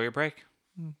hope you enjoy your break.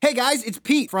 Hey guys, it's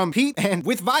Pete from Pete and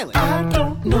with Violet. I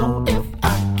don't know if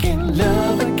I can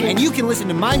love again. And you can listen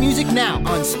to my music now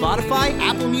on Spotify,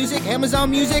 Apple Music, Amazon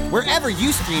Music, wherever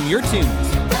you stream your tunes.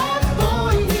 That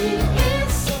boy, he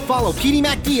is so Follow PD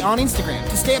MacD on Instagram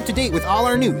to stay up to date with all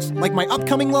our news, like my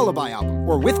upcoming Lullaby album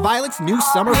or With Violet's new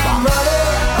summer bop.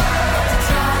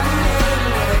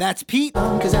 That's Pete,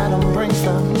 cause I don't bring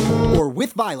stuff. or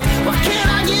With Violet, Why can't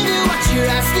I give you what you're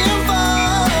asking for?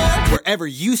 wherever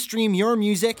you stream your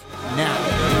music now.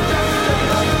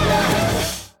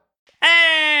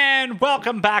 And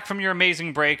welcome back from your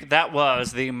amazing break. That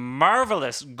was the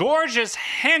marvelous, gorgeous,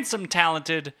 handsome,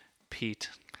 talented Pete.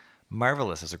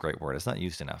 Marvelous is a great word. It's not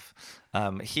used enough.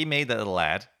 He made that little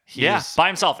ad. Yeah, by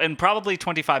himself in probably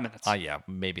 25 minutes. Yeah,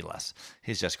 maybe less.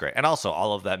 He's just great. And also,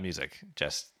 all of that music,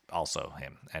 just also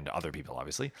him and other people,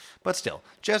 obviously. But still,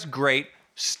 just great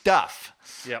stuff.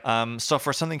 Yep. So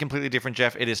for something completely different,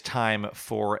 Jeff, it is time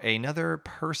for another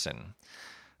person.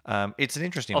 It's an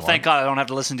interesting Well, one. thank God I don't have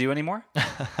to listen to you anymore.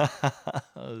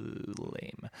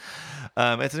 Lame.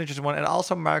 It's an interesting one. It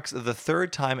also marks the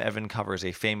 3rd time Evan covers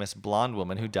a famous blonde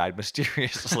woman who died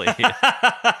mysteriously.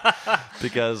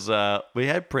 Because we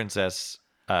had Princess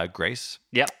Grace.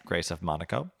 Yep. Grace of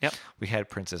Monaco. Yep. We had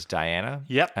Princess Diana.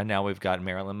 Yep. And now we've got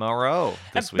Marilyn Monroe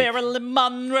this week. Marilyn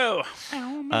Monroe.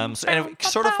 And it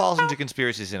sort of falls into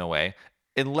conspiracies in a way.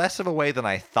 In less of a way than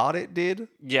I thought it did.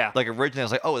 Yeah. Like originally I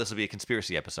was like, oh, this will be a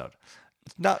conspiracy episode.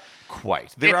 It's not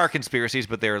quite. There are conspiracies,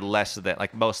 but they're less than,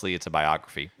 like, mostly it's a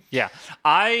biography. Yeah.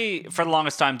 I, for the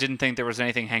longest time, didn't think there was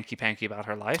anything hanky-panky about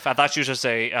her life. I thought she was just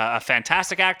a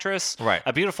fantastic actress, Right.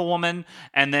 a beautiful woman,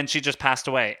 and then she just passed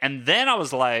away. And then I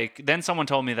was like, then someone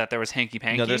told me that there was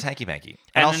hanky-panky. No, there's hanky-panky.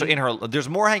 And And also then- there's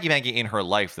more hanky-panky in her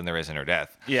life than there is in her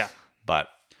death. Yeah. But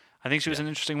I think she was an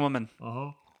interesting woman.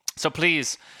 So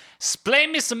please, splay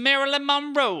me some Marilyn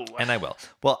Monroe. and I will.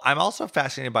 Well, I'm also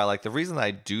fascinated by, like, the reason that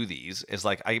I do these is,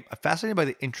 like, I'm fascinated by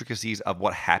the intricacies of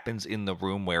what happens in the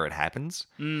room where it happens.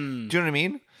 Do you know what I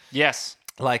mean? Yes.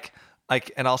 Like,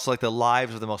 and also, like, the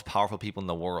lives of the most powerful people in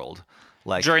the world.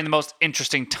 Like, During the most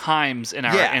interesting times in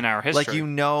our history. Like, you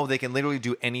know, they can literally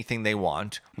do anything they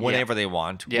want, whenever they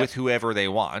want, Yep. with whoever they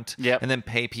want, Yep. and then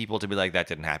pay people to be like, that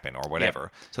didn't happen, or whatever.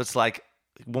 So it's like,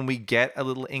 when we get a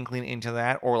little inkling into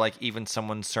that, or like even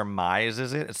someone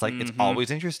surmises it, it's like, it's always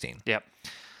interesting. Yep.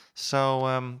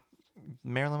 So,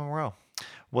 Marilyn Monroe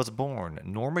was born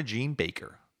Norma Jean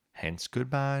Baker, hence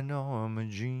Goodbye Norma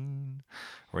Jean.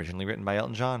 Originally written by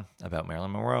Elton John about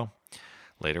Marilyn Monroe.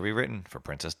 Later rewritten for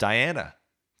Princess Diana.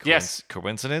 Yes.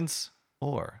 Coincidence?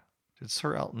 Or Did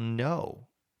Sir Elton know?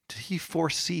 Did he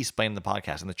foresee Splain the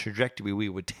Podcast and the trajectory we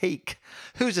would take?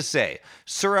 Who's to say?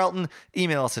 Sir Elton,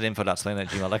 email us at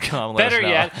info.splain@gmail.com. Better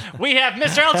yet, we have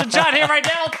Mr. Elton John here right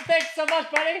now. Thanks so much,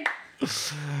 buddy.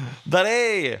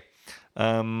 Buddy!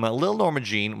 Little Norma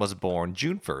Jean was born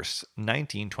June 1st,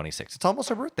 1926. It's almost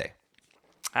her birthday.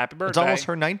 Happy birthday. It's almost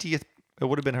her 90th. It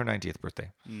would have been her 90th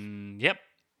birthday. Yep.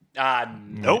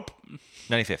 Nope.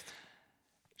 95th.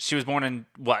 She was born in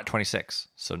what? 26.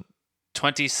 So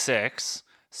 26.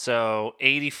 So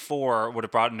 84 would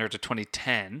have brought her to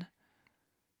 2010.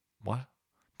 what?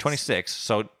 26.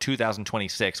 So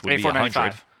 2026 would be 84, 100.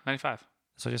 95. 95.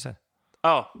 That's what you said.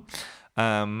 Oh,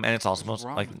 And it's also what's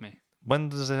wrong like with me? when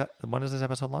does this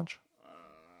episode launch?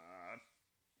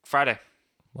 Friday.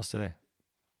 What's today?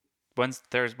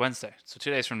 There's Wednesday. So 2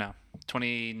 days from now.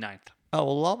 29th. Oh,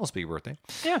 well, it'll almost be your birthday.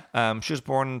 Yeah. She was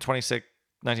born in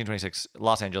 1926,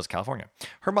 Los Angeles, California.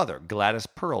 Her mother, Gladys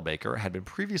Pearl Baker, had been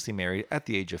previously married at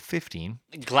the age of 15.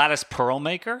 Gladys Pearl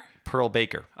Maker? Pearl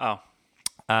Baker. Oh.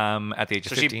 At the age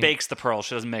So of 15. she bakes the pearls.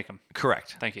 She doesn't make them.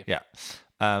 Correct. Thank you. Yeah.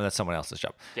 That's someone else's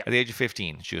job. Yeah. At the age of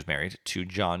 15, she was married to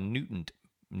John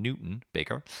Newton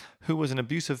Baker, who was an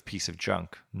abusive piece of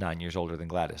junk, 9 years older than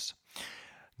Gladys.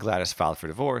 Gladys filed for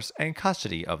divorce and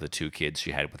custody of the 2 kids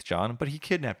she had with John, but he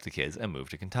kidnapped the kids and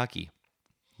moved to Kentucky,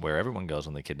 where everyone goes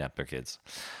when they kidnap their kids.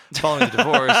 Following the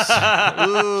divorce,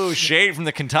 ooh, shade from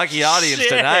the Kentucky audience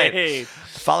tonight. Shade.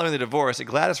 Following the divorce,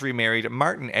 Gladys remarried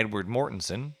Martin Edward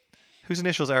Mortensen, whose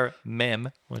initials are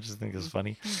Mem, which I think is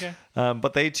funny. Okay.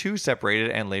 But they too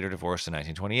separated and later divorced in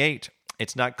 1928.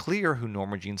 It's not clear who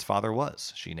Norma Jean's father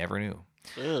was. She never knew.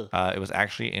 It was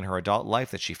actually in her adult life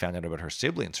that she found out about her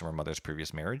siblings from her mother's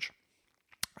previous marriage.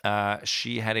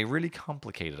 She had a really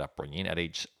complicated upbringing. At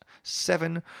age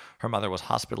 7, her mother was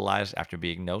hospitalized after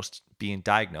being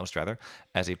diagnosed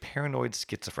as a paranoid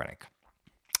schizophrenic.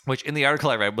 Which in the article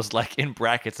I read was like in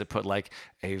brackets it put like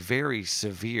a very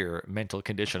severe mental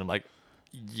condition. I'm like,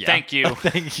 yeah. Thank you.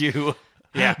 Thank you.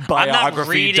 Yeah. I'm not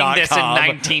reading this in Biography.com.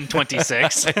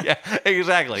 1926. Yeah,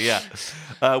 exactly.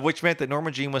 Yeah. Which meant that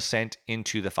Norma Jean was sent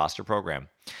into the foster program.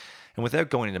 And without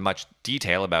going into much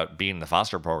detail about being in the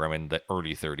foster program in the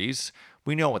early 30s,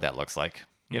 we know what that looks like,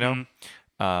 you know?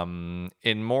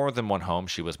 In more than one home,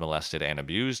 she was molested and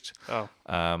abused. Oh.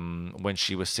 When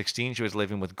she was 16, she was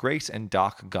living with Grace and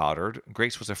Doc Goddard.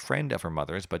 Grace was a friend of her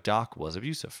mother's, but Doc was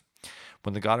abusive.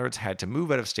 When the Goddards had to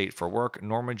move out of state for work,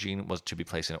 Norma Jean was to be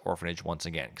placed in an orphanage once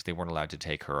again because they weren't allowed to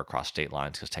take her across state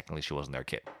lines because technically she wasn't their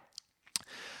kid.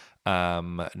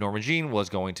 Norma Jean was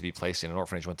going to be placed in an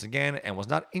orphanage once again and was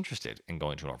not interested in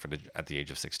going to an orphanage at the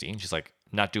age of 16. She's like,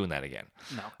 not doing that again.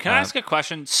 No. Can I ask a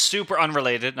question? Super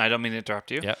unrelated, and I don't mean to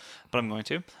interrupt you. Yep. But I'm going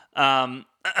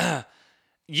to.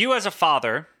 You as a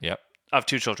father Yep. of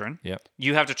 2 children, Yep.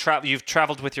 you have to travel. You've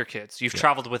traveled with your kids. You've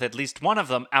traveled with at least one of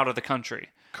them out of the country.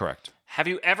 Correct. Have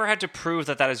you ever had to prove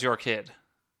that is your kid?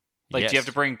 Like, do you Yes. have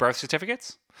to bring birth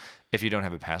certificates? If you don't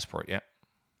have a passport, yeah.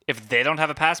 If they don't have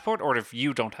a passport, or if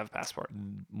you don't have a passport?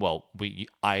 Well,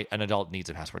 an adult needs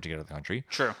a passport to get out of the country.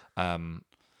 True.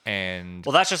 And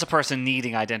Well, that's just a person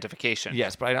needing identification.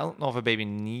 yes, but I don't know if a baby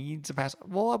needs a passport.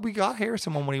 Well, we got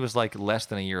Harrison when he was like less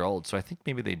than a year old, so I think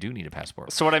maybe they do need a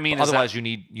passport. So what I mean But is otherwise, that,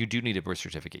 you do need a birth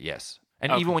certificate. Yes,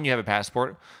 and Okay. even when you have a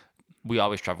passport, we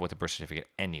always travel with a birth certificate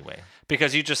anyway.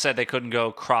 because you just said they couldn't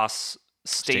go cross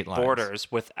State state lines.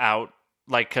 borders without,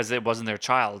 like, because it wasn't their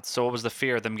child. So what was the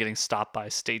fear of them getting stopped by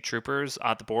state troopers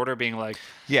at the border, being like,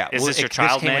 Yeah, is this your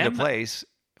child, This came man? into place.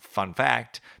 Fun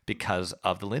fact: because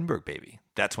of the Lindbergh baby.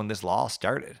 That's when this law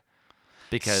started.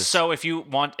 Because So if you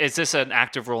want, is this an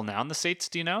active rule now in the States?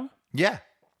 Do you know? yeah,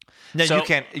 now So- you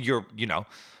can.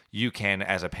 You can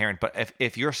as a parent, but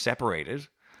if you're separated,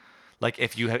 like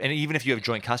if you have, and even if you have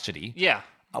joint custody, Yeah.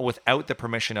 without the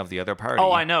permission of the other party,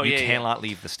 Oh, I know, you yeah, yeah. cannot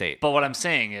leave the state. But what I'm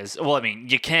saying is, well, I mean,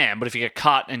 you can, but if you get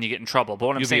caught and you get in trouble. But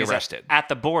what I'm You'll be saying is that arrested. at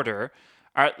the border,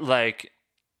 are like,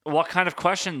 what kind of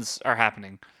questions are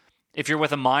happening? If you're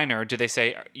with a minor, do they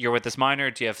say you're with this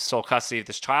minor? Do you have sole custody of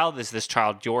this child? Is this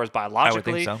child yours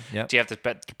biologically? so, yep. Do you have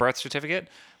the birth certificate?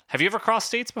 Have you ever crossed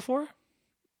states before?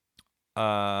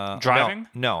 Uh, Driving?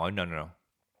 No.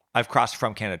 I've crossed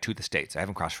from Canada to the States. I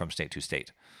haven't crossed from state to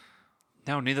state.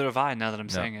 No, neither have I. Now that I'm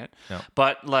saying it, no.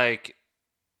 But like,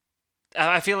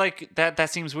 I feel like that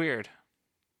seems weird.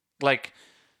 Like,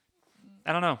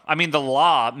 I don't know. I mean, the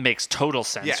law makes total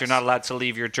sense. Yes. You're not allowed to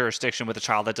leave your jurisdiction with a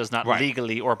child that does not Right.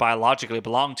 legally or biologically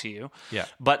belong to you. Yeah.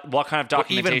 But what kind of But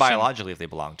documentation? even biologically, if they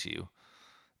belong to you,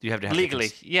 you have to have the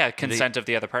legally, yeah, consent of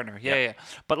the other partner. Yeah.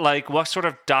 But like, what sort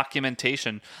of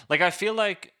documentation? Like, I feel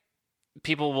like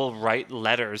people will write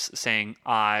letters saying,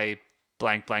 I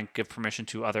blank blank give permission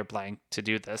to other blank to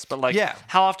do this. But like, Yeah.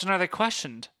 how often are they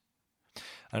questioned?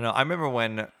 I don't know. I remember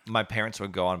when my parents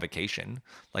would go on vacation,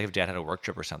 like if dad had a work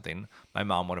trip or something, my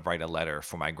mom would write a letter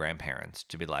for my grandparents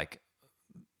to be like,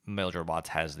 Mildred Watts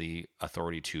has the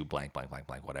authority to blank, blank, blank,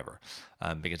 blank, whatever.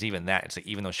 Because even that, it's like,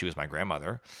 even though she was my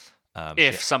grandmother,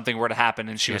 If something were to happen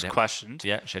and she was had to- questioned.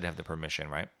 yeah, she'd have the permission,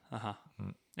 right?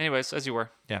 Anyways, as you were.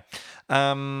 Yeah.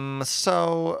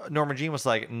 So Norma Jean was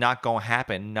like, not gonna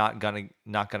happen. Not gonna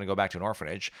go back to an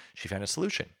orphanage. She found a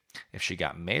solution. If she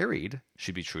got married,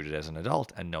 she'd be treated as an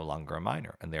adult and no longer a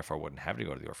minor, and therefore wouldn't have to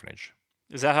go to the orphanage.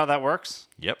 Is that how that works?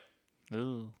 Yep.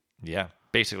 Ooh. Yeah.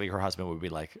 Basically, her husband would be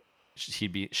like,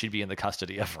 she'd be in the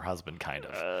custody of her husband, kind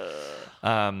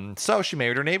of. So she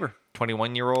married her neighbor,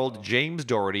 21-year-old James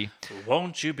Doherty.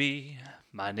 Won't you be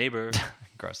my neighbor?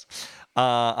 Gross.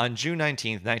 On June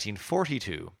 19th,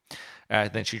 1942.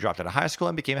 Then she dropped out of high school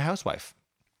and became a housewife.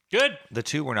 Good. The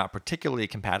two were not particularly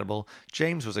compatible.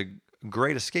 James was a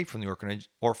great escape from the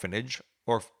orphanage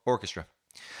orchestra.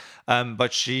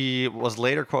 But she was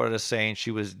later quoted as saying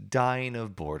she was dying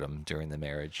of boredom during the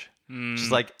marriage.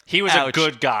 She's like, He was ouch, a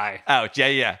good guy. Ouch.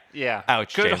 Yeah. Yeah.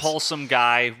 Ouch, Good, James. wholesome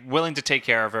guy, willing to take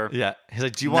care of her. Yeah. He's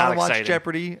like, do you Not want to watch exciting.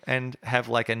 Jeopardy and have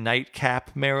like a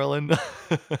nightcap, Marilyn?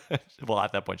 Well,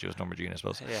 at that point, she was Norma Jean, I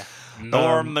suppose. Yeah.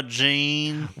 Norma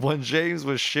Jean. When James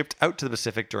was shipped out to the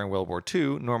Pacific during World War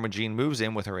II, Norma Jean moves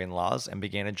in with her in-laws and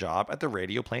began a job at the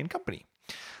Radio Plane Company.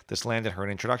 This landed her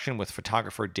an introduction with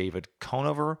photographer David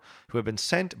Conover, who had been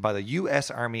sent by the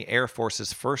U.S. Army Air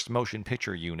Force's 1st Motion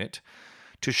Picture Unit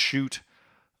to shoot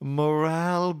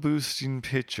morale-boosting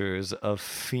pictures of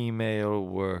female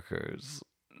workers.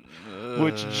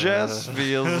 Which just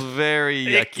feels very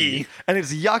yucky. Icky. And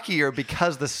it's yuckier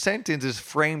because the sentence is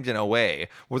framed in a way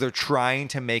where they're trying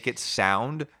to make it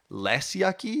sound less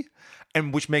yucky,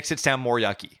 and which makes it sound more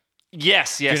yucky.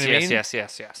 Yes, you know what I mean?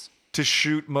 yes. To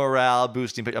shoot morale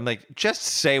boosting pictures. I'm like, just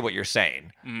say what you're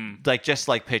saying. Like, just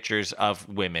like pictures of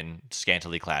women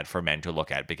scantily clad for men to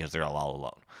look at because they're all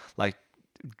alone. Like,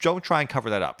 don't try and cover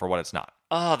that up for what it's not.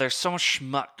 Oh, there's so much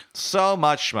schmuck. So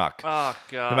much schmuck. Oh,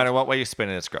 God. No matter what way you spin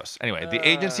it, it's gross. Anyway, the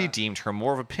agency deemed her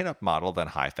more of a pinup model than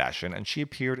high fashion, and she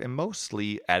appeared in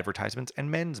mostly advertisements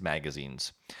and men's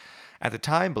magazines. At the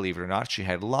time, believe it or not, she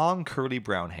had long, curly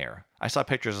brown hair. I saw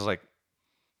pictures, I was like,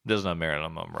 this is not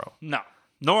Marilyn Monroe. No.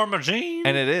 Norma Jean.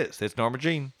 And it is. It's Norma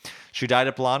Jean. She dyed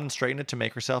it blonde and straightened it to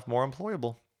make herself more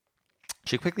employable.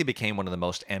 She quickly became one of the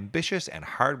most ambitious and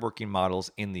hardworking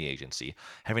models in the agency,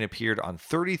 having appeared on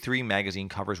 33 magazine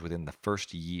covers within the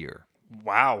first year.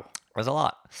 Wow. That's a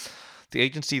lot. The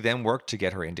agency then worked to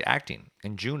get her into acting.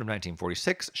 In June of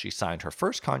 1946, she signed her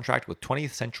first contract with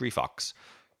 20th Century Fox.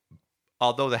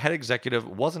 Although the head executive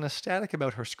wasn't ecstatic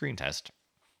about her screen test,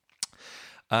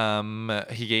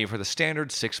 he gave her the standard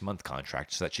 6-month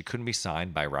contract so that she couldn't be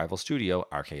signed by rival studio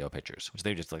RKO Pictures, which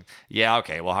they just like, yeah,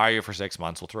 okay, we'll hire you for 6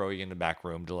 months. We'll throw you in the back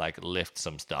room to like lift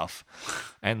some stuff.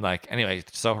 And like, anyway,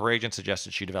 so her agent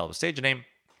suggested she develop a stage name,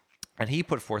 and he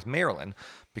put forth Marilyn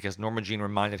because Norma Jean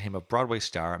reminded him of Broadway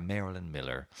star Marilyn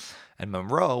Miller. And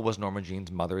Monroe was Norma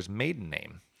Jean's mother's maiden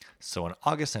name. So in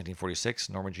August 1946,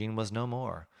 Norma Jean was no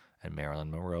more, and Marilyn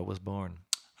Monroe was born.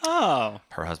 Oh.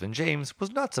 Her husband, James,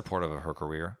 was not supportive of her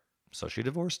career, so she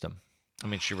divorced him. I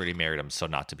mean, she really married him so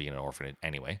not to be in an orphanage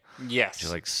anyway. Yes.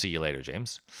 She's like, see you later,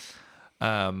 James.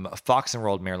 Fox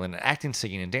enrolled Marilyn in acting,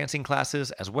 singing, and dancing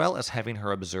classes, as well as having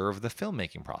her observe the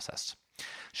filmmaking process.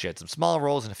 She had some small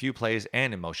roles in a few plays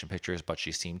and in motion pictures, but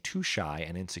she seemed too shy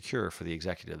and insecure for the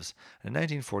executives. And in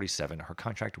 1947, her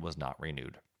contract was not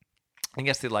renewed. I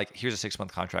guess they're like, here's a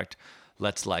 6-month contract.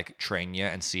 Let's like train you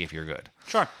and see if you're good.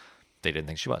 Sure. They didn't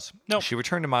think she was. Nope. She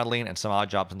returned to modeling and some odd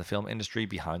jobs in the film industry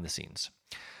behind the scenes.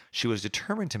 She was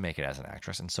determined to make it as an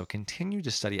actress and so continued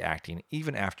to study acting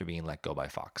even after being let go by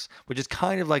Fox, which is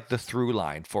kind of like the through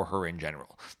line for her in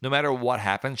general. No matter what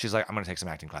happens, she's like, I'm going to take some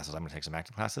acting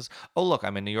classes. Oh, look,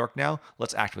 I'm in New York now.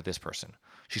 Let's act with this person.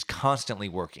 She's constantly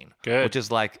working. Good. Which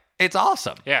is like, it's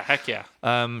awesome. Yeah, heck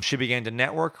yeah. She began to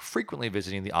network, frequently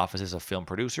visiting the offices of film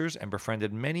producers, and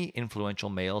befriended many influential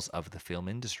males of the film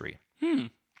industry.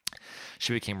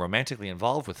 She became romantically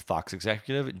involved with Fox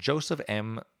executive Joseph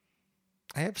M.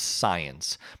 I have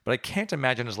Science, but I can't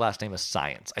imagine his last name is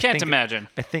Science. Can't imagine.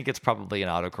 I think it's probably an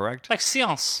autocorrect. Like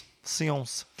science.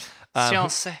 Science.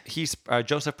 Science.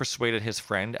 Joseph persuaded his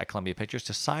friend at Columbia Pictures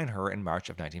to sign her in March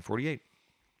of 1948.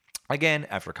 Again,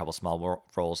 after a couple small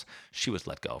roles, she was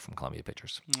let go from Columbia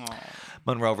Pictures.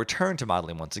 Monroe returned to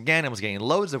modeling once again and was getting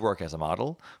loads of work as a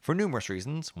model for numerous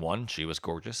reasons. 1, she was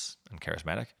gorgeous and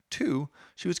charismatic. 2,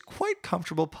 she was quite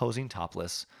comfortable posing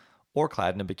topless or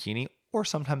clad in a bikini or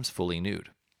sometimes fully nude.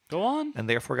 Go on. and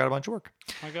therefore got a bunch of work.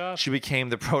 Oh my gosh. She became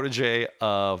the protege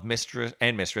of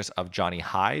mistress of Johnny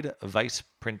Hyde, vice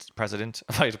president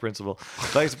of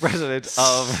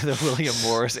the William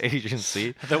Morris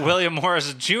Agency. The William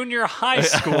Morris Junior High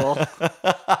School.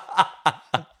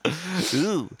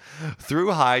 Ooh.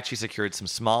 Through Hyde, she secured some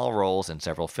small roles in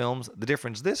several films. The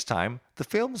difference this time, the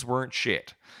films weren't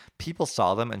shit. People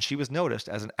saw them, and she was noticed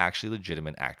as an actually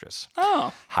legitimate actress.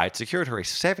 Oh. Hyde secured her a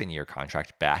 7-year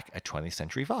contract back at 20th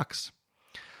Century Fox.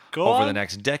 Go Over on. the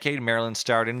next decade, Marilyn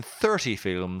starred in 30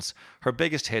 films. Her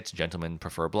biggest hits, Gentlemen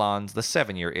Prefer Blondes, The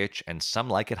 7-Year Itch, and Some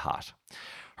Like It Hot.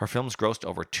 Her films grossed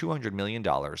over $200 million,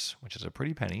 which is a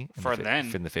pretty penny For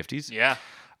then. in the 50s. Yeah.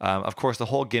 Of course, the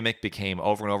whole gimmick became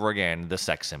over and over again the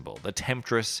sex symbol, the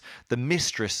temptress, the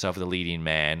mistress of the leading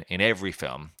man in every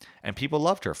film, and people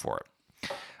loved her for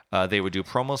it. They would do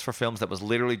promos for films that was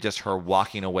literally just her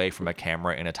walking away from a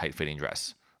camera in a tight-fitting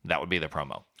dress. That would be the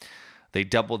promo. They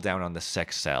doubled down on the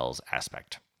sex sells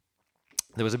aspect.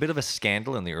 There was a bit of a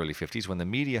scandal in the early 50s when the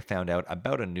media found out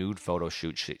about a nude photo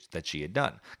shoot that she had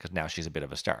done, because now she's a bit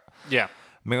of a star. Yeah.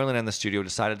 Marilyn and the studio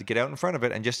decided to get out in front of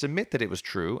it and just admit that it was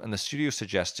true, and the studio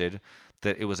suggested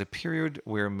that it was a period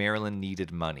where Marilyn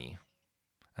needed money.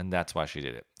 And that's why she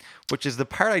did it. Which is the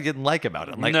part I didn't like about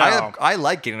it. Like, No. I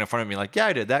like getting in front of me like, yeah,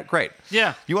 I did that. Great.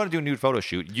 Yeah. You want to do a nude photo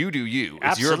shoot? You do you.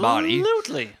 It's your body.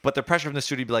 Absolutely. But the pressure from the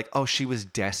studio to be like, oh, she was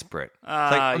desperate. It's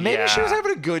like, maybe yeah. she was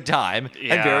having a good time and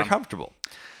Yeah. very comfortable.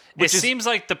 It seems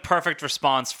like the perfect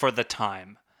response for the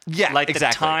time. Yeah, Like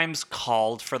exactly. the times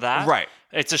called for that. Right.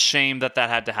 It's a shame that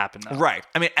had to happen though. Right.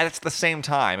 I mean, and it's the same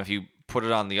time, if you put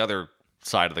it on the other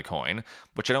side of the coin,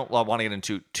 which I don't want to get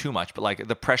into too much, but like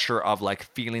the pressure of like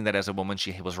feeling that as a woman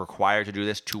she was required to do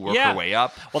this to work her way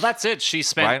up. Well, that's it. She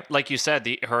spent, Right? like you said,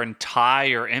 her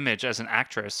entire image as an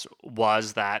actress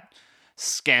was that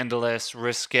scandalous,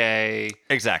 risque,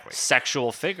 Exactly.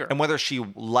 sexual figure. And whether she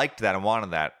liked that and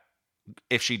wanted that,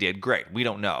 if she did, great. We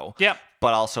don't know. Yep.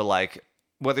 But also like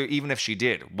whether even if she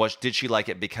did she like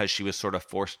it because she was sort of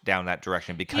forced down that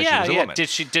direction because she was a woman?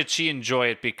 Did she enjoy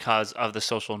it because of the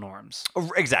social norms?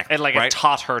 Exactly. And right? it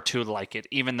taught her to like it,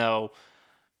 even though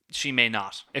she may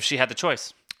not, if she had the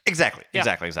choice. Exactly. Yeah.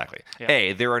 Exactly. Yeah.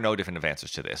 A, there are no different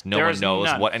answers to this. No There one is knows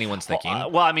none. what anyone's thinking.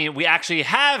 Well, I mean, we actually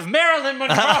have Marilyn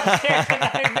Monroe here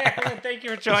tonight. Marilyn, thank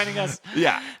you for joining us.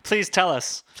 Yeah. Please tell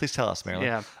us. Please tell us, Marilyn.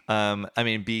 Yeah. I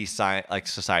mean,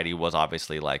 society was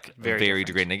obviously like Very very different.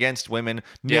 degrading against women.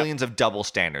 Millions of double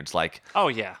standards. Like, Oh,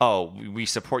 yeah. oh, we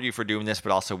support you for doing this,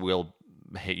 but also we'll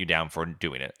hit you down for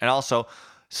doing it. And also,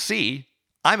 C,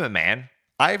 I'm a man.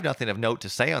 I have nothing of note to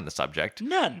say on the subject.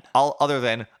 None. Other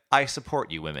than I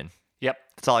support you, women. Yep.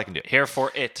 That's all I can do. Here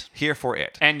for it. Here for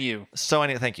it. And you. So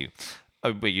thank you.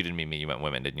 Oh, wait, you didn't mean me. You meant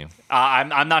women, didn't you?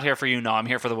 I'm not here for you. No, I'm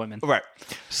here for the women. Right.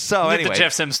 So The anyway,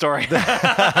 Jeff Sims story. so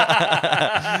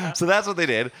that's what they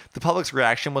did. The public's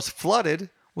reaction was flooded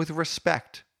with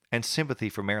respect and sympathy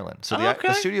for Marilyn. So the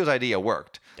Okay. studio's idea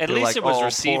worked. At They were least like, it was "Oh,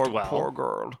 received poor, well." Poor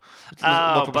girl.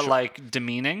 But like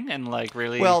demeaning and like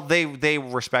really. Well, they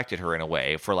respected her in a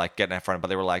way for like getting in front, but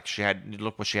they were like,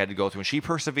 look what she had to go through, and she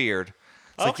persevered.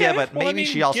 It's like, Okay, yeah, but well, I maybe mean,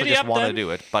 she also giddy just up wanted then. to do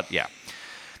it. But yeah.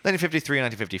 1953 and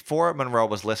 1954, Monroe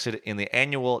was listed in the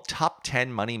annual Top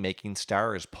 10 Money-Making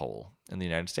Stars poll in the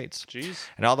United States. Jeez.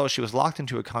 And although she was locked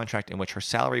into a contract in which her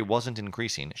salary wasn't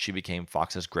increasing, she became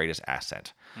Fox's greatest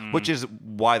asset, which is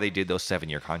why they did those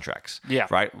 7-year contracts. Yeah.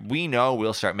 Right? We know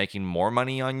we'll start making more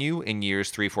money on you in years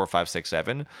 3, 4, 5, 6,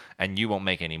 7, and you won't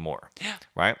make any more. Yeah.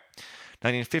 Right?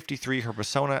 1953, her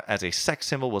persona as a sex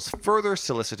symbol was further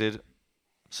solidified,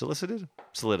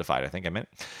 I think I meant,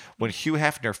 when Hugh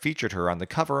Hefner featured her on the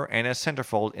cover and as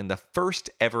centerfold in the first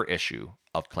ever issue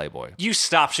of Playboy. You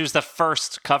stop. She was the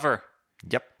first cover.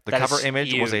 Yep. The That cover is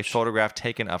image was a huge. photograph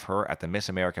taken of her at the Miss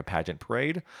America pageant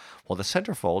parade, while the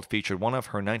centerfold featured one of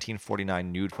her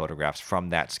 1949 nude photographs from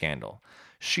that scandal.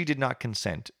 She did not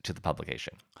consent to the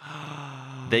publication.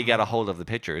 They got a hold of the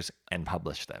pictures and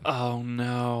published them. Oh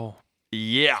no.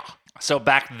 Yeah. So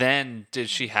back then, did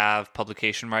she have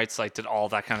publication rights? Like, did all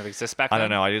that kind of exist back then? I don't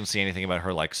know. I didn't see anything about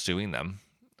her like suing them,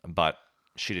 but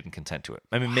she didn't consent to it.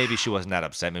 I mean, maybe she wasn't that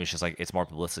upset. Maybe she's like, it's more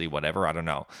publicity, whatever. I don't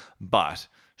know. But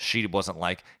she wasn't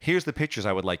like, here's the pictures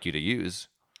I would like you to use.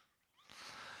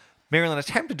 Marilyn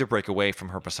attempted to break away from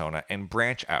her persona and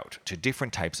branch out to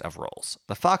different types of roles.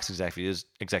 The Fox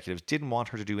executives didn't want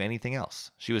her to do anything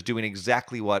else. She was doing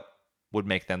exactly what would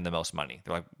make them the most money.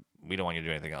 They're like, we don't want you to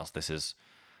do anything else. This is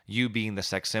you being the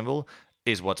sex symbol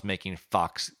is what's making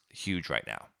Fox huge right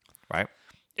now, right?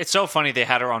 It's so funny they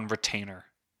had her on retainer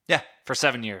Yeah. for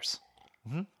 7 years.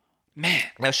 Mm-hmm. Man.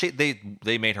 Now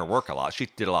they made her work a lot. She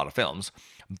did a lot of films,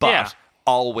 but Yeah.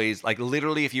 always like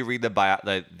literally if you read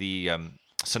the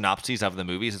synopses of the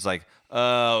movies, it's like,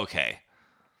 okay.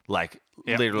 Like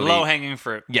literally low-hanging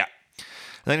fruit. Yeah.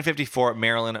 In 1954,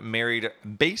 Marilyn married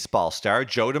baseball star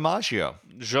Joe DiMaggio.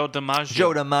 Joe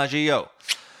DiMaggio.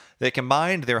 They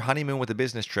combined their honeymoon with a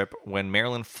business trip when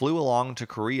Marilyn flew along to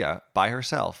Korea by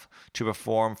herself to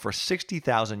perform for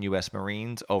 60,000 U.S.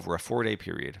 Marines over a 4-day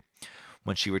period.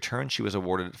 When she returned, she was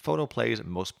awarded Photoplay's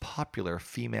most popular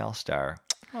female star.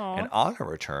 Aww. And on her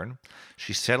return,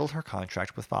 she settled her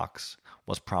contract with Fox,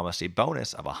 was promised a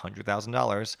bonus of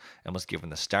 $100,000, and was given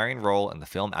the starring role in the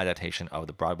film adaptation of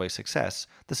the Broadway success,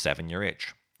 The 7-Year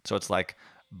Itch. So it's like,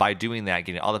 by doing that,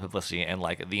 getting all the publicity and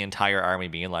like the entire army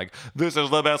being like, this is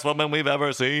the best woman we've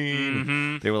ever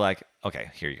seen. They were like,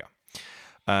 okay, here you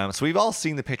go. So we've all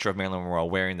seen the picture of Marilyn Monroe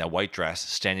wearing that white dress,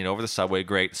 standing over the subway.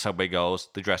 Great, the subway goes,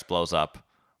 the dress blows up,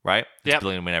 right? It's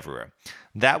billionaire women everywhere.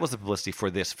 That was the publicity for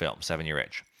this film, 7-Year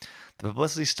Itch. The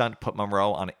publicity stunt put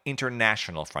Monroe on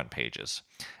international front pages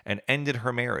and ended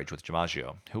her marriage with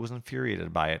DiMaggio, who was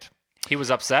infuriated by it. He was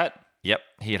upset? Yep,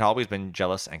 he had always been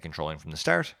jealous and controlling from the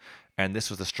start, and this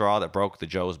was the straw that broke the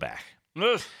Joe's back.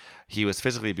 Ugh. He was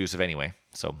physically abusive anyway,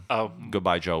 so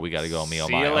goodbye, Joe. We got to go. See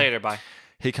you later. Bye.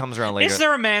 He comes around later. Is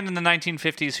there a man in the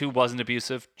 1950s who wasn't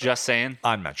abusive? Just saying.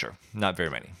 I'm not sure. Not very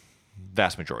many.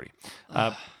 Vast majority.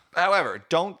 However,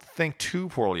 don't think too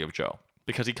poorly of Joe,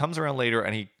 because he comes around later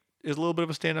and he is a little bit of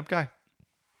a stand-up guy.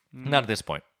 Not at this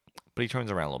point, but he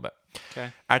turns around a little bit.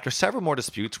 Okay. After several more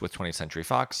disputes with 20th Century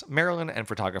Fox, Marilyn and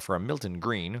photographer Milton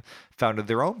Green founded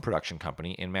their own production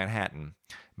company in Manhattan,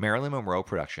 Marilyn Monroe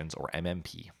Productions, or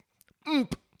MMP.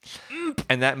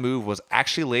 And that move was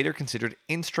actually later considered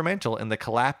instrumental in the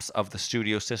collapse of the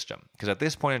studio system. Because at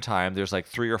this point in time, there's like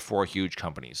 3 or 4 huge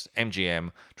companies.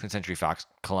 MGM, 20th Century Fox,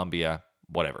 Columbia,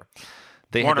 whatever.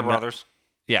 Warner Brothers.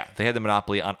 Yeah, they had the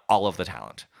monopoly on all of the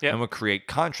talent. Yep. And would create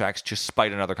contracts to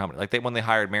spite another company. Like when they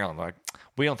hired Marilyn, they're like,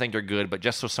 we don't think you're good, but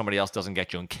just so somebody else doesn't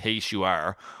get you, in case you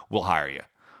are, we'll hire you.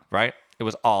 Right? It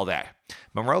was all that.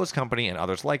 Monroe's company and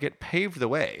others like it paved the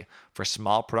way for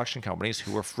small production companies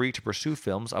who were free to pursue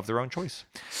films of their own choice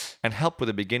and helped with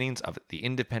the beginnings of the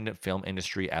independent film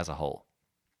industry as a whole.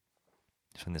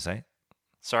 Do you have something to say?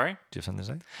 Sorry? Do you have something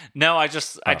to say? No, I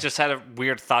just had a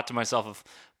weird thought to myself of,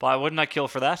 why wouldn't I kill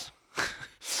for that?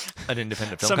 An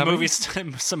independent film company?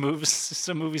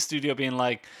 Some movie studio being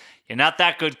like, you're not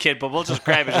that good, kid, but we'll just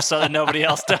grab it just so that nobody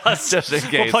else does. Just in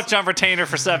case. We'll put you on retainer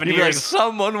for 7 You'd years. be like,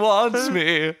 someone wants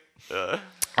me.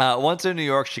 Once in New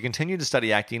York, she continued to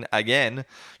study acting again.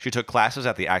 She took classes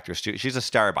at the Actors Studio. She's a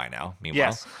star by now, meanwhile.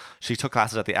 Yes. She took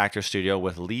classes at the Actors Studio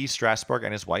with Lee Strasberg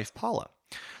and his wife, Paula.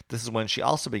 This is when she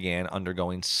also began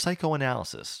undergoing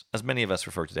psychoanalysis, as many of us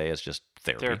refer today as just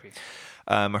therapy.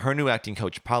 Her new acting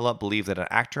coach, Paula, believed that an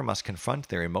actor must confront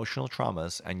their emotional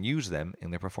traumas and use them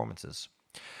in their performances,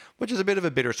 which is a bit of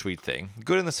a bittersweet thing.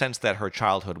 Good in the sense that her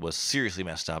childhood was seriously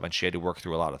messed up and she had to work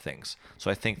through a lot of things.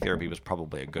 So I think therapy was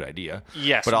probably a good idea.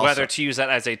 Yes, but also, whether to use that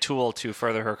as a tool to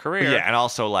further her career. Yeah, and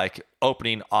also like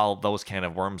opening all those can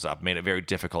of worms up made it very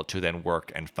difficult to then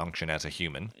work and function as a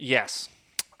human. Yes.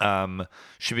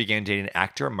 She began dating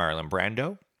actor Marlon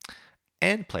Brando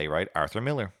and playwright Arthur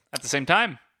Miller. At the same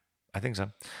time. I think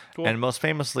so. Cool. And most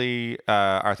famously,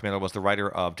 Arthur Miller was the writer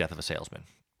of Death of a Salesman.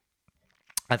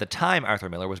 At the time, Arthur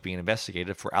Miller was being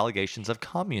investigated for allegations of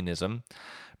communism.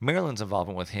 Marilyn's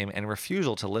involvement with him and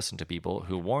refusal to listen to people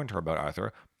who warned her about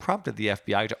Arthur prompted the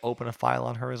FBI to open a file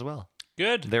on her as well.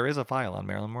 Good. There is a file on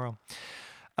Marilyn Monroe.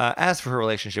 As for her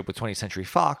relationship with 20th Century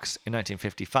Fox, in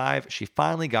 1955, she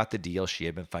finally got the deal she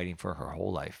had been fighting for her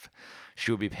whole life.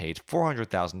 She would be paid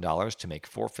 $400,000 to make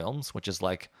 4 films, which is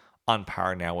like on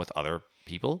par now with other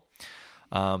people.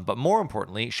 But more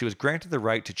importantly, she was granted the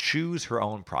right to choose her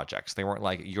own projects. They weren't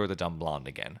like, you're the dumb blonde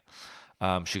again.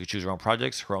 She could choose her own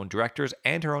projects, her own directors,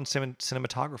 and her own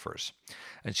cinematographers.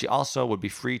 And she also would be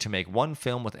free to make 1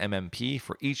 film with MMP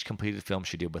for each completed film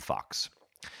she did with Fox.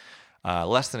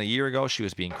 Less than a year ago, she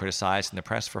was being criticized in the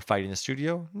press for fighting the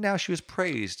studio. Now she was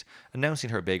praised, announcing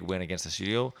her big win against the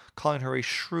studio, calling her a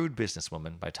shrewd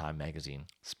businesswoman by Time magazine.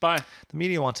 Spy. The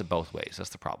media wants it both ways. That's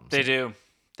the problem. They do.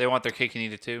 They want their cake and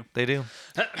eat it too. They do.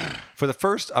 For the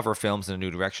first of her films in a new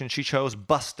direction, she chose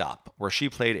Bus Stop, where she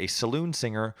played a saloon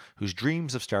singer whose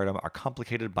dreams of stardom are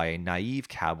complicated by a naive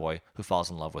cowboy who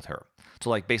falls in love with her. So,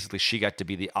 like, basically, she got to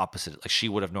be the opposite. Like, she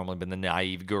would have normally been the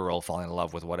naive girl falling in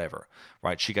love with whatever,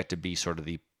 right? She got to be sort of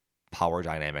the power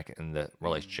dynamic in the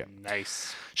relationship.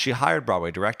 Nice. She hired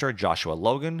Broadway director Joshua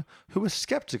Logan, who was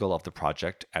skeptical of the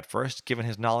project at first, given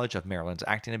his knowledge of Marilyn's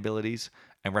acting abilities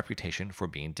and reputation for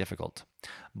being difficult.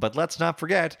 But let's not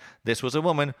forget, this was a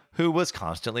woman who was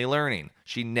constantly learning.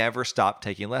 She never stopped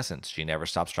taking lessons. She never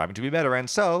stopped striving to be better, and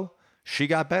so she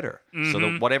got better. So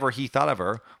that whatever he thought of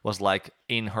her was like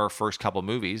in her first couple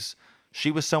movies, she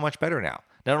was so much better now.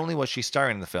 Not only was she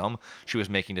starring in the film, she was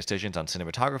making decisions on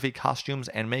cinematography, costumes,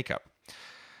 and makeup.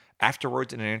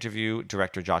 Afterwards, in an interview,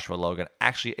 director Joshua Logan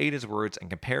actually ate his words and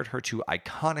compared her to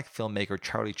iconic filmmaker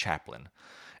Charlie Chaplin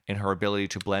in her ability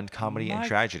to blend comedy and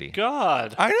tragedy.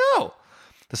 God. I know!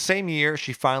 The same year,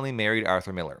 she finally married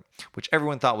Arthur Miller, which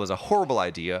everyone thought was a horrible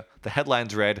idea. The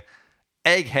headlines read,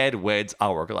 "Egghead weds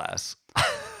hourglass."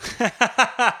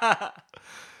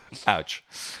 Ouch.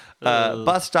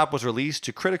 Bus Stop was released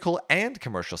to critical and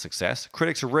commercial success.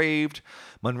 Critics raved.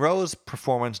 Monroe's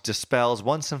performance dispels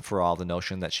once and for all the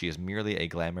notion that she is merely a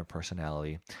glamour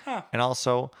personality. And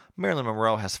also, Marilyn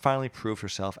Monroe has finally proved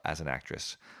herself as an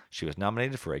actress. She was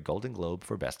nominated for a Golden Globe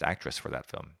for Best Actress for that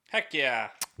film. Heck yeah.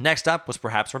 Next up was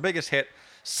perhaps her biggest hit,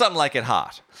 Some Like It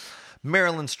Hot.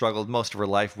 Marilyn struggled most of her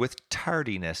life with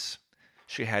tardiness.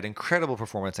 She had incredible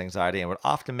performance anxiety and would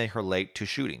often make her late to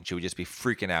shooting. She would just be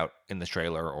freaking out in the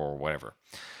trailer or whatever.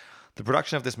 The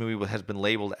production of this movie has been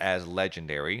labeled as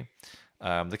legendary.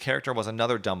 The character was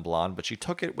another dumb blonde, but she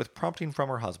took it with prompting from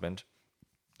her husband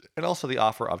and also the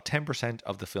offer of 10%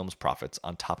 of the film's profits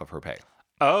on top of her pay.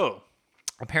 Oh.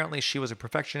 Apparently, she was a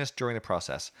perfectionist during the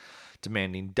process,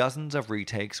 demanding dozens of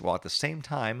retakes while at the same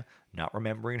time not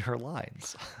remembering her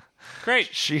lines.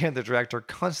 Great. She and the director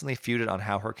constantly feuded on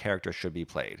how her character should be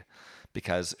played,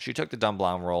 because she took the dumb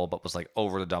blonde role but was like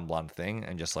over the dumb blonde thing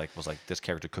and just like was like, this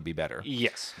character could be better.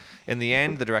 Yes. In the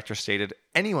end, the director stated,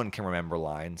 anyone can remember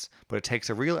lines, but it takes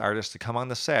a real artist to come on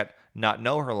the set, not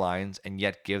know her lines, and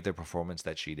yet give the performance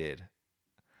that she did.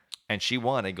 And she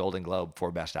won a Golden Globe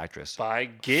for Best Actress. By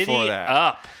giddy for that.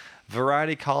 up.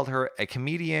 Variety called her a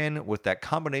comedian with that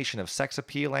combination of sex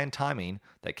appeal and timing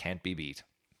that can't be beat.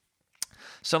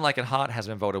 Some Like It Hot has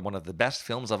been voted one of the best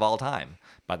films of all time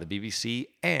by the BBC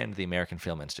and the American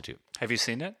Film Institute. Have you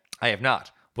seen it? I have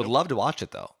not. Would love to watch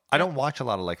it, though. I don't watch a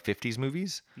lot of like 50s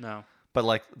movies, No. but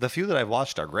like the few that I've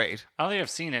watched are great. I don't think I've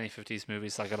seen any 50s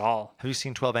movies like at all. Have you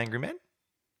seen 12 Angry Men?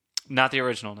 Not the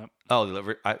original, no.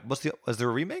 Oh, was there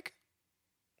a remake?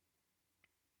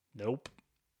 Nope.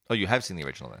 Oh, you have seen the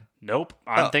original then? Nope.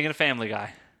 I'm thinking of Family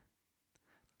Guy.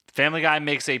 Family Guy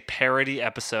makes a parody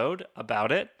episode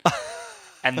about it.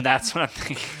 And that's what I'm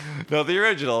thinking. No, the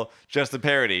original, just the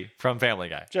parody from Family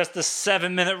Guy. Just the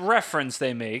 7-minute reference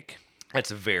they make. It's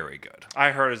very good.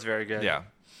 I heard it's very good. Yeah.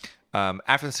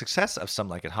 After the success of Some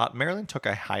Like It Hot, Marilyn took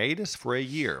a hiatus for a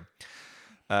year.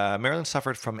 Marilyn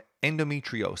suffered from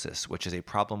endometriosis, which is a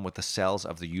problem with the cells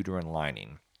of the uterine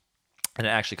lining. And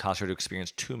it actually caused her to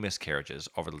experience 2 miscarriages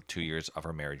over the 2 years of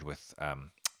her marriage with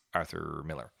Arthur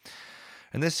Miller.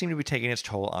 And this seemed to be taking its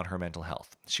toll on her mental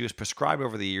health. She was prescribed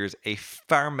over the years a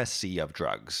pharmacy of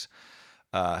drugs.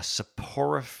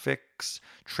 Soporifics,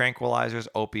 tranquilizers,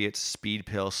 opiates, speed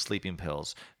pills, sleeping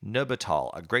pills,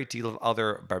 Nubital, a great deal of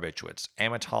other barbiturates,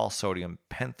 amytal, sodium,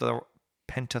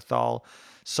 pentothal,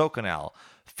 Soconal,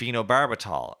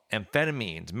 phenobarbital,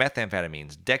 amphetamines,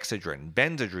 methamphetamines, dexedrine,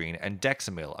 benzedrine, and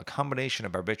Dexamyl, a combination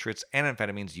of barbiturates and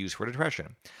amphetamines used for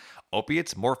depression.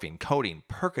 Opiates, morphine, codeine,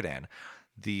 Percodan,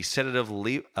 the sedative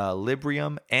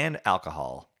Librium, and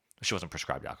alcohol. She wasn't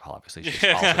prescribed alcohol, obviously. She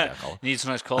was also alcohol. Need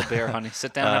some nice cold beer, honey.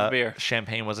 Sit down and have a beer.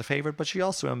 Champagne was a favorite, but she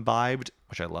also imbibed,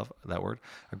 which I love that word,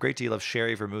 a great deal of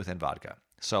sherry, vermouth, and vodka.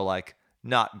 So, like,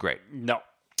 not great. No.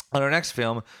 On her next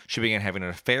film, she began having an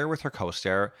affair with her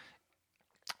co-star,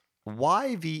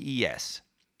 YVES.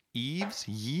 Yves?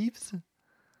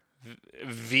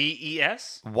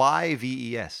 VES?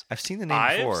 YVES. I've seen the name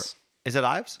Ives? before. Is it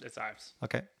Ives? It's Ives.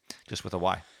 Okay. Just with a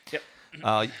Y. Yep.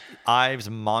 Ives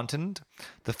Montand.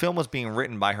 The film was being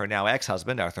written by her now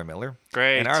ex-husband, Arthur Miller.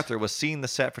 Great. And Arthur was seeing the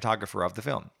set photographer of the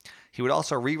film. He would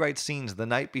also rewrite scenes the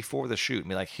night before the shoot and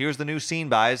be like, here's the new scene,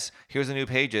 guys. Here's the new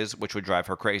pages, which would drive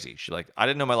her crazy. She's like, I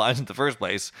didn't know my lines in the first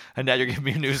place, and now you're giving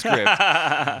me a new script.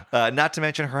 Not to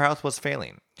mention her health was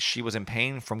failing. She was in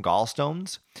pain from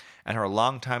gallstones, and her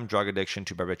longtime drug addiction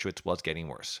to barbiturates was getting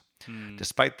worse.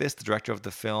 Despite this, the director of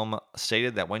the film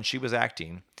stated that when she was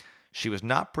acting, she was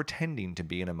not pretending to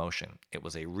be an emotion. It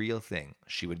was a real thing.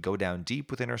 She would go down deep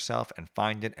within herself and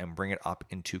find it and bring it up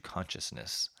into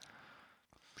consciousness.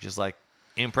 Which is like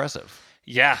impressive.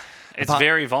 Yeah. It's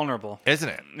very vulnerable. Isn't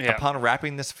it? Yeah. Upon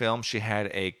wrapping this film, she had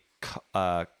a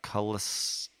oh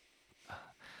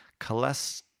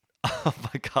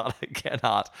my God, I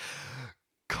cannot.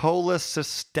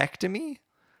 cholecystectomy,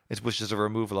 which is a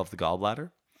removal of the gallbladder,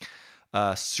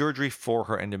 surgery for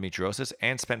her endometriosis,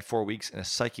 and spent 4 weeks in a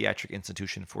psychiatric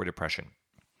institution for depression.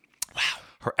 Wow.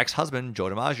 Her ex-husband, Joe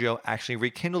DiMaggio, actually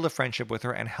rekindled a friendship with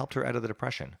her and helped her out of the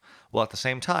depression, while at the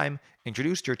same time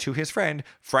introduced her to his friend,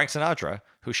 Frank Sinatra,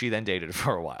 who she then dated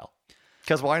for a while.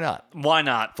 Because why not? Why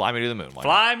not? Fly me to the moon. Why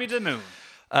Fly me to the moon.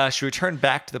 She returned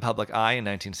back to the public eye in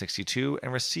 1962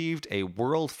 and received a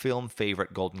World Film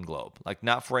Favorite Golden Globe. Like,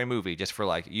 not for a movie, just for,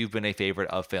 like, you've been a favorite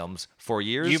of films for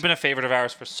years. You've been a favorite of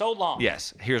ours for so long.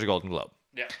 Yes, here's a Golden Globe.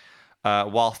 Yeah.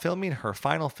 While filming her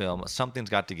final film, Something's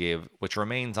Got to Give, which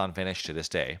remains unfinished to this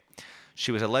day,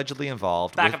 she was allegedly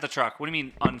involved Back up the truck. What do you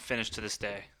mean unfinished to this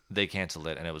day? They canceled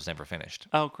it and it was never finished.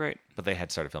 Oh, great. But they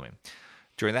had started filming.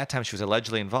 During that time, she was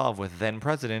allegedly involved with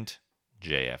then-President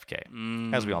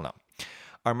JFK, as we all know.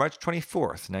 On March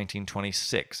 24th,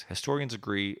 1926, historians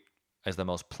agree as the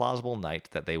most plausible night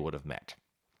that they would have met.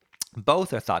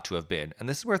 Both are thought to have been, and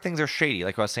this is where things are shady,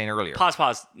 like I was saying earlier. Pause.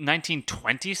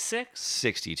 1926?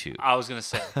 62. I was going to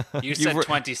say. You said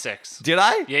 26. Did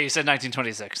I? Yeah, you said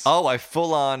 1926. Oh, I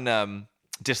full-on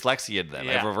dyslexia'd them.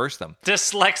 Yeah. I reversed them.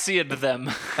 Dyslexia to them.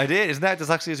 I did. Isn't that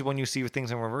dyslexia is when you see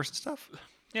things in reverse and stuff?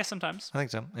 Yeah, sometimes. I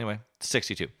think so. Anyway,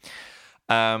 62.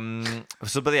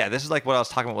 But yeah, this is like what I was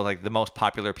talking about with like the most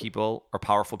popular people or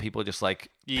powerful people just like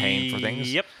paying for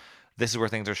things. Yep. This is where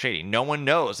things are shady. No one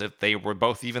knows if they were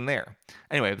both even there.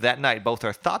 Anyway, that night, both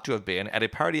are thought to have been at a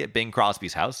party at Bing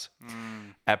Crosby's house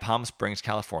at Palm Springs,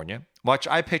 California, which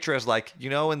I picture as like, you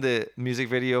know, in the music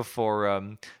video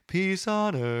for Peace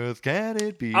on Earth, Can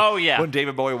It Be? Oh, yeah. When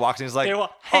David Bowie walks in, he's like,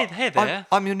 hey there.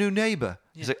 I'm your new neighbor.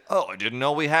 He's like, oh, I didn't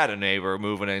know we had a neighbor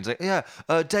moving in. He's like, yeah,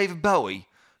 David Bowie.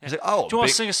 He's like, oh, Do you want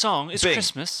to sing a song? It's Bing.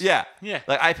 Christmas. Yeah. Yeah.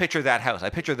 Like, I picture that house. I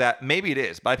picture that, maybe it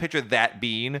is, but I picture that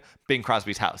being Bing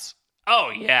Crosby's house, Oh,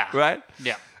 yeah. right?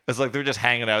 Yeah. It's like they're just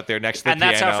hanging out there next to the And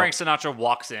that's piano. how Frank Sinatra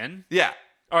walks in. Yeah,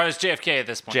 Or is JFK at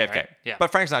this point, JFK. right? Yeah.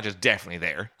 But Frank's not just definitely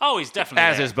there, oh, he's definitely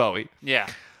as there. is Bowie. Yeah.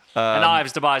 And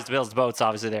Ives, DeBise, builds boats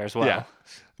obviously there as well. Yeah.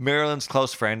 Marilyn's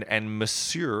close friend and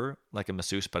monsieur, like a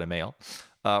masseuse but a male,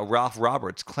 Ralph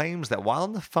Roberts, claims that while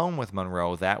on the phone with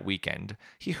Monroe that weekend,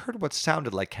 he heard what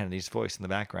sounded like Kennedy's voice in the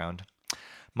background.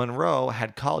 Monroe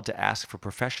had called to ask for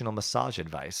professional massage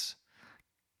advice.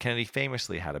 Kennedy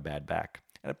famously had a bad back.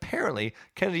 And apparently,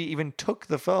 Kennedy even took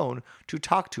the phone to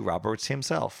talk to Roberts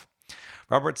himself.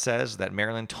 Roberts says that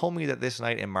Marilyn told me that this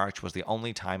night in March was the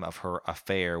only time of her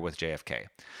affair with JFK.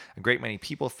 A great many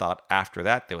people thought after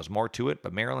that there was more to it,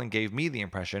 but Marilyn gave me the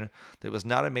impression that it was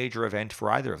not a major event for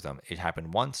either of them. It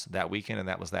happened once that weekend, and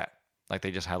that was that. Like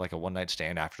they just had like a one-night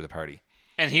stand after the party.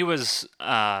 And he was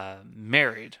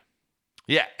married.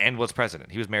 Yeah, and was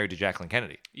president. He was married to Jacqueline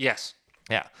Kennedy. Yes.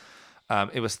 Yeah.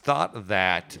 It was thought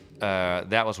that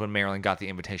that was when Marilyn got the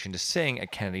invitation to sing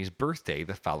at Kennedy's birthday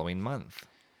the following month.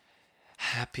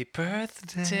 Happy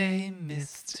birthday,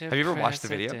 Mr. Have you ever watched the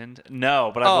video? President. No,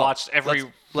 but I've watched every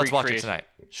Let's watch it recreation. tonight.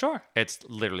 Sure. It's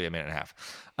literally a minute and a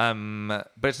half.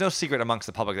 But it's no secret amongst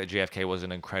the public that JFK was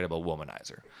an incredible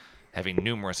womanizer, having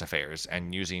numerous affairs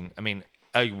and using, I mean,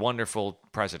 a wonderful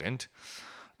president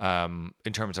in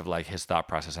terms of like his thought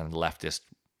process and leftist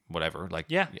whatever. Like,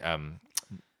 Yeah.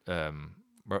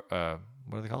 what are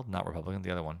they called? Not Republican,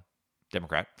 the other one,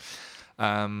 Democrat.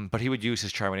 But he would use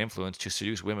his charm and influence to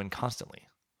seduce women constantly.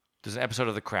 There's an episode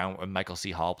of The Crown where Michael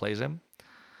C. Hall plays him.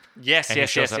 Yes, And he yes,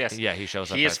 shows yes, up- yes. yeah, he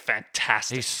shows up He is at-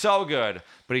 fantastic. He's so good,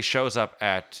 but he shows up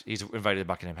he's invited to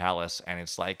Buckingham Palace, and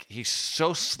it's like, he's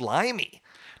so slimy.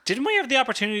 Didn't we have the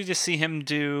opportunity to see him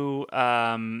do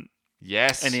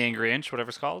Yes. In the Angry Inch, whatever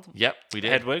it's called? Yep, we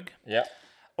did. Hedwig? Yep.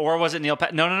 Or was it Neil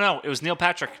Patrick? No. It was Neil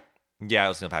Patrick. Yeah, it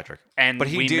was Neil Patrick. And but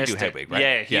he we did missed do it. Hedwig, right?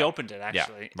 Yeah, he opened it,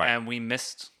 actually. right. And we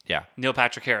missed Yeah. Neil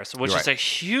Patrick Harris, which You're is right. a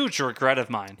huge regret of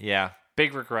mine. Yeah.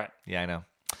 Big regret. Yeah, I know.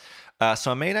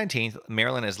 So on May 19th,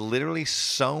 Marilyn is literally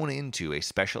sewn into a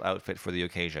special outfit for the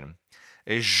occasion.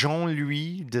 A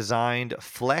Jean-Louis designed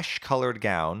flesh-colored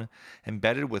gown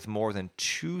embedded with more than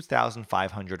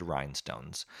 2,500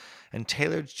 rhinestones and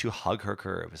tailored to hug her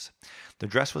curves. The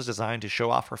dress was designed to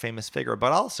show off her famous figure,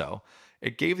 but also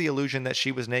it gave the illusion that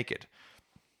she was naked,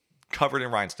 covered in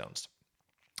rhinestones.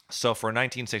 So for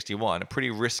 1961, a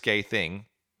pretty risque thing,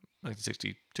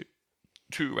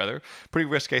 1962, pretty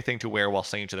risque thing to wear while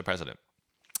singing to the president.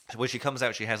 when she comes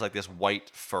out, she has like this white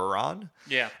fur on.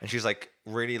 Yeah. And she's like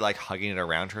really like hugging it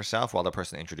around herself while the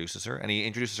person introduces her. And he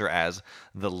introduces her as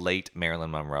the late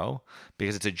Marilyn Monroe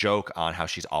because it's a joke on how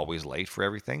she's always late for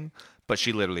everything. But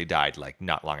she literally died like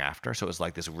not long after. So it was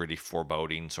like this really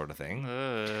foreboding sort of thing.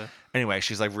 Anyway,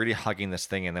 she's like really hugging this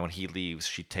thing. And then when he leaves,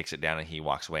 she takes it down and he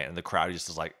walks away. And the crowd just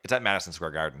is like, it's at Madison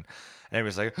Square Garden. And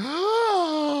everybody's like,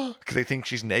 because they think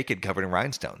she's naked covered in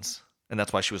rhinestones. And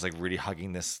that's why she was like really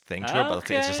hugging this thing to her. But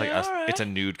it's just like it's a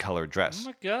nude colored dress. Oh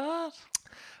my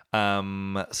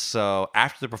God. So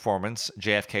after the performance,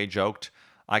 JFK joked,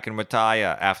 "I can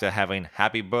retire after having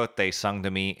Happy Birthday sung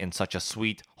to me in such a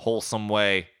sweet, wholesome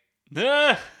way."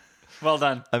 Well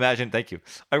done. Thank you.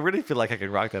 I really feel like I can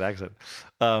rock that accent.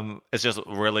 It's just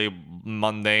really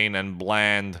mundane and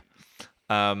bland.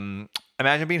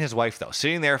 Imagine being his wife, though.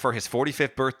 Sitting there for his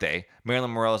 45th birthday,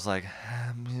 Marilyn Monroe's like,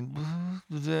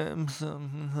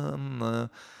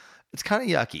 it's kind of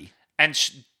yucky. And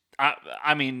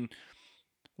I mean,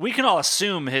 we can all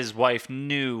assume his wife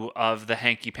knew of the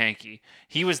hanky-panky.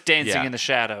 He was dancing in the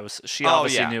shadows. She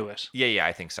obviously knew it. Yeah,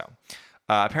 I think so.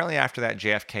 Apparently after that,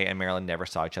 JFK and Marilyn never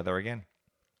saw each other again.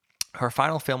 Her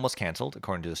final film was canceled,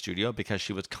 according to the studio, because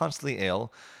she was constantly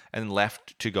ill and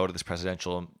left to go to this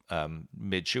presidential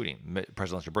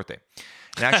presidential birthday.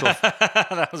 In actual,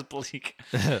 that was bleak.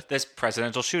 This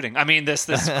presidential shooting. I mean, this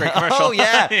great commercial. Oh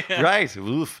yeah, right.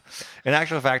 Oof. In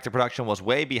actual fact, the production was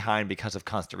way behind because of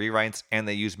constant rewrites, and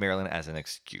they used Marilyn as an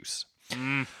excuse.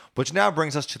 Which now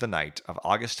brings us to the night of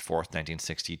August 4th,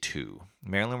 1962.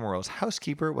 Marilyn Monroe's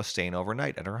housekeeper was staying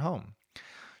overnight at her home.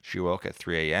 She woke at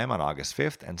 3 a.m. on August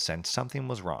 5th and sensed something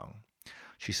was wrong.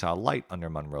 She saw light under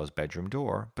Monroe's bedroom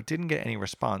door, but didn't get any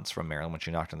response from Marilyn when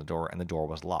she knocked on the door, and the door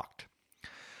was locked.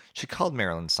 She called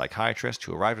Marilyn's psychiatrist,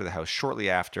 who arrived at the house shortly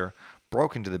after,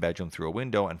 broke into the bedroom through a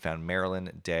window, and found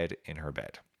Marilyn dead in her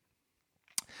bed.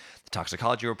 The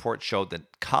toxicology report showed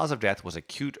that cause of death was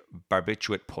acute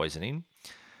barbiturate poisoning.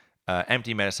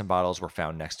 Empty medicine bottles were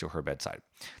found next to her bedside.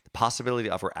 The possibility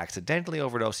of her accidentally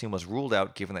overdosing was ruled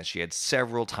out, given that she had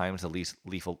several times the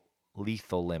lethal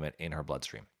limit in her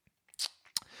bloodstream.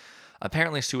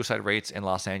 Apparently, suicide rates in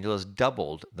Los Angeles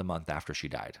doubled the month after she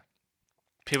died.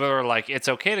 People were like, it's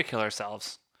okay to kill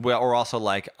ourselves. Well, or also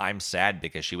like, I'm sad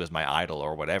because she was my idol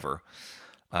or whatever.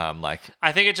 I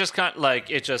think it just kind of like,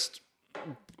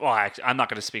 well, I'm not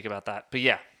going to speak about that, but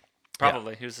yeah,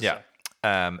 probably. Who's to say?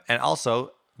 And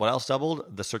also, what else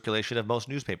doubled? The circulation of most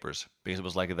newspapers, because it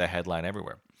was like the headline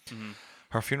everywhere. Mm-hmm.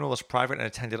 Her funeral was private and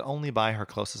attended only by her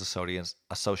closest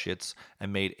associates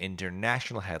and made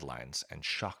international headlines and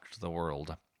shocked the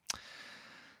world.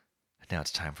 Now it's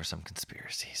time for some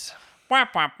conspiracies.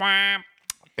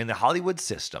 In the Hollywood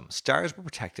system, stars were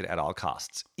protected at all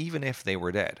costs, even if they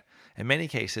were dead. In many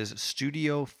cases,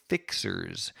 studio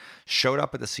fixers showed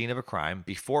up at the scene of a crime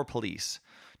before police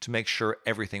to make sure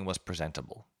everything was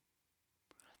presentable.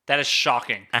 That is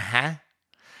shocking.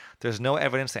 There's no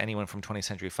evidence that anyone from 20th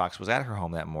Century Fox was at her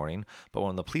home that morning, but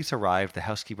when the police arrived, the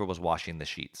housekeeper was washing the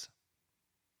sheets.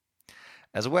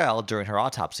 As well, during her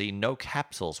autopsy, no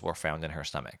capsules were found in her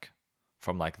stomach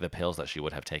from like the pills that she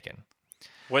would have taken.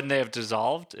 Wouldn't they have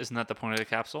dissolved? Isn't that the point of the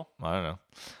capsule? I don't know.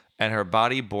 And her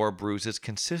body bore bruises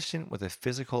consistent with a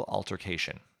physical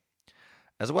altercation.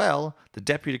 As well, the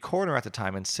deputy coroner at the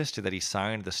time insisted that he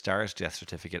signed the star's death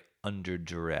certificate under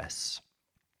duress.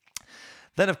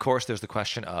 Then, of course, there's the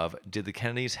question of, did the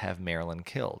Kennedys have Marilyn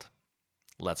killed?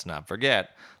 Let's not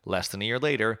forget, less than a year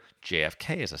later,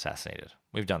 JFK is assassinated.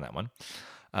 We've done that one.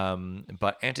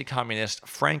 But anti-communist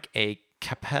Frank A.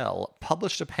 Capel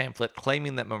published a pamphlet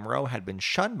claiming that Monroe had been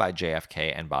shunned by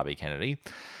JFK and Bobby Kennedy,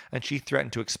 and she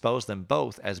threatened to expose them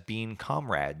both as being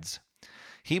comrades.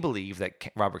 He believed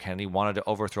that Robert Kennedy wanted to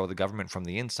overthrow the government from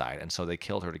the inside, and so they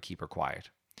killed her to keep her quiet.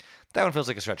 That one feels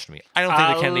like a stretch to me. I don't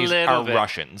think the Kennedys are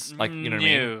Russians. Like, you know what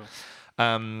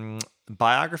I mean?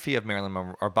 Biographer of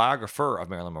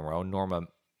Marilyn Monroe, Norma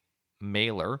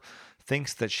Mailer,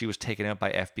 thinks that she was taken out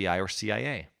by FBI or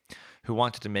CIA, who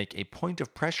wanted to make a point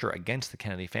of pressure against the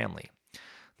Kennedy family.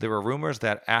 There were rumors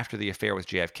that after the affair with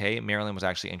JFK, Marilyn was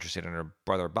actually interested in her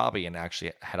brother Bobby and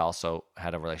actually had also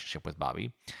had a relationship with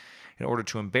Bobby. In order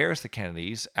to embarrass the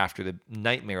Kennedys after the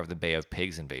nightmare of the Bay of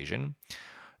Pigs invasion,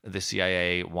 the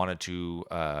CIA wanted to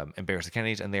embarrass the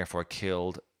Kennedys and therefore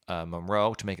killed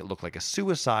Monroe to make it look like a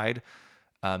suicide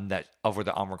that over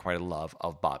the unrequited love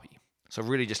of Bobby. So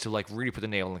really just to like really put the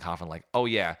nail in the coffin, like, oh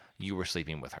yeah, you were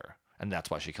sleeping with her. And that's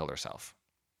why she killed herself.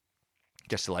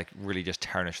 Just to like really just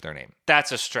tarnish their name.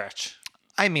 That's a stretch.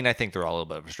 I mean, I think they're all a little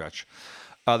bit of a stretch.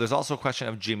 There's also a question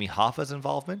of Jimmy Hoffa's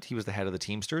involvement. He was the head of the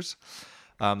Teamsters.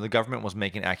 the government was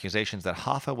making accusations that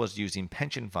Hoffa was using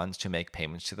pension funds to make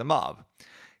payments to the mob.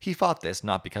 He fought this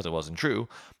not because it wasn't true,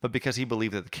 but because he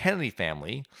believed that the Kennedy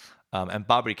family, and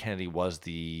Bobby Kennedy was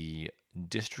the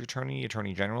district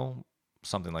attorney general,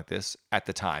 something like this, at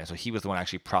the time. So he was the one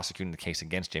actually prosecuting the case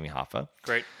against Jimmy Hoffa.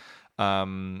 Great.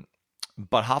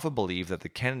 But Hoffa believed that the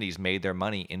Kennedys made their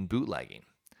money in bootlegging.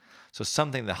 So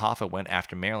something that Hoffa went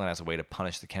after Marilyn as a way to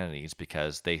punish the Kennedys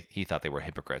because he thought they were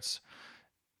hypocrites.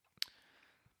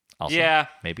 Also, Yeah.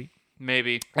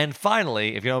 Maybe. And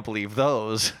finally, if you don't believe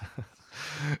those,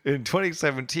 in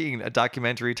 2017, a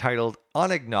documentary titled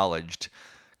Unacknowledged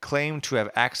claimed to have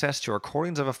access to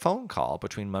recordings of a phone call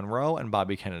between Monroe and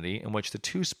Bobby Kennedy in which the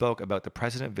two spoke about the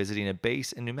president visiting a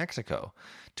base in New Mexico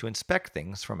to inspect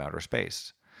things from outer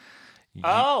space.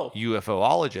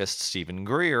 UFOologist Stephen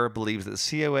Greer believes that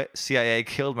the CIA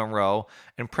killed Monroe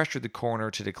and pressured the coroner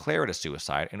to declare it a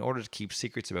suicide in order to keep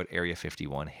secrets about Area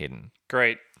 51 hidden.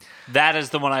 Great. That is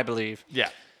the one I believe. Yeah.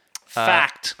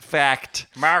 Fact.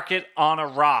 Mark it on a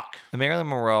rock. Marilyn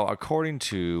Monroe, according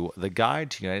to the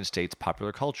Guide to United States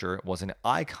Popular Culture, was an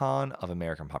icon of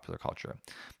American popular culture.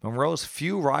 Monroe's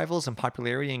few rivals in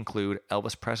popularity include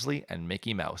Elvis Presley and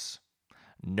Mickey Mouse.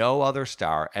 No other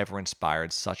star ever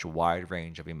inspired such a wide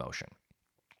range of emotion.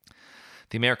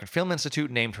 The American Film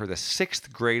Institute named her the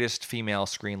 6th greatest female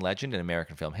screen legend in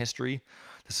American film history.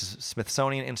 The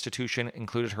Smithsonian Institution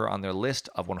included her on their list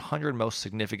of 100 most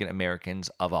significant Americans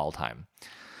of all time.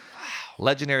 Wow.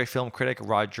 Legendary film critic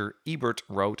Roger Ebert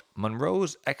wrote,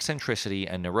 Monroe's eccentricity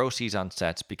and neuroses on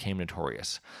sets became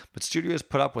notorious, but studios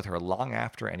put up with her long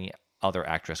after any other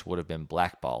actress would have been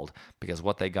blackballed because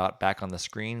what they got back on the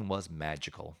screen was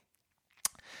magical.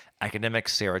 Academic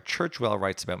Sarah Churchwell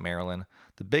writes about Marilyn,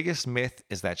 the biggest myth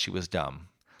is that she was dumb.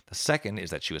 The second is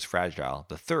that she was fragile.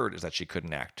 The third is that she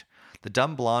couldn't act. The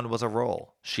dumb blonde was a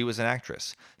role. She was an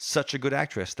actress. Such a good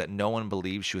actress that no one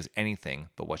believed she was anything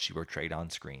but what she portrayed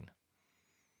on screen.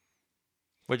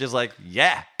 Which is like,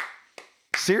 yeah.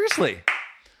 Seriously.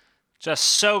 Just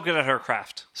so good at her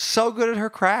craft. So good at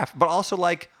her craft. But also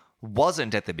like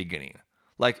wasn't at the beginning.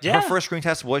 Like her first screen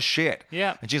test was shit.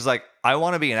 Yeah. And she's like, I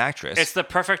want to be an actress. It's the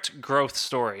perfect growth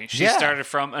story. She started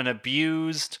from an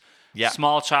abused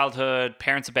small childhood.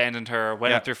 Parents abandoned her.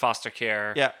 Went up through foster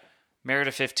care. Yeah. Married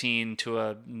at 15 to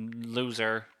a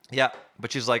loser. Yeah,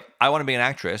 but she's like, I want to be an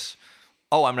actress.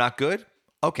 Oh, I'm not good?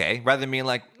 Okay. Rather than being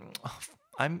like, oh,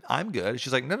 I'm good.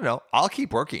 She's like, no. I'll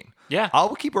keep working. Yeah.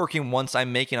 I'll keep working once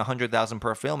I'm making $100,000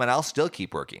 per film, and I'll still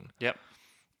keep working. Yep.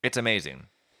 It's amazing.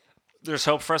 There's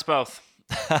hope for us both.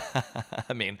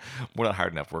 I mean, we're not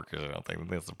hard enough workers, I don't think.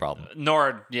 That's the problem.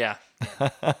 Nor, yeah.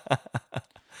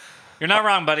 You're not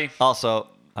wrong, buddy. Also,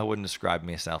 I wouldn't describe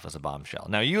myself as a bombshell.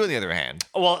 Now, you, on the other hand...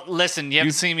 Well, listen, you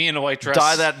haven't seen me in a white dress.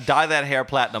 Dye that hair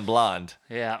platinum blonde.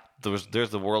 Yeah. There's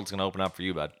the world's going to open up for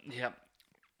you, bud. Yep.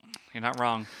 You're not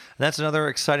wrong. And that's another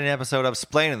exciting episode of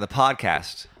Splaining, the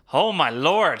podcast. Oh, my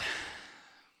Lord.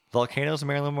 Volcanoes and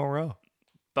Marilyn Monroe.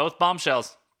 Both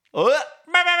bombshells.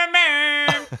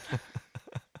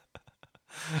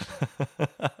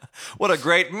 What a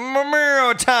great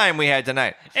time we had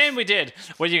tonight. And we did.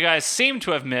 What you guys seem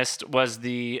to have missed was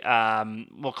the,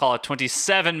 we'll call it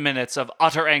 27 minutes of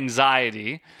utter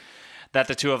anxiety that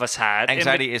the two of us had.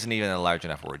 Anxiety isn't even a large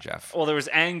enough word, Jeff. Well, there was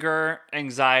anger,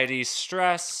 anxiety,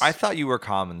 stress. I thought you were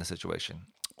calm in the situation.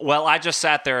 Well, I just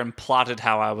sat there and plotted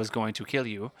how I was going to kill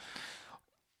you.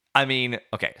 I mean,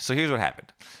 okay, so here's what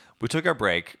happened. We took our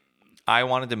break. I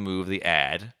wanted to move the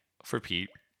ad for Pete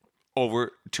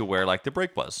over to where like the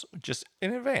break was, just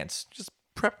in advance. Just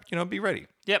prep, be ready.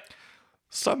 Yep.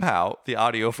 Somehow the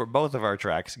audio for both of our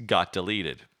tracks got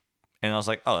deleted. And I was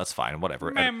like, oh, that's fine,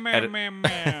 whatever. Edit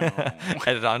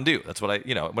undo. That's what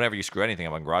whenever you screw anything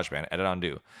up on GarageBand, edit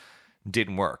undo.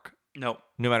 Didn't work. Nope.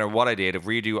 No matter what I did,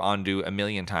 redo, undo a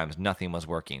million times, nothing was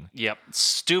working. Yep.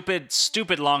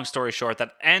 Stupid long story short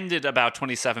that ended about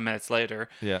 27 minutes later.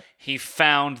 Yeah. He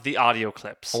found the audio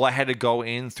clips. Oh, I had to go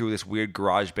in through this weird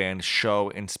GarageBand show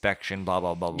inspection, blah,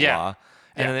 blah, blah, blah.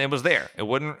 And then it was there. It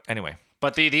wouldn't, anyway.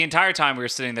 But the entire time we were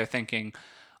sitting there thinking,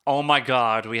 oh my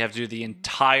God, we have to do the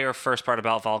entire first part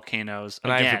about volcanoes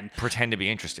again. And I have to pretend to be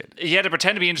interested. You had to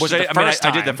pretend to be interested the first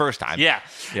time. I did the first time. Yeah.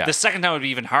 The second time would be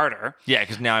even harder. Yeah,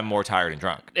 because now I'm more tired and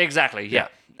drunk. Exactly, yeah.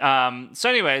 So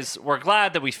anyways, we're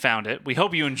glad that we found it. We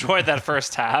hope you enjoyed that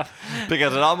first half.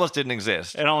 Because it almost didn't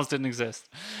exist. It almost didn't exist.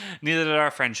 Neither did our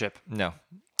friendship. No.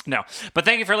 No. But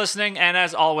thank you for listening. And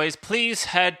as always, please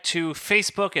head to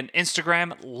Facebook and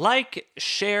Instagram. Like,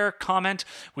 share, comment.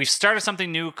 We've started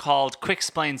something new called Quick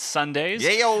Explain Sundays.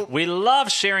 Yeah. We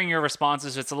love sharing your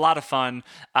responses. It's a lot of fun.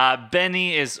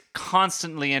 Benny is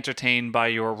constantly entertained by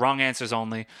your wrong answers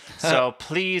only. So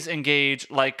please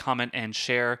engage, like, comment, and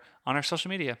share on our social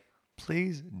media.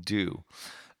 Please do.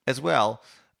 As well,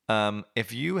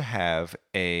 if you have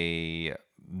a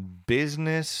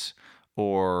business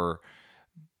or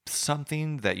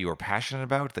something that you are passionate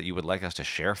about that you would like us to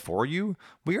share for you,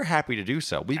 we are happy to do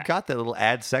so. We've got that little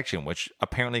ad section, which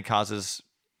apparently causes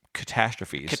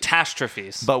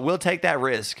catastrophes. But we'll take that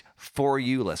risk for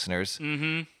you, listeners.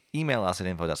 Mm-hmm. Email us at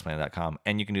info.splaining.com,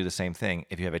 and you can do the same thing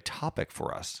if you have a topic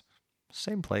for us.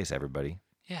 Same place, everybody.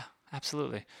 Yeah,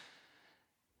 absolutely.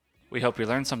 We hope you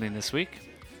learned something this week.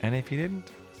 And if you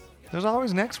didn't, there's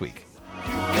always next week.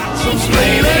 Some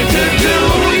splaining to do.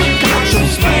 You got some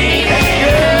splaining.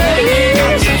 Yeah, you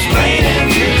got some splaining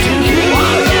to do.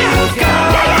 You've got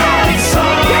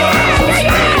some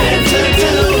splaining to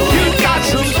do. You got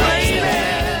some splaining.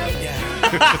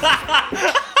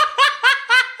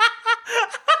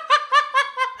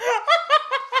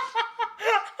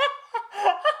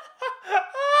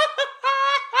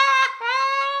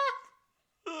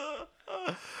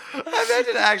 I meant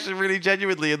it actually really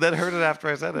genuinely and then heard it after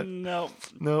I said it. Nope.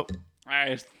 Nope. All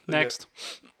right, next.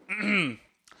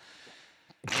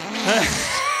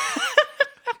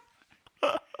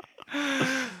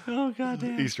 Oh,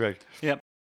 goddamn. Easter egg. Yep.